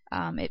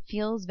it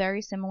feels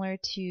very similar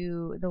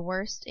to the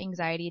worst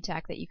anxiety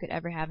attack that you could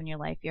ever have in your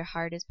life. Your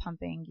heart is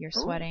pumping, you're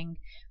sweating,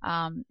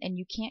 and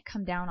you can't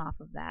come down off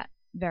of that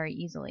very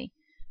easily.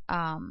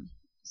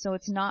 So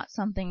it's not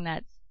something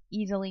that's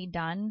easily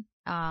done,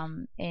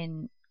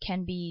 and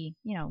can be,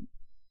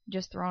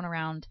 just thrown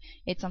around.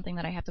 It's something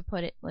that I have to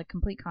put like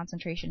complete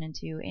concentration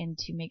into, and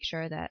to make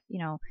sure that,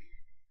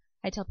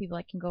 I tell people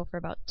I can go for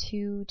about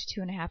 2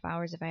 to 2.5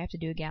 hours if I have to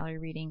do a gallery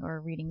reading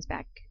or readings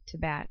back to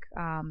back,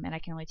 and I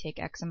can only take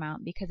X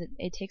amount because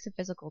it takes a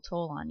physical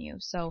toll on you.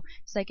 So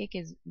psychic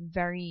is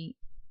very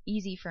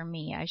easy for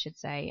me, I should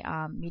say.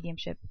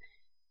 Mediumship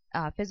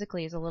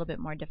physically is a little bit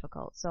more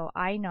difficult. So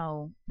I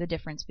know the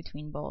difference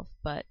between both,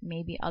 but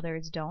maybe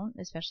others don't,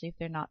 especially if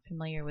they're not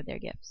familiar with their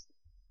gifts.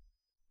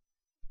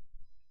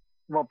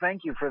 Well,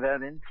 thank you for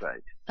that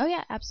insight. Oh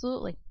yeah,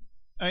 absolutely.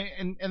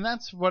 And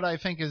that's what I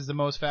think is the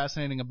most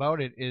fascinating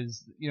about it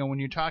is, when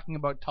you're talking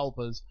about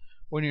tulpas,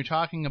 when you're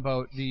talking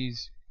about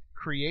these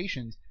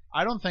creations,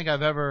 I don't think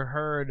I've ever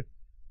heard,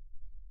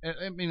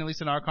 I mean, at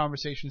least in our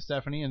conversation,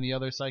 Stephanie, and the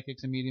other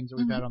psychics and mediums that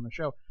we've had on the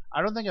show,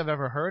 I don't think I've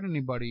ever heard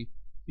anybody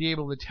be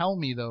able to tell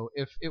me, though,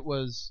 if it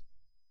was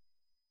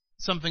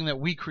something that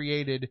we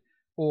created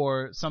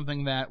or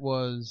something that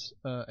was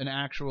an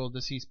actual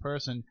deceased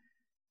person,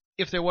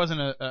 if there wasn't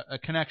a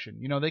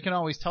connection. They can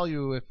always tell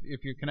you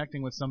if you're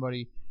connecting with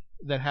somebody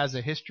that has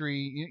a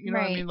history. You know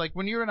what I mean? Like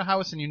when you're in a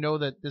house and you know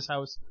that this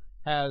house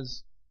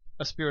has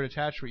a spirit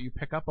attached to it, you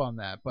pick up on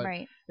that. But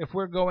if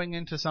we're going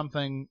into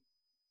something,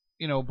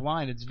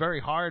 blind, it's very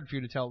hard for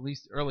you to tell, at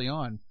least early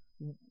on,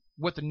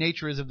 what the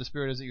nature is of the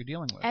spirit is that you're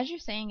dealing with. As you're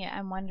saying it,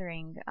 I'm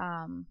wondering,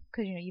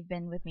 because you've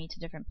been with me to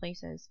different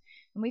places,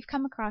 and we've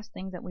come across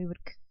things that we would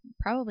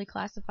probably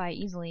classify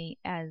easily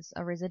as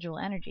a residual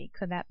energy.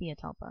 Could that be a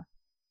tulpa?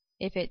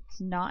 If it's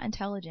not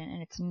intelligent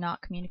and it's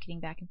not communicating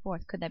back and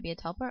forth, could that be a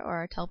tulpa,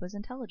 or are tulpas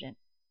intelligent?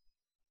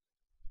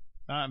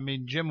 I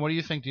mean, Jim, what do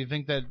you think? Do you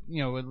think that,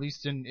 at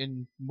least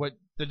in what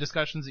the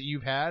discussions that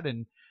you've had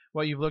and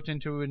what you've looked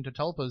into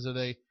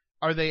tulpas,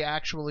 are they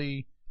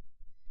actually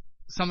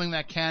something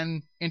that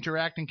can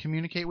interact and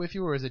communicate with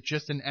you, or is it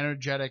just an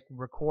energetic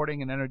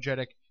recording, an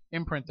energetic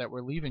imprint that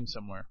we're leaving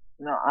somewhere?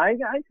 No, I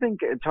think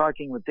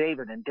talking with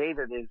David, and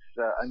David is,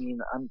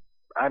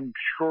 I'm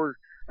sure,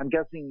 I'm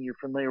guessing you're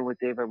familiar with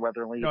David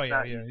Weatherly. Oh,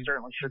 yeah. You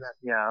certainly should have.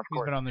 Yeah, of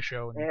course. He's been on the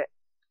show.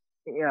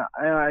 Yeah,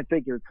 I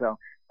figured so.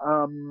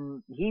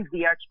 He's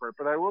the expert,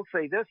 but I will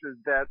say this is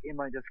that in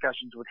my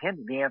discussions with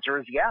him, the answer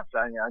is yes.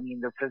 I mean,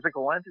 they're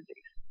physical entities.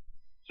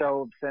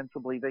 So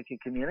sensibly they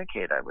could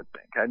communicate, I would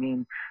think. I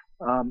mean,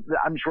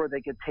 I'm sure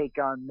they could take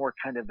on more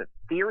kind of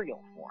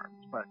ethereal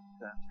forms,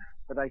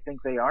 but I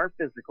think they are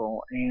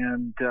physical.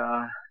 And,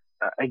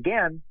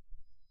 again,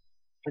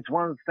 it's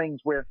one of those things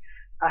where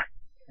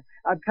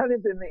I'm kind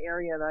of in the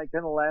area, and I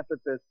kind of laugh at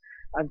this.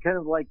 I'm kind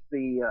of like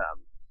the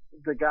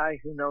guy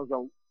who knows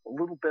a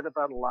little bit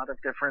about a lot of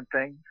different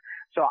things.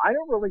 So I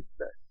don't really,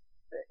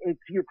 it's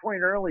your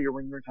point earlier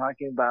when you were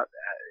talking about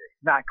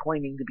not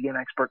claiming to be an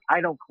expert.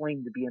 I don't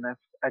claim to be an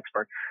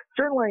expert.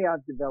 Certainly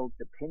I've developed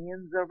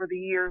opinions over the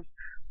years,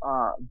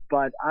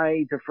 but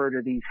I defer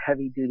to these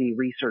heavy duty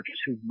researchers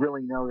who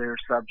really know their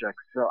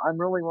subjects. So I'm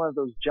really one of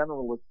those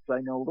generalists.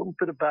 I know a little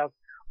bit about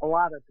a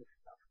lot of this stuff.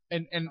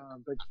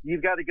 But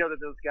you've got to go to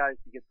those guys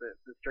to get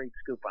the straight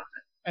scoop on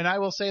it. And I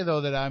will say,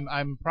 though, that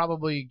I'm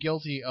probably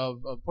guilty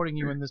of putting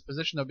you in this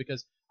position, though,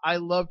 because I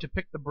love to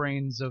pick the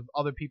brains of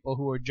other people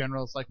who are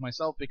generalists like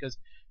myself, because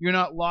you're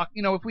not locked.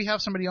 If we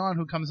have somebody on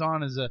who comes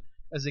on as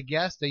a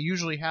guest, they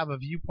usually have a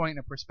viewpoint and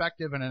a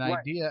perspective and an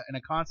idea and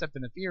a concept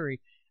and a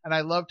theory. And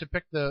I love to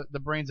pick the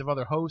brains of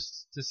other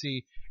hosts to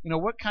see,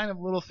 what kind of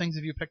little things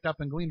have you picked up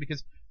and gleaned,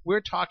 because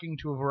we're talking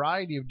to a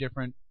variety of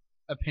different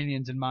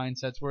opinions and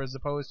mindsets, whereas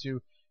opposed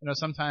to,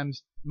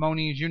 sometimes,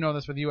 Moni, you know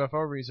this with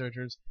UFO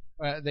researchers,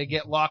 they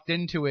get locked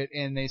into it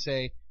and they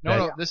say,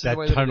 no, this is the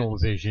way that tunnel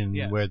vision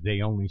where they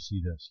only see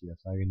this. Yes,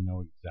 I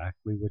know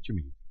exactly what you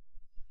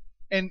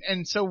mean.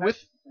 And so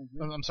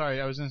I'm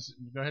sorry, I was going to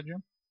go ahead,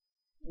 Jim.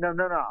 No.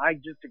 I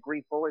just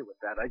agree fully with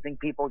that. I think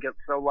people get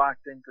so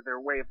locked into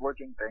their way of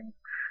looking things,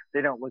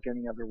 they don't look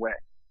any other way.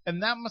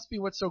 And that must be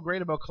what's so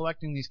great about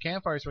collecting these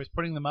campfire stories,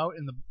 putting them out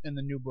in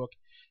the new book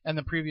and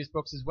the previous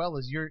books as well,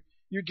 is you're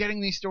getting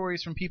these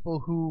stories from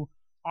people who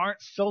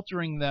aren't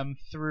filtering them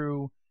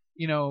through,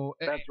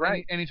 That's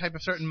right. any type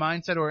of certain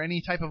mindset or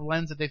any type of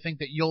lens that they think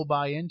that you'll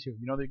buy into.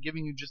 They're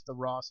giving you just the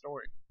raw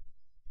story.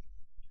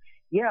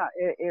 Yeah,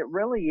 it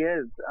really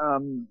is.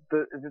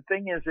 The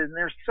thing is, and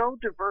they're so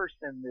diverse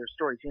in their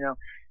stories.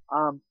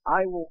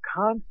 I will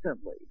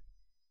constantly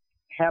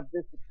have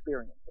this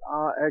experience.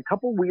 A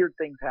couple weird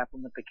things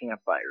happen with the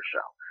Campfire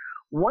Show.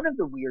 One of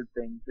the weird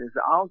things is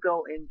I'll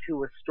go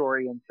into a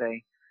story and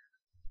say,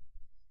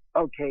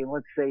 okay,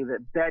 let's say that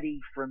Betty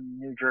from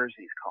New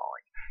Jersey's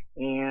calling,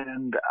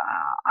 and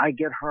I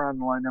get her on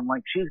the line. I'm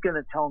like, she's going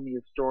to tell me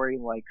a story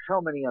like so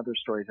many other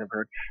stories I've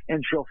heard,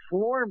 and she'll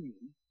floor me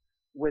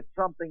with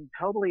something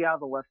totally out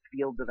of the left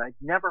field that I'd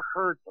never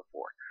heard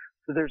before.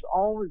 So there's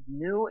always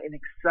new and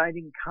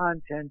exciting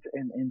content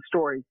and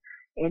stories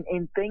and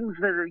things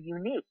that are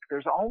unique.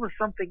 There's always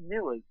something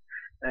new.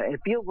 It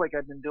feels like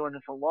I've been doing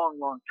this a long,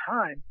 long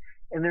time,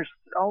 and there's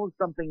always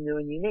something new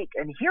and unique.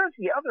 And here's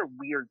the other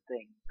weird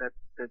thing that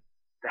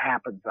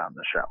happens on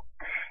the show.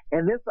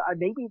 And this,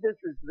 maybe this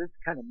is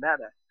kind of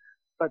meta,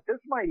 but this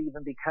might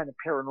even be kind of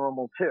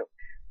paranormal too.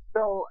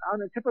 So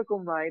on a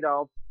typical night,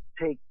 I'll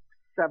take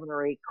 7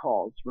 or 8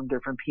 calls from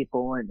different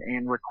people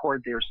and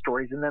record their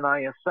stories, and then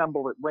I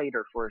assemble it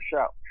later for a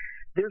show.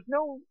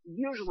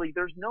 Usually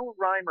there's no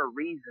rhyme or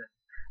reason.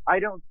 I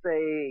don't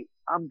say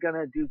I'm going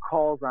to do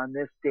calls on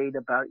this date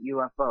about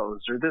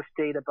UFOs, or this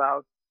date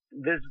about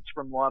visits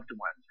from loved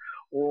ones,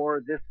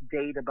 or this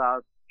date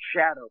about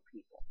shadow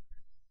people.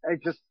 I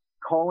just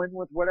call in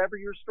with whatever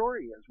your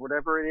story is.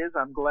 Whatever it is,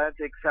 I'm glad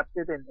to accept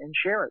it and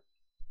share it.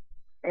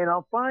 And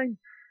I'll find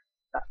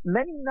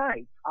many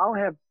nights I'll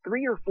have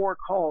 3 or 4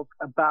 calls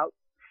about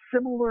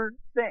similar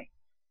things.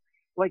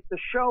 Like the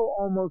show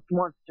almost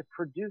wants to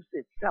produce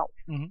itself.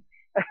 Mhm.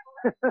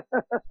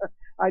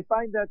 I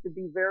find that to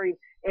be very,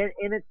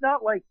 and it's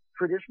not like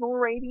traditional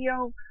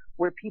radio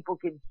where people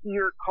can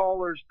hear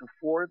callers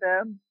before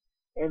them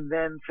and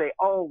then say,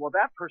 oh, well,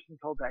 that person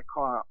told that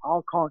caller,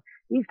 I'll call.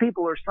 These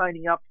people are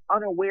signing up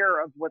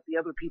unaware of what the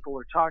other people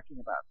are talking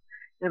about.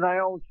 And I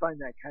always find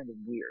that kind of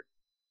weird.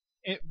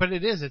 But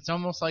it is. It's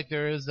almost like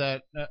there is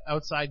that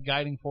outside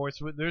guiding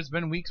force. There's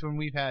been weeks when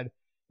we've had,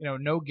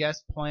 no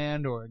guest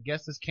planned or a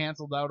guest is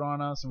canceled out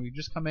on us, and we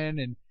just come in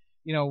and,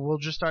 we'll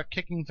just start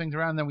kicking things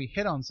around, and then we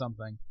hit on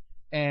something,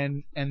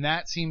 and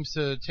that seems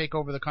to take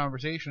over the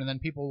conversation, and then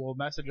people will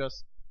message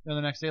us, the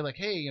next day like,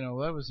 hey,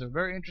 that was a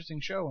very interesting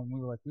show, and we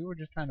were like, we were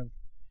just kind of,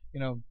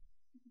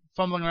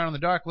 fumbling around in the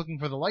dark looking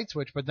for the light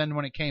switch, but then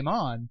when it came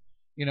on,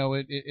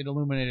 it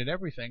illuminated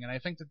everything, and I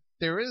think that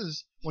there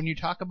is, when you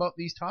talk about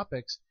these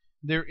topics,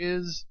 there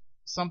is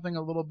something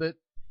a little bit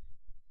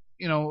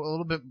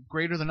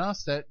greater than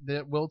us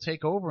that will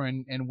take over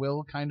and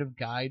will kind of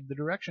guide the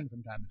direction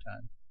from time to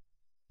time.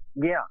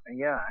 Yeah,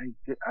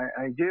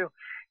 I do.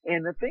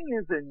 And the thing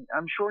is, and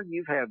I'm sure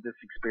you've had this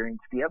experience,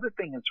 the other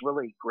thing that's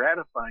really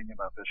gratifying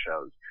about the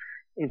shows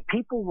is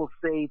people will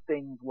say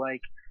things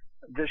like,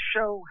 the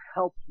show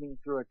helped me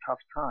through a tough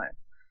time.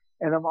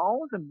 And I'm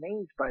always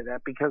amazed by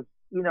that because,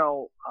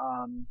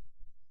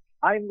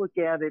 I look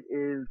at it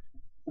as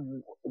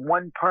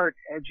one part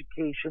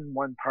education,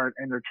 one part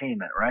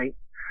entertainment, right?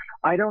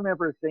 I don't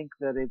ever think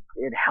that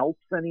it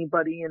helps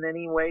anybody in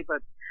any way,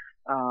 but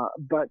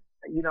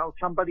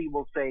somebody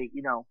will say,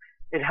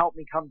 it helped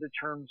me come to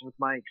terms with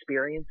my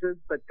experiences,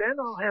 but then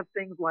I'll have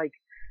things like,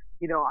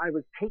 I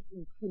was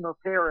taking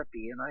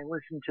chemotherapy and I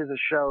listened to the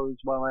shows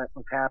while that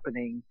was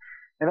happening.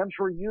 And I'm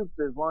sure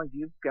as long as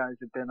you guys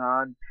have been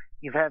on,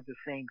 you've had the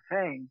same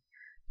thing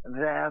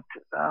that,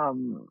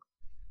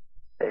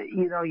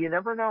 you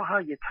never know how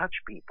you touch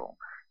people.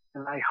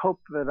 And I hope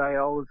that I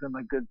always am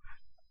a good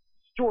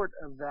steward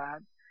of that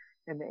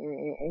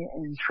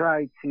and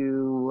try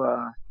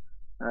to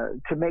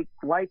make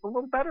life a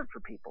little better for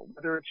people,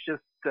 whether it's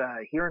just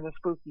hearing a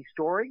spooky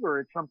story or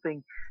it's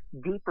something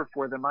deeper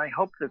for them. I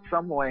hope that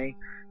some way,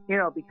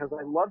 because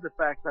I love the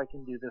fact I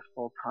can do this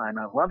full time.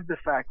 I love the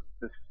fact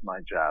that this is my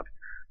job.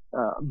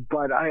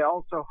 But I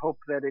also hope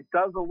that it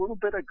does a little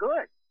bit of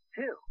good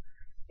too.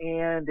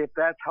 And if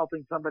that's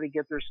helping somebody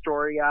get their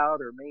story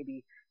out, or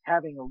maybe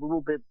having a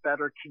little bit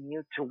better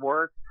commute to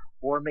work,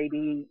 or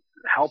maybe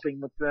helping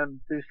with them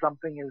through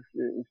something as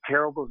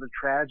terrible as a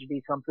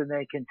tragedy, something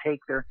they can take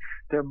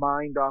their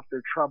mind off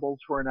their troubles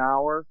for an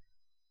hour,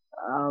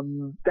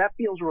 that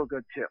feels real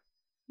good too.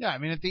 Yeah, I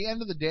mean, at the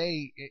end of the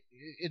day,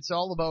 it's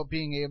all about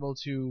being able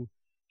to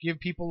give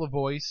people a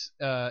voice,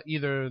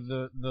 either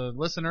the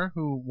listener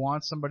who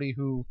wants somebody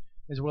who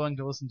is willing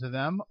to listen to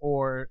them,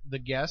 or the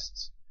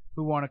guests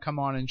who want to come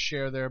on and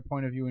share their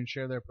point of view and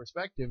share their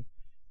perspective.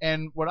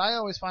 And what I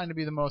always find to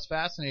be the most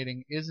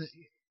fascinating is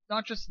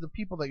not just the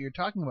people that you're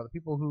talking about, the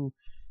people who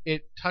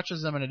it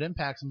touches them and it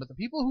impacts them, but the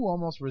people who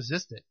almost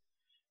resist it,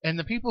 and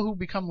the people who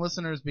become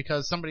listeners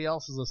because somebody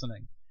else is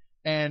listening.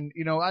 And,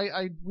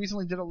 I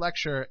recently did a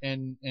lecture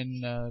in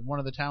one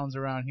of the towns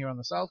around here on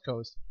the South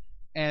Coast,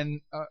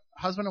 and a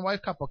husband and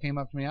wife couple came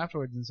up to me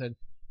afterwards and said,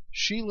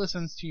 she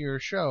listens to your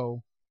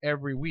show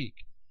every week.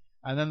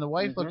 And then the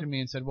wife looked at me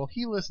and said, well,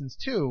 he listens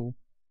too,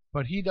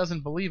 but he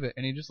doesn't believe it.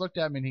 And he just looked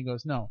at me and he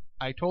goes, no,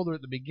 I told her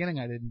at the beginning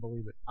I didn't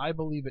believe it. I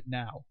believe it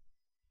now.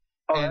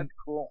 Oh, that's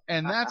cool.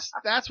 And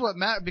that's what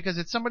matters, because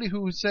it's somebody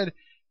who said,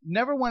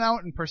 never went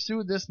out and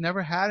pursued this,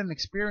 never had an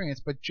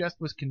experience, but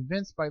just was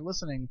convinced by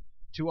listening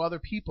to other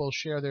people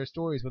share their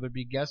stories, whether it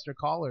be guests or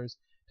callers,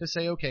 to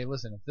say, okay,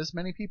 listen, if this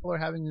many people are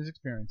having these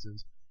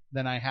experiences,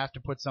 then I have to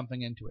put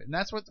something into it. And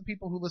that's what the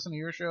people who listen to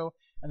your show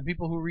and the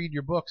people who read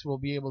your books will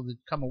be able to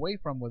come away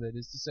from with it,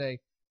 is to say,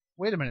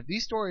 wait a minute,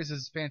 these stories,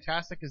 as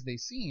fantastic as they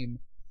seem,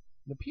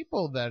 the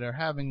people that are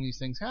having these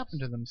things happen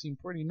to them seem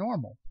pretty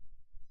normal.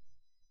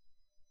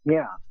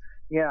 Yeah.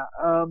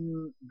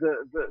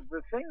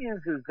 The thing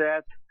is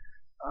that,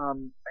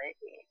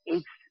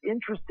 it's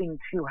interesting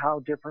too how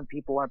different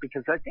people are,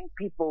 because I think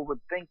people would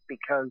think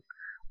because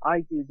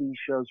I do these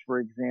shows, for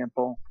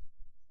example,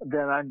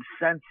 that I'm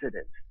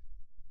sensitive.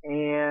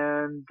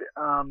 And,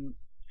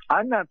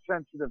 I'm not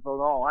sensitive at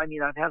all. I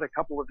mean, I've had a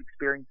couple of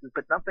experiences,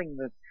 but nothing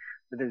that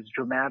is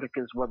dramatic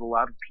as what a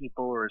lot of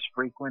people, or as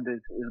frequent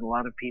as a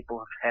lot of people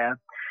have had.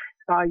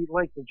 I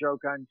like to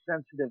joke I'm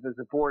sensitive as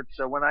a board.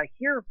 So when I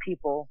hear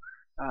people,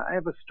 I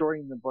have a story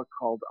in the book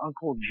called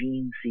Uncle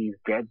Gene Sees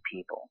Dead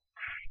People.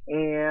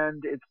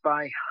 And it's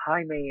by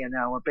Jaime in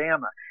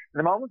Alabama.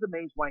 And I'm always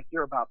amazed when I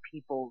hear about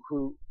people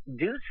who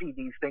do see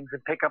these things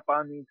and pick up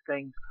on these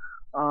things,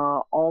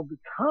 all the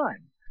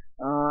time.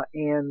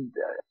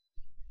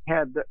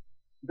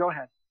 Go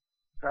ahead.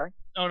 Sorry?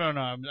 Oh, no,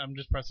 I'm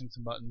just pressing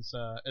some buttons,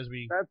 as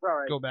we That's all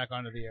right. go back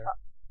onto the air.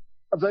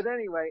 But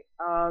anyway,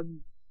 I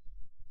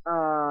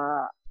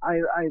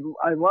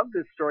love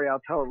this story.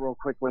 I'll tell it real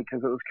quickly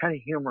because it was kind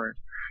of humorous.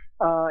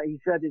 He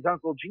said his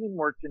Uncle Gene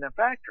worked in a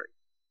factory.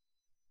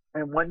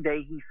 And one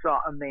day he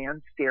saw a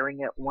man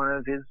staring at one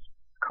of his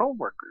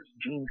coworkers,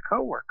 Gene's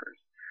coworkers,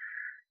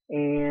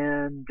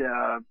 and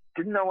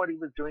didn't know what he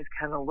was doing. He's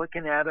kind of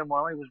looking at him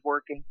while he was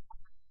working.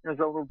 He was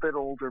a little bit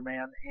older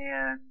man,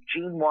 and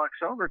Gene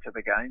walks over to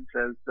the guy and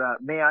says,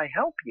 "May I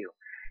help you?"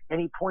 And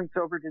he points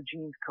over to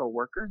Gene's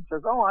coworker and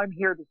says, "Oh, I'm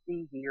here to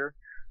see him,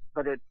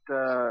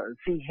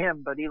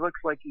 but he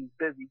looks like he's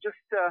busy. Just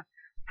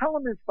tell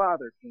him his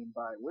father came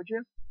by, would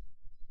you?"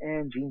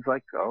 And Gene's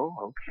like, "Oh,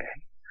 okay."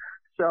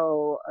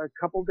 So a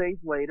couple days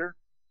later,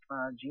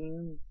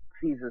 Gene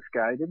sees this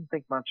guy. Didn't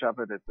think much of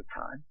it at the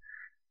time,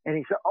 and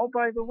he said, "Oh,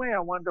 by the way, I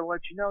wanted to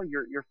let you know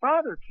your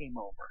father came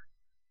over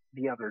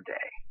the other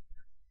day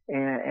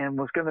and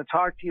was going to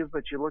talk to you,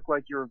 but you look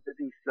like you were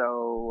busy,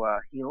 so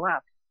he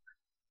left."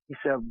 He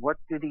said, "What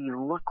did he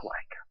look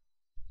like?"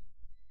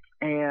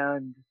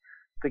 And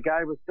the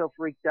guy was so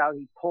freaked out,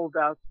 he pulled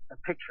out a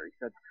picture. He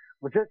said,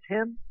 "Was this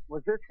him?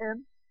 Was this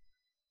him?"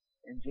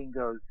 And Gene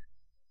goes,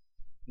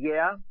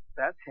 "Yeah,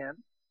 that's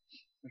him."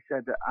 He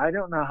said, "I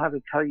don't know how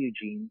to tell you,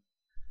 Gene,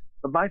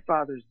 but my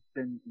father's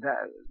been,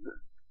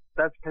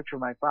 that's a picture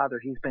of my father.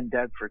 He's been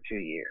dead for 2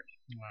 years."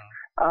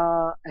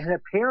 Wow. And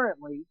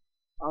apparently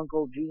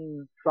Uncle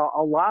Gene saw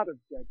a lot of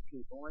dead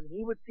people, and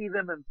he would see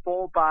them in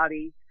full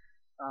body,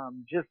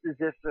 just as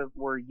if it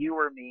were you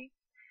or me.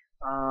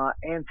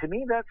 And to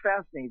me, that's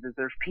fascinating that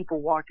there's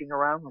people walking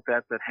around with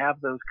that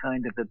have those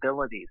kind of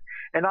abilities.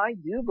 And I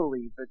do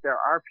believe that there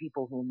are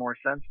people who are more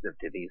sensitive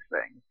to these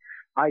things.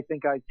 I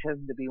think I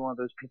tend to be one of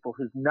those people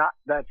who's not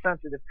that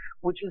sensitive,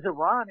 which is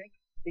ironic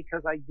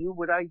because I do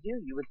what I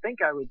do. You would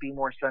think I would be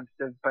more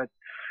sensitive, but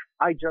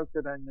I joke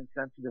that I'm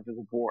insensitive as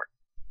a board.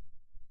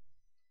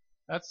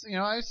 That's,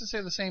 I used to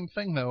say the same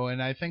thing though,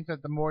 and I think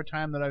that the more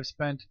time that I've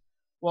spent,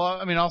 well,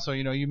 I mean, also,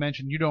 you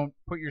mentioned you don't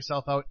put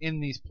yourself out in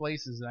these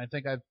places, and I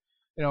think I'm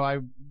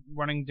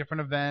running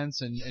different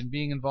events and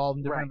being involved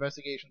in different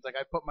investigations. Like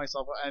I put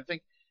myself, I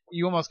think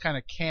you almost kind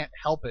of can't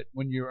help it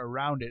when you're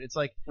around it. It's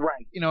like,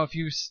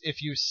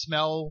 if you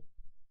smell,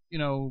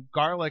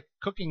 garlic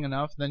cooking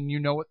enough, then you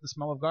know what the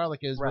smell of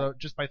garlic is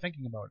just by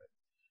thinking about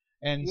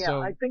it. And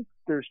so I think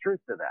there's truth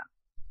to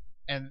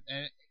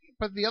that.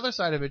 But the other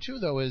side of it too,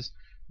 though, is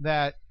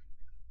that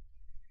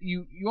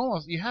you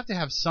have to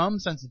have some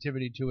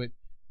sensitivity to it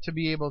to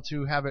be able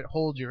to have it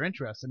hold your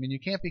interest. I mean, you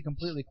can't be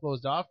completely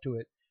closed off to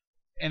it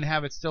and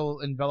have it still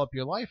envelop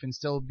your life and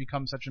still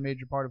become such a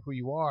major part of who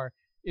you are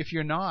if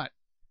you're not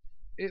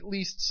at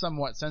least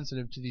somewhat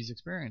sensitive to these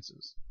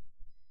experiences.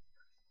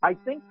 I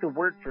think the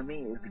word for me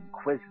is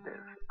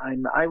inquisitive.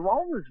 I've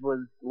always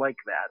was like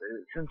that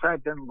since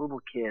I've been a little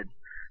kid.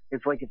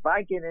 It's like if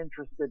I get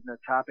interested in a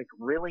topic,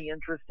 really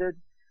interested,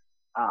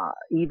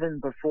 even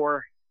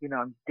before,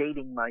 I'm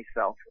dating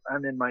myself.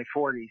 I'm in my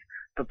 40s,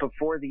 but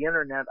before the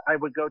internet, I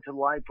would go to the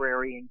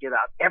library and get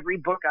out every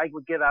book. I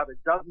would get out a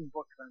dozen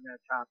books on that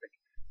topic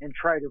and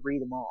try to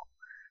read them all.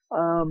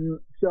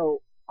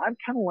 So I'm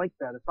kind of like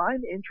that. If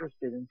I'm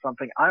interested in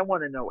something, I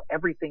want to know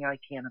everything I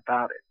can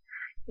about it.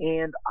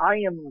 And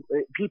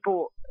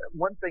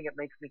one thing that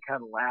makes me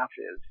kind of laugh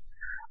is,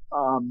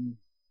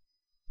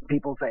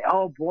 people say,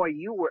 "Oh boy,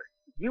 you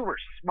were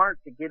smart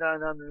to get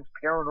on this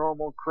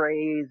paranormal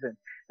craze, and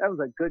that was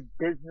a good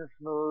business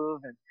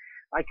move." And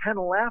I kind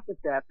of laugh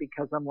at that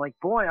because I'm like,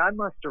 boy, I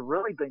must have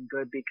really been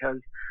good,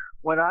 because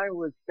when I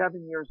was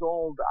 7 years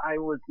old, I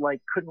was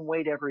like, couldn't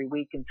wait every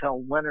week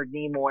until Leonard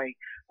Nimoy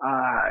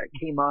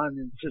came on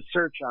into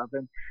Search of,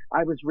 and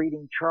I was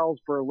reading Charles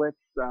Berlitz,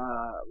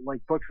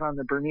 like books on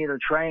the Bermuda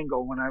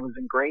Triangle when I was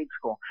in grade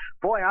school.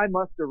 Boy, I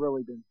must have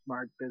really been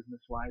smart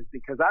business-wise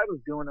because I was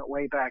doing it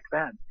way back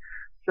then.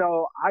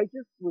 So I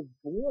just was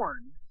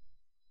born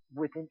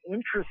with an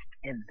interest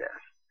in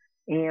this.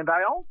 And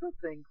I also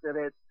think that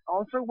it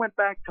also went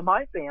back to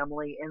my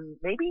family, and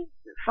maybe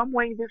some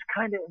way this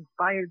kind of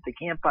inspired the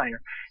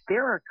Campfire.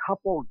 There are a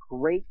couple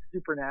great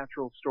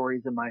supernatural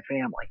stories in my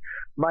family.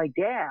 My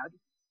dad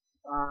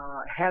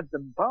had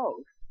them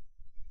both.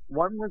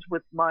 One was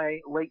with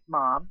my late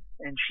mom,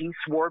 and she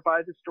swore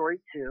by the story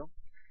too.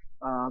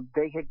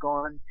 They had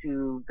gone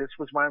to, this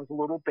was when I was a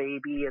little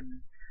baby,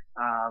 and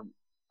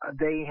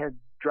they had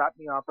dropped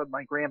me off at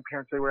my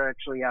grandparents. They were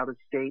actually out of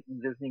state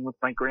and visiting with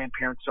my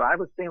grandparents. So I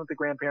was staying with the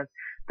grandparents.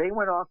 They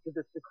went off to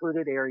this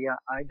secluded area.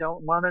 I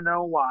don't want to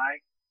know why.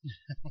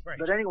 Right.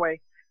 But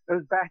anyway, it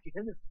was back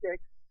in the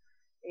sticks,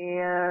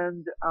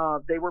 and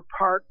they were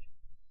parked.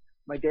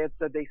 My dad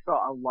said they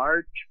saw a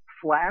large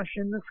flash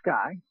in the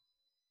sky,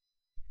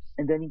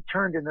 and then he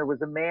turned, and there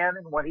was a man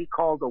in what he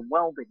called a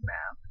welding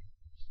mask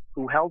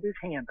who held his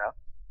hand up.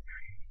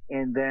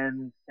 And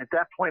then at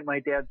that point, my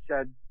dad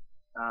said,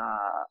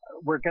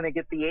 "We're going to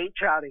get the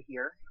H out of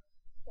here."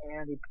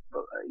 And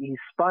he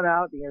spun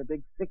out. He had a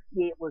big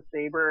 68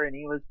 LeSabre, and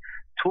he was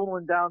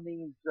tooling down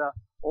these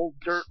old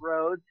dirt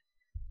roads.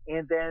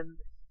 And then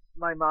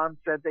my mom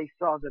said they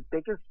saw the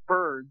biggest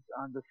birds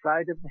on the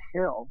side of the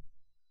hill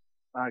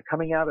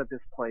coming out of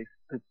this place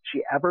that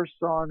she ever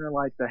saw in her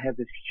life, that had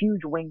this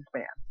huge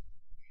wingspan.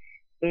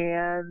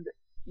 And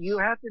you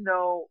have to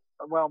know,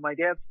 well, my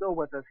dad's still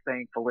with us,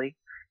 thankfully.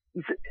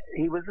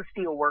 He was a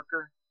steel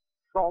worker.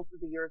 salt of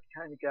the earth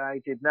kind of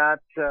guy. Did not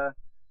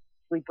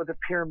sleep with a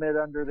pyramid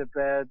under the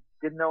bed.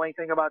 Didn't know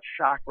anything about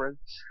chakras.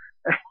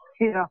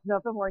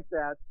 Nothing like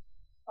that.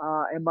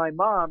 And my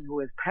mom, who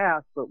has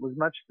passed, but was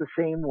much the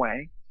same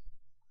way.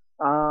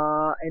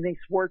 And they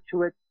swore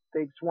to it.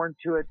 They've sworn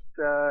to it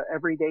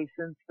every day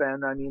since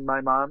then. I mean,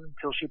 my mom,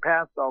 until she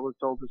passed, always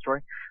told the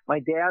story. My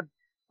dad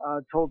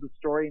told the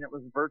story, and it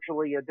was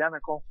virtually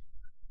identical.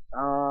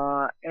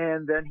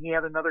 And then he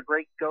had another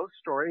great ghost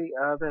story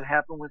that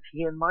happened with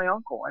he and my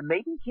uncle. And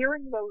maybe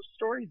hearing those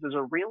stories as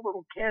a real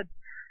little kid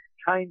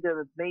kind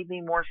of made me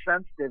more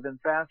sensitive and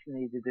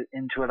fascinated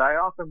into it. I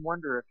often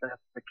wonder if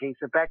that's the case,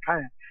 if that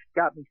kind of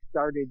got me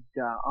started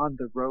on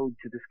the road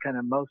to this kind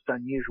of most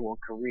unusual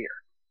career.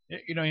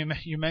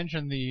 You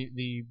mentioned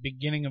the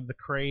beginning of the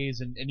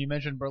craze, and you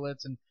mentioned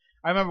Berlitz, and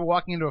I remember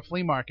walking into a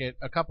flea market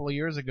a couple of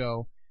years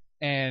ago,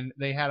 and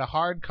they had a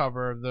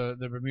hardcover of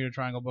the Bermuda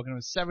Triangle book, and it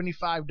was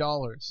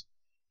 $75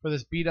 for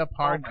this beat up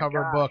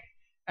hardcover book.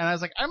 And I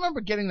was like, I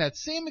remember getting that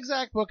same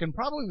exact book, and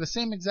probably the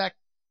same exact,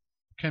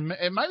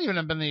 it might even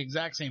have been the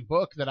exact same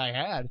book that I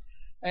had,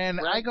 and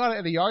right. I got it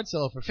at a yard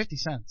sale for 50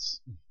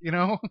 cents.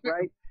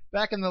 Right.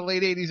 Back in the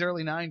late 80s,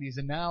 early 90s,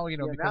 and now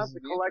because now it's a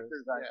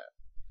collector's item. Yeah.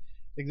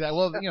 Exactly.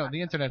 Well,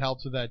 the internet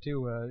helps with that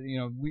too.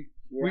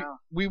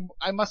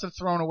 I must have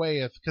thrown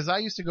away because I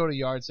used to go to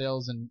yard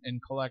sales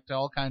and collect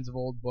all kinds of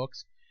old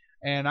books,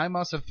 and I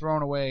must have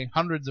thrown away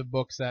hundreds of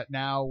books that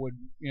now would,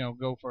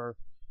 go for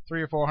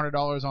 $300 or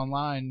 $400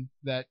 online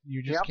that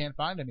you just can't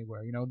find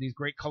anywhere. These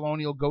great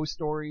colonial ghost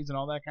stories and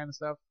all that kind of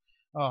stuff.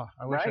 Oh,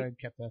 I wish I had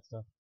kept that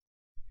stuff.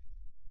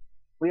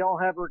 We all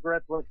have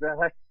regrets like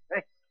that.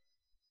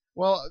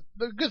 Well,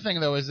 the good thing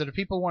though is that if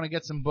people want to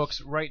get some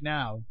books right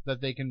now that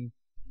they can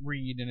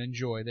read and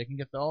enjoy, they can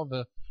get all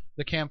the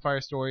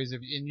campfire stories.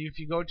 If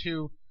you go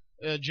to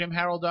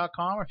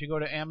JimHarold.com, or if you go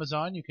to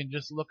Amazon, you can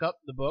just look up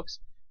the books.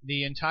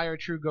 The entire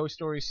True Ghost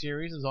Stories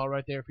series is all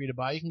right there for you to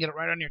buy. You can get it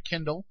right on your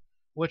Kindle,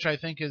 which I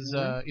think is,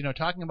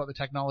 talking about the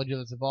technology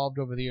that's evolved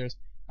over the years,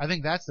 I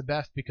think that's the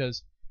best,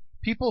 because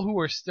people who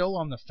are still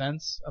on the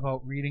fence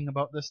about reading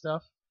about this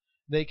stuff,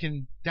 they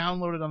can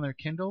download it on their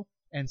Kindle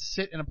and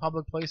sit in a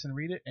public place and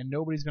read it, and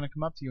nobody's going to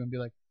come up to you and be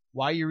like,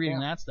 why are you reading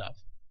that stuff?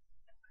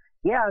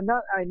 Yeah,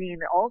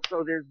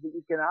 also there's the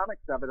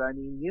economics of it. I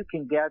mean, you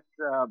can get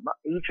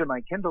each of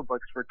my Kindle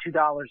books for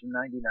 $2.99.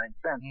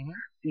 Mm-hmm. So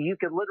you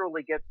could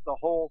literally get the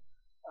whole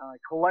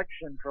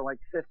collection for like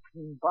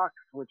 $15,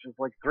 which is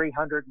like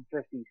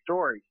 350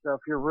 stories. So if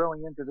you're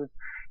really into this,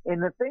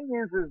 and the thing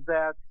is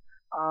that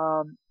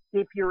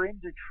if you're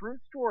into true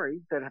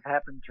stories that have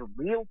happened to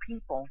real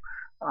people,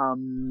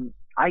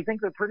 I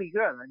think they're pretty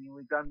good. I mean,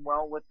 we've done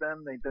well with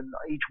them. They've been,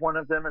 each one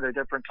of them at a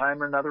different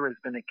time or another has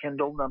been a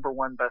Kindle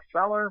 #1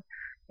 bestseller.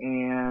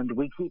 And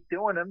we keep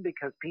doing them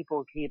because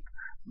people keep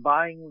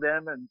buying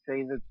them and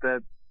say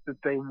that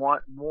they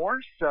want more.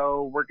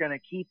 So we're going to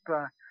keep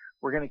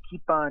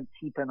on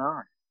keeping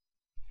on.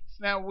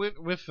 Now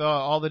with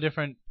all the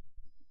different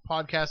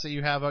podcasts that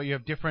you have out, you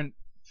have different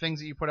things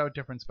that you put out,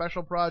 different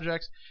special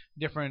projects,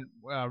 different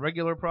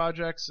regular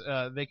projects.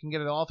 They can get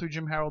it all through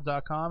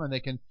JimHarold.com, and they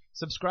can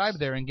subscribe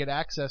there and get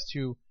access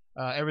to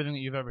everything that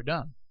you've ever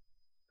done.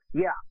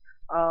 Yeah.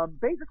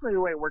 Basically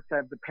the way it works, I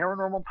have the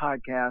Paranormal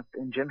Podcast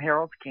and Jim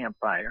Harold's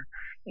Campfire,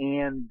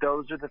 and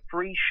those are the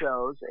free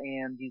shows,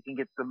 and you can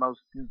get the most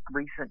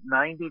recent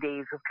 90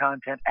 days of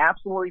content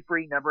absolutely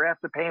free, never have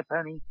to pay a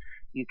penny.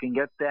 You can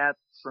get that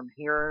from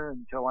here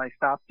until I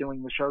stop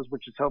doing the shows,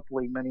 which is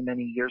hopefully many,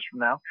 many years from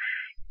now.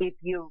 If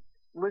you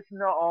listen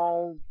to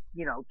all,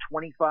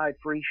 25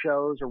 free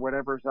shows or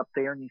whatever's up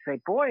there, and you say,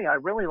 boy, I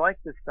really like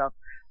this stuff,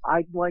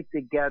 I'd like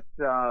to get,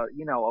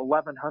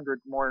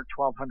 1,100 more,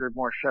 1,200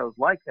 more shows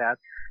like that,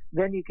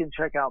 then you can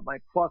check out my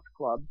Plus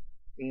Club,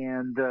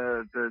 and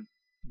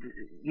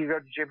you go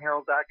to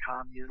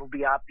JimHarold.com, it'll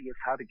be obvious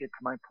how to get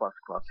to my Plus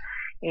Club.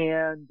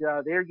 And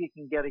there you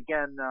can get,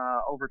 again,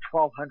 over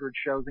 1,200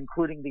 shows,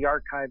 including the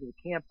Archive of the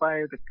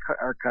Campfire, the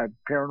Archive of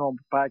Paranormal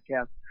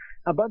Podcast,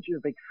 a bunch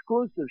of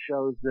exclusive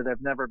shows that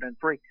have never been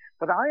free.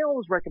 But I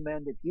always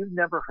recommend, if you've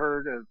never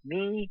heard of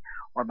me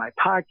or my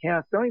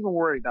podcast, don't even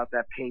worry about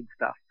that paid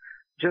stuff.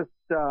 Just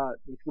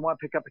if you want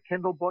to pick up a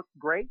Kindle book,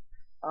 great.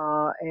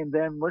 And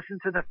then listen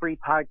to the free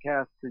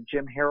podcast at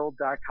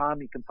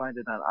JimHarold.com. You can find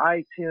it on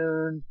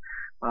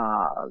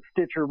iTunes,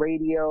 Stitcher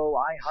Radio,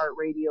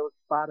 iHeartRadio,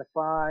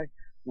 Spotify,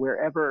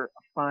 wherever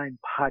fine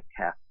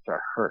podcasts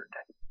are heard.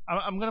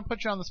 I'm going to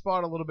put you on the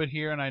spot a little bit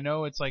here, and I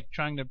know it's like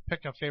trying to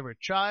pick a favorite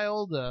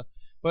child,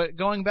 but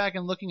going back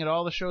and looking at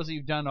all the shows that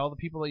you've done, all the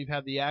people that you've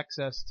had the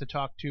access to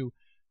talk to,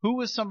 who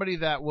was somebody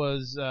that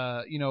was,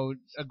 a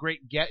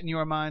great get in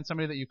your mind,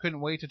 somebody that you couldn't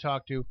wait to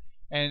talk to,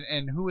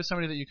 and who was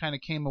somebody that you kind of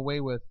came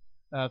away with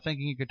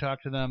thinking you could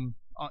talk to them,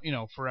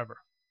 forever?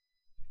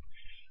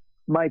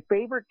 My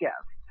favorite guest,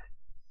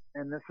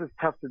 and this is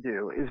tough to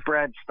do, is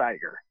Brad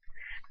Steiger.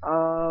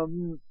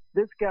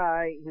 This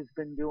guy has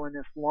been doing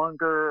this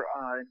longer.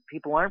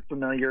 People aren't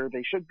familiar.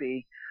 They should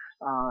be.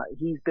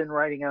 He's been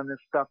writing on this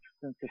stuff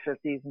since the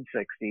 50s and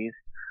 60s.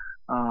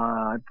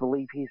 I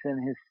believe he's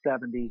in his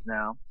 70s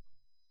now.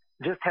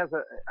 just has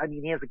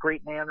he has a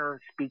great manner of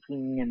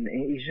speaking, and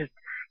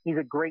he's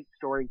a great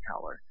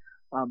storyteller.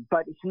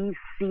 But he's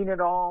seen it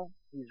all.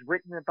 He's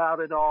written about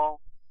it all.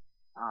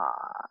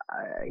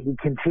 He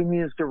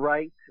continues to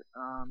write,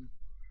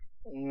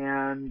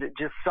 and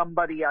just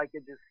somebody I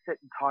could just sit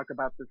and talk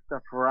about this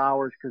stuff for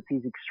hours, because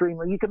he's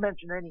you can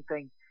mention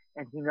anything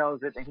and he knows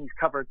it, and he's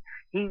covered.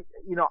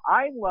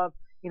 I love,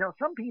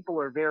 some people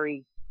are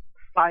very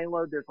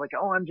siloed. There's like,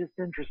 oh, I'm just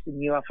interested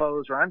in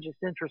UFOs, or I'm just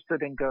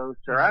interested in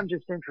ghosts, or I'm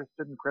just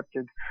interested in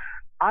cryptids.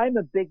 I'm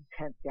a big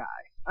tent guy.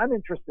 I'm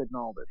interested in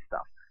all this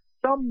stuff.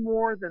 Some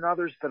more than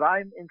others, but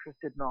I'm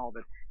interested in all of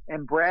it.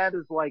 And Brad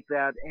is like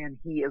that, and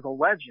he is a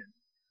legend.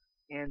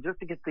 And just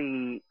to get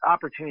the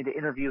opportunity to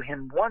interview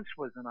him once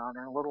was an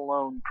honor, let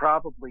alone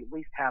probably at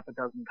least half a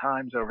dozen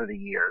times over the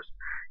years.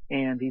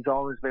 And he's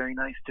always very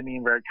nice to me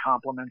and very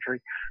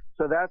complimentary.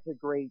 So that's a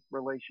great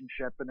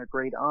relationship and a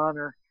great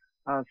honor.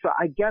 So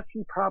I guess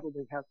he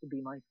probably has to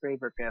be my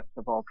favorite guest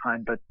of all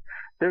time, but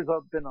there's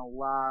been a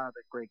lot of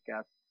great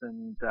guests,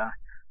 and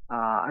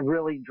I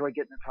really enjoy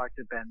getting to talk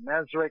to Ben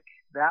Mesrick.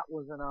 That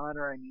was an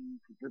honor. I mean,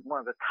 he's one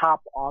of the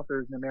top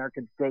authors in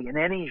America today in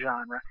any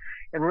genre,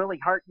 and really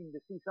heartening to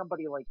see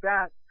somebody like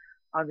that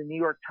on the New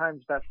York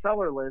Times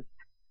bestseller list,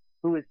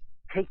 who is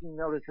taking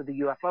notice of the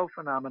UFO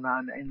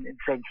phenomenon and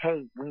saying,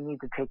 hey, we need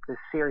to take this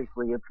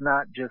seriously. It's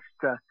not just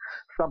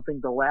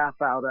something to laugh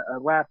at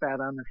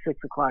on the 6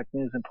 o'clock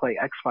news and play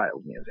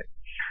X-Files music.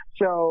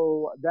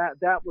 So that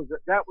was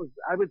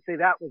I would say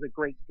that was a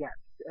great guest.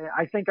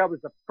 I think I was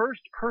the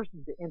first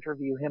person to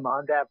interview him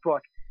on that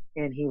book,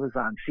 and he was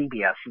on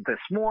CBS This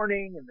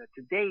Morning and the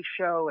Today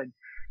Show,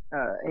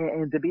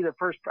 and to be the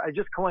first,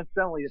 just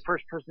coincidentally the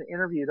first person to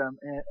interview them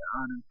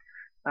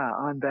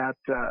on that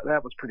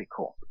was pretty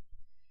cool.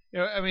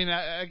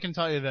 I can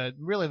tell you that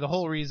really the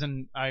whole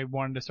reason I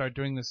wanted to start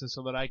doing this is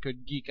so that I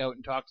could geek out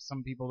and talk to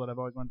some people that I've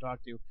always wanted to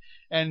talk to.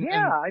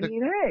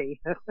 Hey.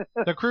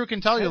 The crew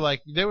can tell you,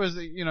 like, there was,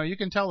 you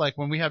can tell, like,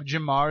 when we have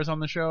Jim Mars on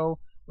the show,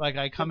 like,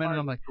 I come in and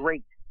I'm like,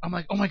 great. I'm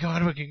like, oh my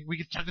God, we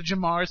could talk to Jim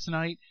Mars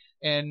tonight,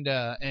 and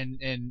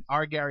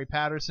R. Gary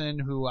Patterson,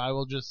 who I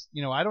will just,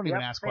 I don't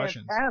even ask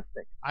questions.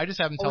 I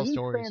just have him tell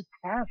stories.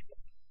 Fantastic.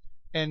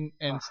 And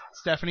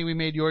Stephanie, we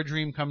made your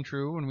dream come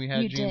true when we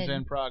had James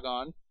Van Praagh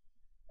on.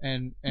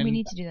 And we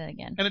need to do that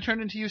again. And it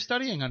turned into you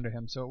studying under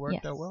him, so it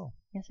worked out well.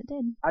 Yes, it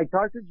did. I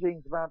talked to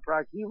James Van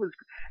Praagh. He was,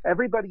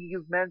 everybody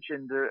you've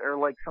mentioned are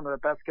like some of the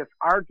best guests.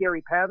 R.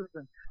 Gary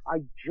Patterson, I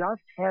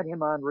just had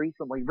him on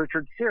recently.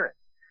 Richard Sirrett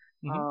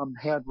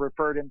had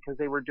referred him because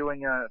they were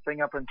doing a thing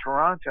up in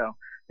Toronto.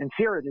 And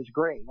Sirrett is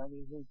great. I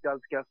mean, he does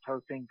guest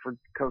hosting for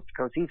Coast to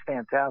Coast. He's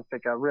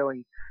fantastic. A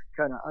really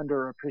kind of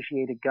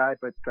underappreciated guy.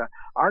 But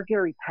R.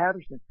 Gary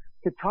Patterson,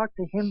 could talk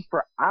to him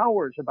for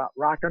hours about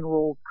rock and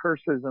roll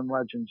curses and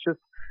legends. Just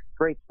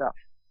great stuff.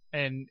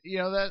 And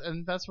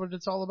that's what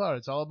it's all about.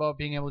 It's all about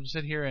being able to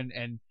sit here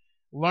and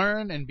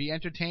learn and be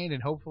entertained,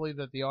 and hopefully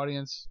that the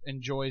audience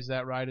enjoys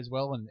that ride as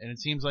well. And it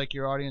seems like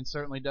your audience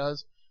certainly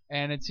does.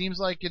 And it seems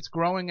like it's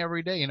growing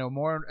every day.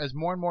 More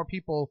and more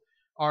people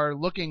are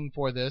looking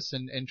for this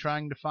and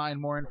trying to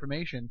find more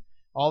information.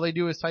 All they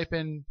do is type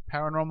in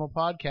paranormal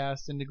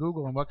podcast into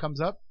Google, and what comes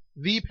up?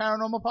 The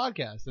Paranormal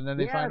Podcast, and then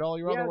they find all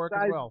your other work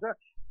as well.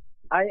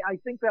 I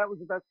think that was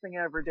the best thing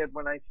I ever did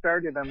when I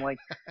started. I'm like,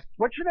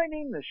 what should I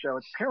name this show?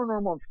 It's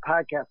Paranormal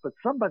Podcast, but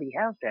somebody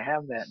has to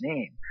have that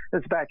name.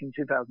 That's back in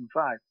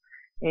 2005.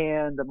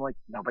 And I'm like,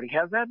 nobody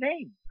has that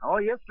name. Oh,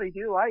 yes, they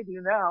do. I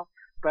do now.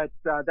 But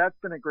that's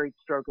been a great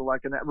stroke of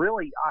luck. And that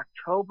really,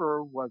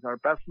 October was our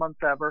best month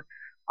ever.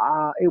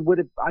 I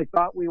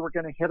thought we were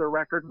going to hit a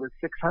record with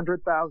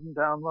 600,000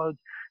 downloads.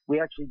 We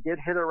actually did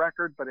hit a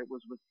record, but it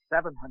was with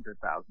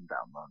 700,000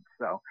 downloads.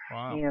 So,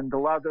 wow. And a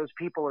lot of those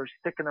people are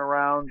sticking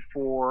around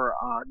for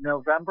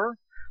November.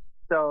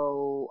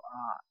 So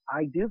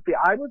I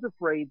was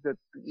afraid that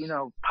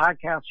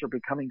podcasts are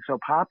becoming so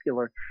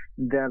popular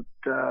that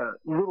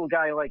little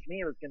guy like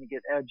me was going to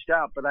get edged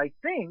out. But I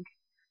think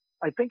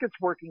it's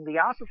working the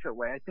opposite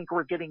way. I think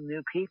we're getting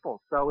new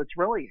people, so it's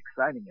really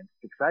exciting. It's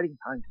an exciting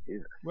time to do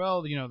this.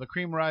 Well, the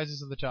cream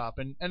rises to the top.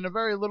 And a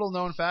very little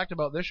known fact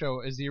about this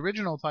show is the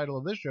original title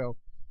of this show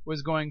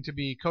was going to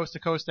be Coast to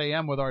Coast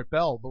AM with Art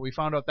Bell, but we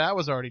found out that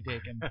was already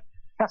taken.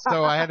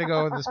 So I had to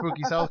go with the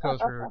Spooky South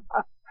Coast route.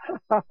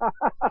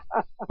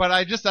 But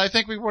I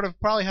think we would have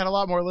probably had a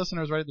lot more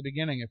listeners right at the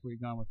beginning if we'd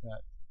gone with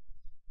that.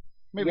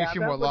 Maybe a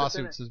few more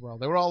lawsuits as well.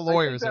 They were all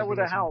lawyers. I think that would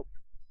have helped.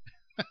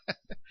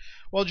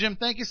 Well, Jim,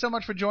 thank you so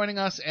much for joining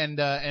us, and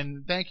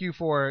thank you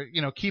for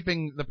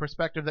keeping the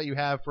perspective that you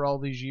have for all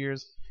these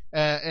years,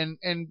 and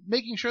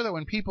making sure that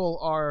when people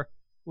are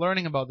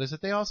learning about this,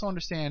 that they also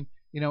understand,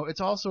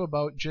 it's also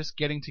about just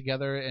getting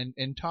together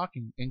and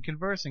talking and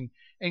conversing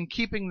and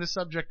keeping the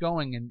subject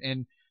going,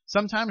 and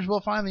sometimes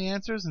we'll find the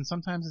answers, and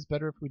sometimes it's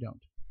better if we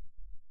don't.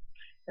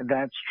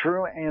 That's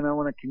true, and I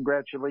want to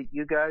congratulate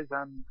you guys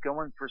on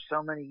going for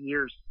so many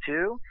years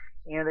too,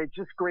 and it's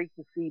just great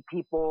to see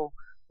people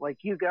like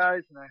you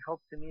guys, and I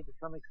hope to me to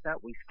some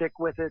extent we stick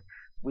with it,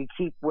 we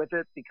keep with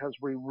it because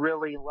we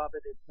really love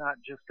it. It's not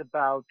just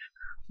about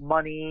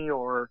money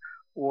or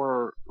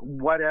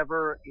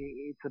whatever.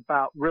 It's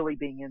about really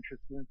being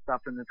interested in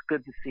stuff, and it's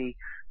good to see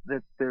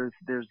that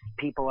there's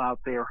people out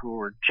there who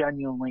are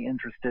genuinely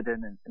interested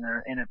in it and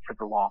are in it for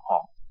the long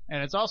haul.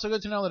 And it's also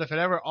good to know that if it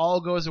ever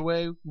all goes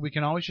away, we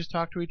can always just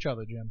talk to each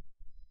other, Jim.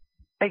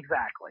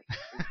 Exactly.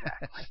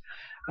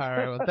 All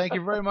right. Well, thank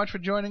you very much for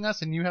joining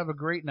us, and you have a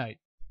great night.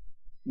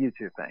 You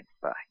too. Thanks.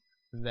 Bye.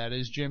 That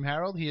is Jim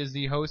Harold. He is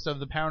the host of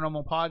the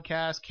Paranormal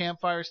Podcast,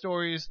 Campfire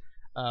Stories,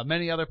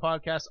 many other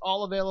podcasts,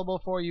 all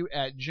available for you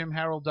at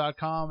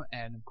jimharold.com,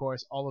 and of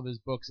course all of his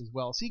books as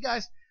well. See,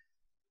 guys,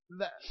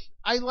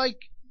 I like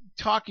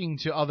talking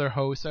to other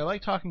hosts. I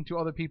like talking to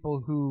other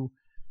people who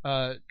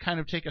kind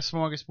of take a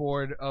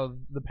smorgasbord of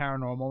the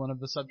paranormal and of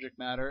the subject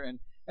matter.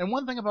 And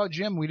one thing about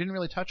Jim, we didn't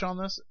really touch on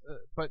this,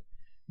 but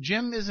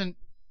Jim isn't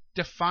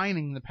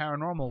defining the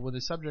paranormal with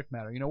his subject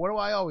matter. You know, what do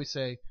I always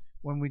say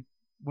when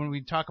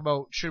we talk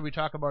about, should we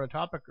talk about a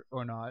topic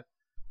or not?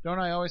 Don't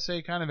I always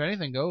say kind of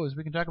anything goes?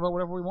 We can talk about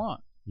whatever we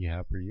want.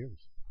 Yeah, for years.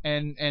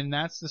 And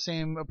that's the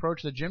same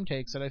approach that Jim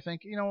takes. That I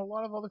think, you know, a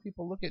lot of other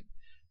people look at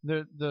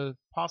the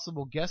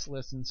possible guest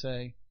list and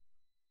say,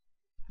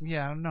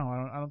 yeah, I don't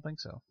know, I don't think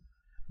so.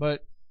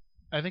 But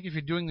I think if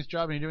you're doing this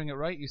job and you're doing it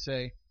right, you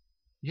say,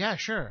 yeah,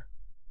 sure.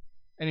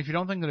 And if you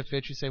don't think that it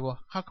fits, you say, well,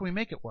 how can we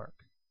make it work?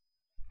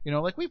 You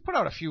know, like we put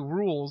out a few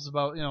rules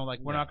about, you know, like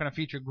we're not going to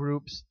feature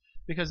groups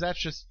because that's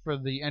just for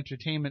the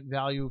entertainment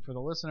value for the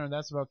listener.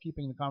 That's about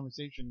keeping the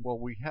conversation. Well,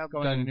 we have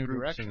going in a done new groups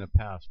direction in the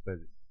past, but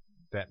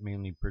that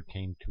mainly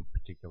pertained to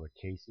particular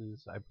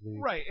cases, I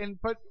believe. Right,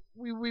 but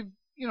we've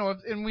you know,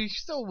 and we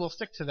still will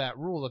stick to that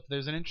rule. If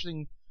there's an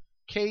interesting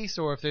case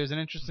or if there's an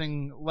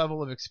interesting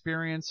level of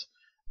experience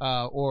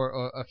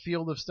or a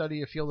field of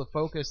study, a field of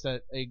focus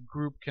that a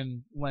group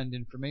can lend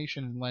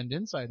information and lend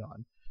insight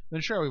on,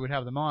 then sure, we would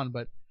have them on.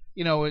 But,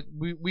 you know,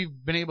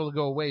 we've been able to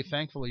go away,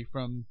 thankfully,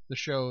 from the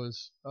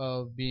shows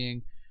of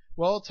being,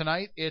 well,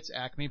 tonight it's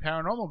Acme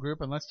Paranormal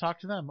Group, and let's talk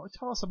to them.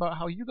 Tell us about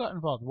how you got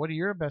involved. What are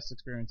your best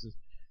experiences?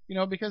 You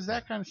know, because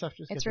that kind of stuff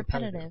just gets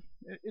repetitive.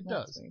 It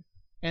does.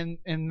 Weird.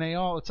 And they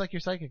all, it's like you're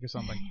psychic or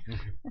something.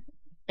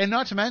 And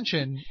not to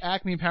mention,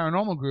 Acme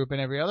Paranormal Group and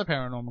every other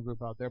paranormal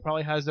group out there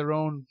probably has their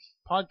own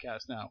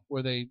podcast now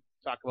where they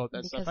talk about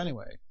that stuff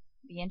anyway.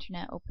 The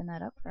internet opened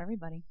that up for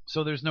everybody.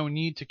 So there's no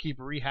need to keep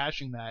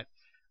rehashing that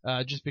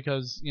just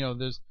because, you know,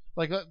 there's,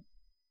 like,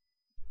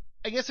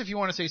 I guess if you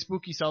want to say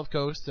Spooky South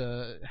Coast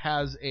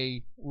has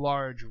a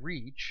large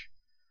reach,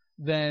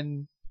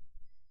 then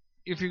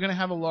if you're going to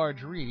have a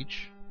large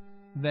reach,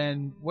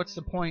 then what's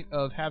the point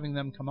of having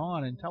them come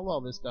on and tell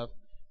all this stuff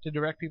to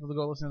direct people to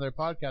go listen to their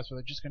podcast where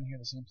they're just going to hear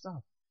the same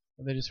stuff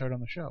that they just heard on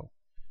the show?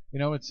 You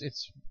know,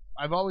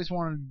 I've always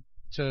wanted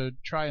to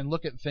try and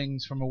look at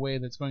things from a way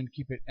that's going to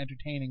keep it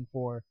entertaining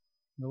for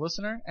the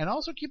listener and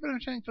also keep it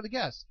entertaining for the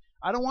guest.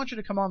 I don't want you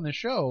to come on this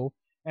show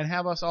and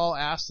have us all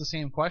ask the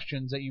same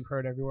questions that you've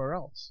heard everywhere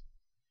else.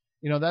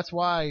 You know, that's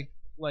why,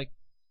 like,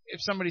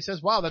 if somebody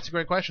says, wow, that's a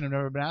great question, I've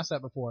never been asked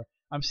that before,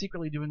 I'm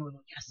secretly doing a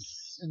little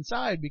yes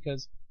inside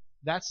because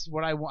that's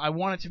what I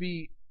want it to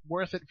be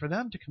worth it for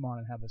them to come on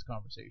and have this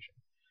conversation.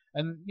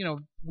 And, you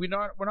know, we're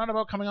not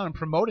about coming on and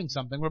promoting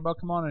something. We're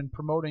about coming on and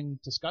promoting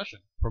discussion.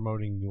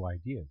 Promoting new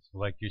ideas.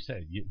 Like you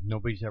said,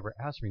 nobody's ever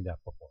asked me that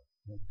before.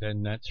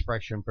 Then that's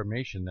fresh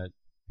information that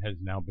has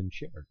now been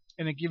shared.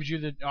 And it gives you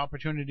the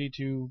opportunity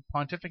to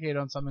pontificate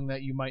on something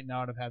that you might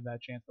not have had that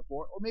chance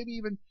before. Or maybe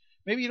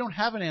you don't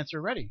have an answer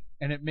ready.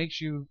 And it makes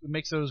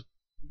those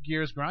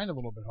gears grind a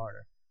little bit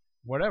harder.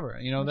 Whatever.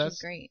 You know, that's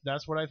great.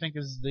 That's what I think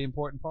is the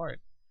important part.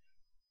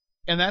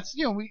 And that's,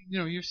 you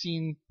know, you've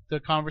seen the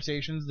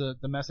conversations, the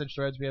message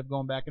threads we have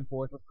going back and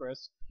forth with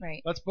Chris.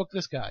 Right. Let's book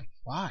this guy.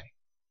 Why?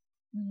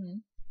 Mm-hmm.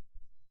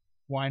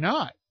 Why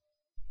not?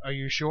 Are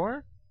you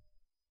sure?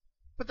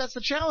 But that's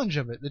the challenge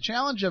of it. The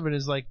challenge of it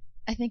is like,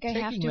 I think I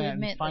have to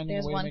admit that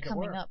there's one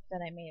coming up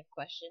that I may have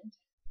questioned.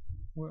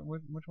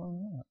 Which one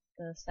was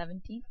that? The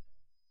 17th.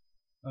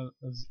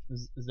 Is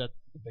that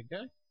the big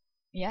guy?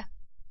 Yeah.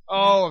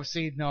 Oh,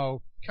 see,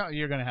 no.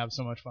 You're going to have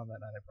so much fun that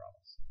night, I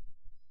promise.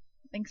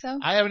 Think so?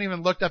 I haven't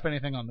even looked up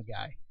anything on the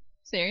guy.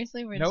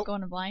 Seriously? We're just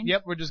going in blind?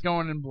 Yep, we're just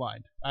going in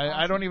blind. Awesome.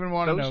 I don't even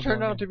want to know. Those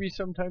turn out to be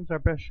sometimes our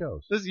best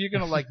shows. You're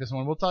going to like this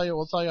one. We'll tell you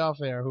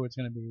off air who it's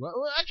going to be.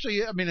 Well,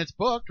 actually, I mean, it's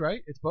booked,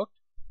 right? It's booked.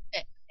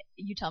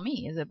 You tell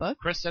me. Is it booked?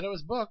 Chris said it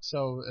was booked,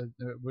 so...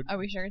 Are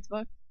we sure it's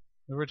booked?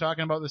 We're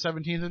talking about the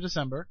 17th of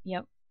December.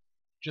 Yep.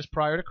 Just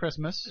prior to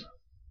Christmas.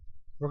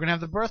 We're going to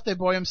have the birthday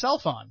boy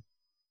himself on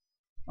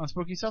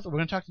Spooky South. We're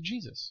going to talk to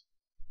Jesus.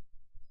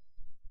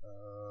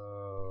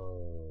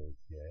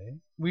 Okay.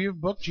 We have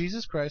booked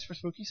Jesus Christ for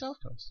Spooky South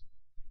Coast.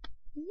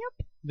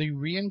 Yep. The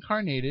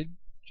reincarnated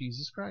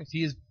Jesus Christ.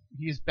 He is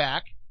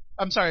back.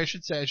 I'm sorry,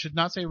 I should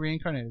not say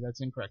reincarnated.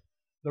 That's incorrect.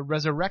 The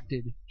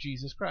resurrected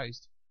Jesus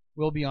Christ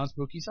will be on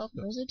Spooky South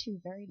Coast. Those are two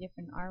very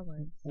different R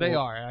words. They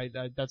are.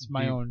 that's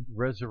my own.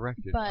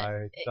 Resurrected. But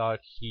I thought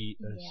he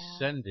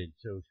ascended,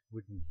 so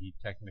wouldn't he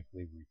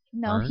technically return?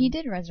 No, he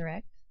did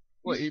resurrect.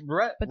 Well,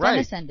 but then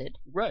ascended.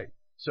 Right.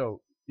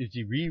 So Is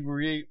he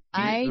the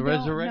I don't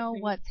resurrecting? know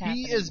what's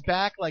happening. He is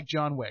back like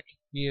John Wick.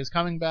 He is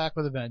coming back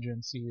with a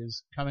vengeance. He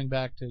is coming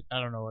back to, I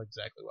don't know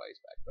exactly why he's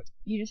back, but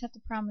You just have to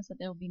promise that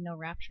there will be no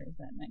raptures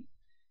that night.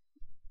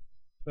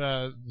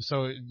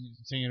 so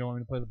you don't want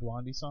me to play the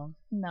Blondie song?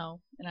 No,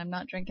 and I'm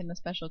not drinking the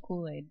special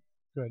Kool-Aid.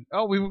 Good.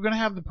 Oh, we were gonna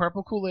have the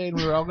purple Kool-Aid.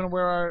 We were all gonna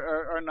wear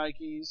our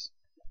Nikes,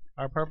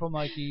 our purple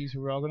Nikes. We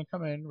were all gonna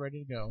come in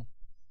ready to go.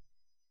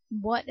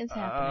 What is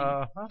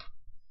happening?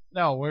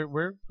 No,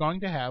 we're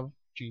going to have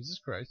Jesus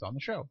Christ on the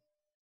show,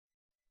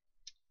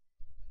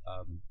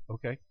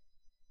 Okay.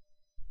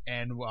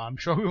 and I'm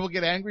sure we will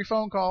get angry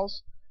phone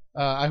calls.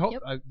 I hope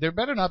Yep. there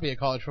better not be a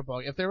college football.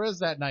 If there is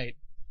that night,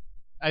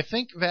 I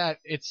think that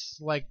it's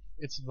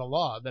the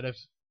law that if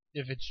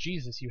it's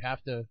Jesus, you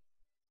have to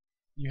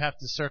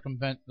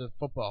circumvent the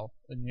football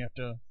and you have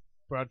to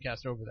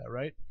broadcast over that,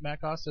 right?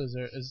 Matt Costa,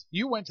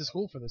 you went to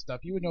school for this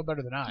stuff. You would know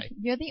better than I.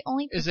 You're the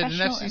only Is it an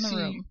professional in the FCC?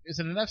 room. Is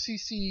it an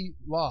FCC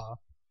law?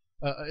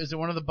 Is it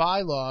one of the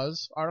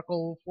bylaws,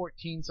 Article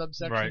 14,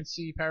 subsection Right.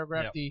 C,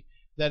 paragraph Yep. D,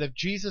 that if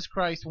Jesus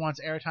Christ wants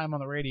airtime on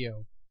the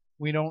radio,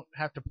 we don't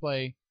have to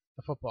play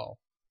the football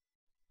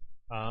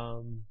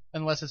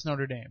unless it's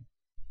Notre Dame?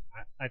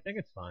 I think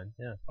it's fine.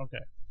 Yeah. Okay.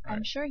 I'm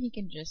Alright. sure he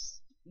can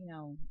just,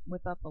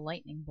 whip up a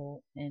lightning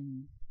bolt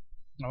and.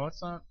 No,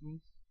 let's not.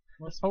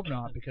 Let's hope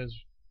not, because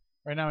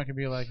right now it could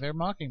be like they're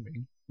mocking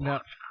me.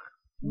 Now,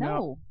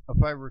 No.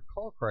 if I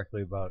recall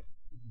correctly about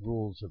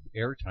rules of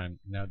airtime,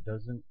 now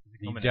doesn't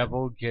the coming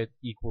devil get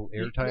equal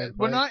airtime?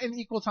 We're not in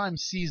equal time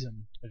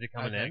season. Is it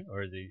coming I in think.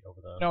 or is he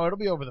over the? No, it'll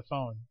be over the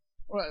phone.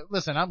 Well,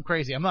 listen, I'm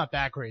crazy. I'm not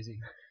that crazy.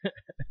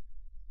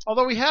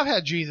 Although we have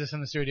had Jesus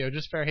in the studio,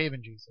 just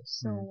Fairhaven Jesus.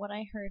 So what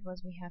I heard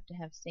was we have to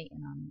have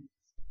Satan on this.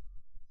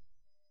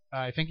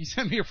 I think he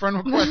sent me a friend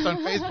request on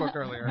Facebook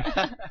earlier.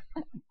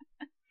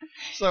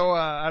 So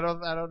I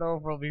don't know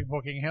if we'll be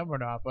booking him or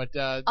not, but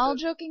All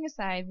joking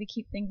aside, we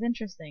keep things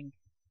interesting.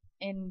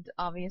 And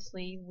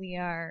obviously we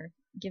are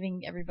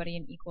giving everybody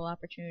an equal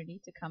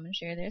opportunity to come and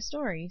share their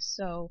story.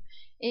 So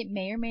it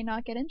may or may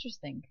not get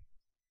interesting.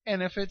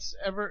 and if it's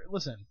ever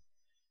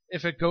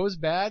if it goes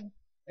bad,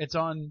 it's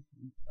on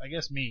I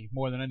guess me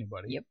more than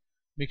anybody. Yep.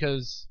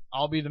 Because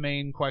I'll be the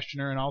main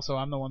questioner, and also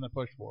I'm the one that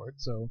pushed for it.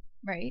 So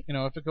Right?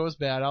 if it goes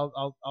bad,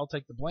 I'll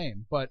take the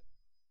blame. But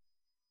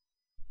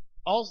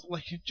also,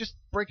 just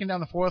breaking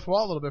down the fourth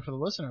wall a little bit for the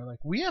listener,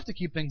 we have to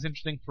keep things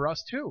interesting for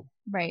us too.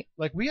 Right.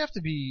 We have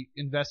to be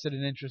invested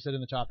and interested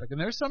in the topic. And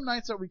there's some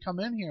nights that we come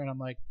in here and I'm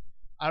like,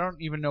 I don't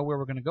even know where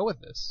we're going to go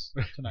with this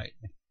tonight.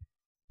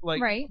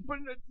 Right. But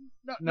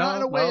not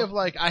in a way no. of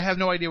I have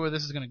no idea where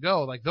this is going to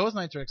go. Those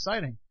nights are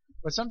exciting.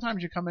 But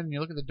sometimes you come in and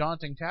you look at the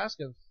daunting task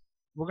of,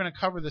 we're going to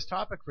cover this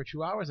topic for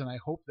 2 hours, and I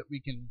hope that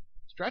we can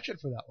stretch it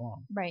for that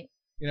long. Right.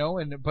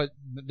 But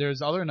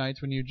there's other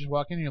nights when you just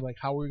walk in and you're like,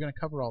 how are we going to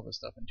cover all this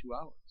stuff in 2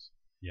 hours?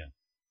 Yeah.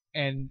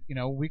 And,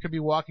 we could be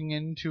walking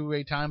into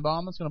a time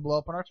bomb that's going to blow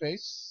up on our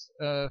face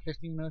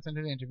 15 minutes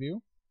into the interview,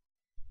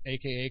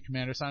 aka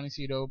Commander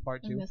Sanicido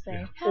Part 2. I'm gonna say,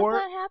 Yeah. has Or-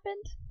 that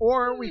happened?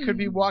 Or we could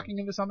be walking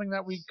into something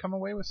that we come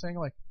away with saying,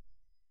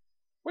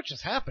 what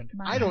just happened?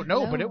 I don't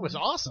know, but it was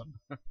awesome.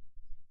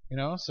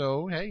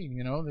 So, hey,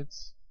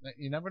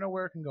 you never know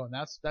where it can go, and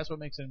that's what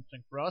makes it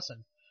interesting for us,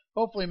 and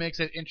hopefully makes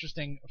it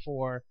interesting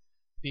for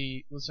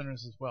the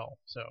listeners as well.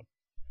 So,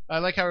 I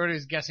like how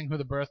everybody's guessing who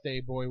the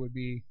birthday boy would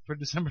be for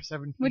December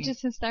 17th. Which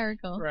is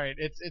hysterical. Right.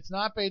 It's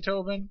not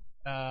Beethoven.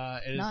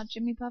 It is Not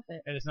Jimmy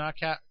Buffett. It is not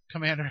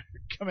Commander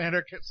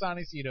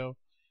Sanicido.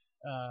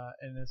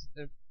 And it's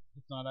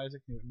not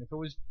Isaac Newton. If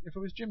it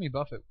was Jimmy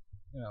Buffett,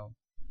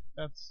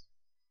 that's.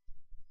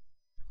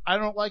 I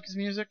don't like his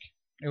music.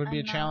 It would be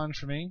I'm a not- challenge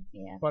for me,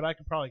 Yeah. but I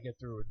could probably get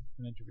through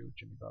an interview with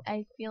Jimmy Buffett.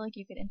 I feel like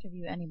you could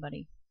interview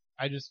anybody.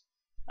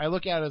 I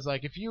look at it as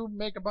if you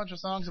make a bunch of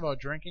songs about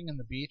drinking and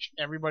the beach,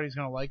 everybody's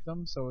gonna like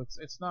them. So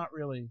it's not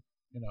really,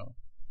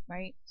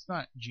 Right? it's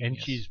not And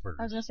genius. cheeseburgers.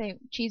 I was gonna say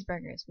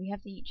cheeseburgers. We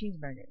have to eat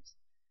cheeseburgers.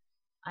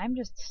 I'm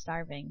just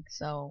starving,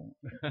 so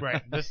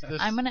Right. This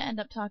I'm gonna end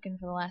up talking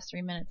for the last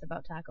 3 minutes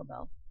about Taco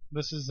Bell.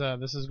 This is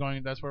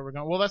going. That's where we're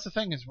going. Well, that's the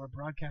thing is we're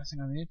broadcasting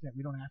on the internet.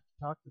 We don't have to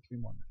talk for 3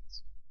 more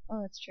minutes. Oh,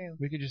 that's true.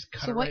 We could just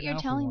cut So it what right you're now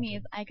if we telling me wanted.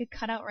 is I could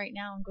cut out right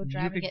now and go You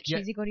drive and could get get-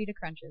 cheesy gordita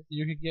crunches.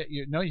 You could get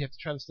you have to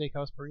try the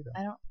steakhouse burrito.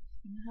 I don't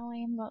you know how I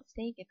am about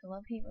steak. It's a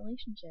love-hate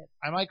relationship.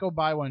 I might go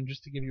buy one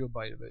just to give you a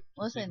bite of it.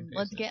 just so you Listen, can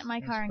let's taste get it. in my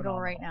It was car and go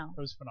right phenomenal. now.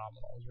 It was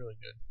phenomenal. It was really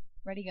good.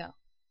 Ready, go. All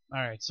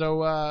right,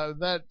 so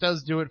that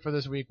does do it for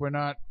this week. We're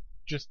not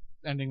just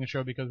ending the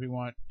show because we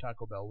want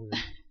Taco Bell.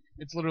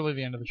 It's literally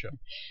the end of the show.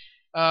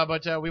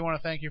 But we want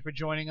to thank you for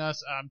joining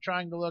us. I'm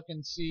trying to look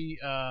and see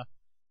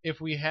if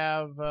we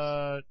have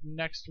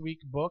next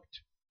week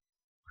booked.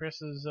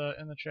 Chris is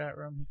in the chat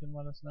room. He can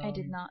let us know. I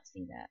did not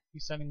see that.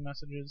 He's sending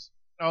messages.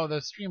 Oh,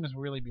 the stream is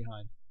really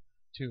behind,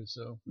 too,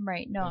 so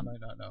Right, I no, might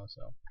not know.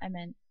 I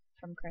meant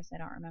from Chris. I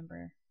don't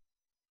remember.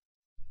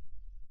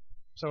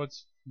 So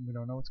we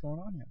don't know what's going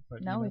on yet.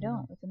 But No, you we never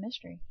don't. know. It's a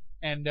mystery.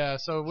 And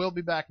so we'll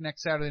be back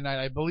next Saturday night.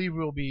 I believe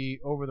we'll be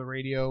over the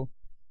radio,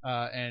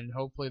 and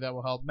hopefully that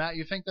will help. Matt,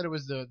 you think that it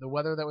was the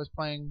weather that was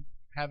playing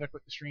havoc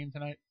with the stream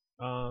tonight?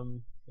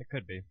 It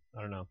could be.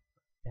 I don't know.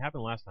 It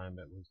happened last time.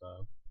 It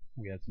was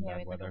we had some Yeah, we bad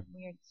had like weather. a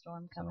weird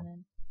storm coming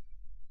in.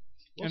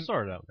 We'll And-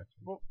 sort it out next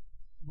week.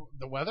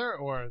 The weather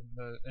or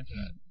the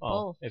internet?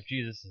 Oh, Both. if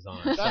Jesus is on.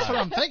 That's what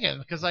I'm thinking,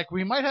 because like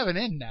we might have an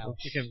in now.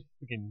 We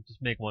can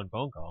just make one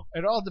phone call.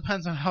 It all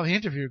depends on how the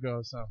interview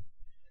goes. So,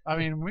 I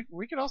mean,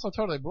 we could also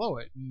totally blow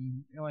it.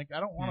 And, you know, like, I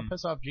don't want to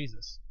piss off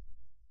Jesus.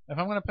 If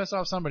I'm going to piss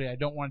off somebody, I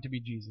don't want it to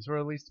be Jesus, or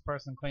at least the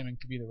person claiming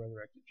to be the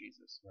resurrected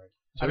Jesus. Right.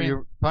 So I mean-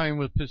 you're fine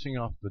with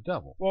pissing off the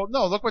devil. Well,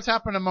 no, look what's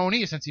happened to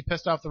Moni since he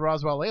pissed off the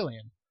Roswell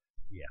alien.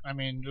 Yeah. I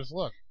mean, just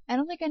look. I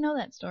don't think I know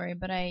that story,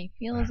 but I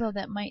feel as though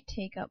that might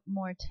take up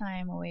more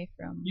time away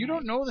from. You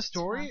don't know the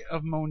story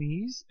of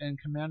Moniz and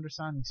Commander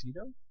San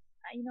Isidro?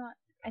 You know what?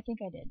 I think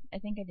I did. I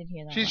think I did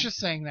hear that. She's one. just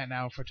saying that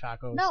now for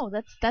tacos. No,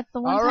 that's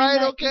the one. All time right,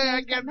 that okay, you guys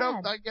I get got it.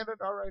 mad. I get it.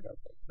 All right,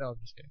 okay. No, I'm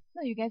just kidding.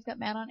 No, you guys got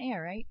mad on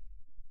air, right?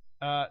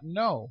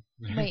 No,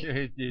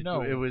 Wait.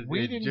 no, it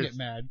we it didn't just, get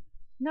mad.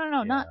 No,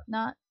 Yeah.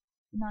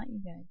 not you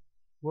guys.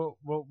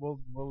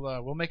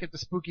 We'll make it the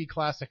spooky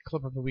classic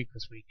clip of the week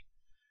this week.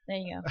 There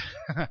you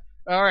go.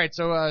 All right,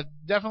 so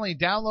definitely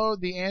download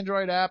the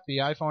Android app, the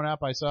iPhone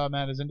app. I saw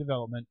Matt is in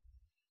development.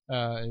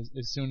 As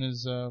soon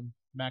as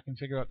Matt can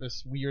figure out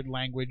this weird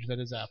language that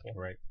is Apple.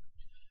 Right.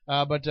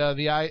 But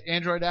the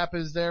Android app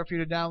is there for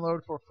you to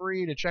download for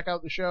free to check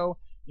out the show.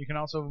 You can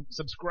also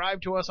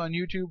subscribe to us on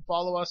YouTube.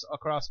 Follow us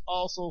across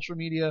all social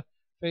media: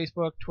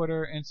 Facebook,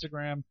 Twitter,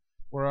 Instagram.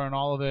 We're on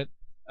all of it.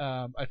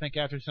 I think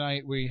after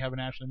tonight we have an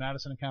Ashley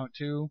Madison account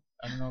too.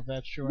 I don't know if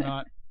that's true or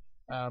not.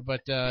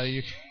 But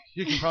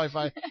you can probably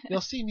find.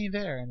 You'll see me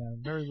there in a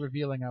very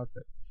revealing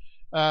outfit.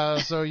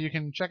 So you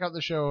can check out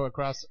the show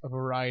across a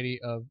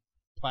variety of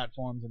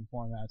platforms and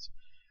formats.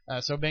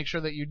 So make sure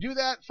that you do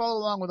that. Follow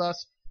along with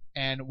us,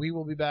 and we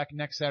will be back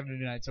next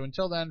Saturday night. So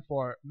until then,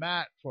 for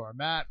Matt,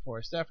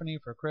 for Stephanie,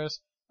 for Chris,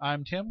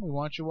 I'm Tim. We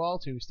want you all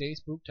to stay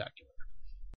spooktacular.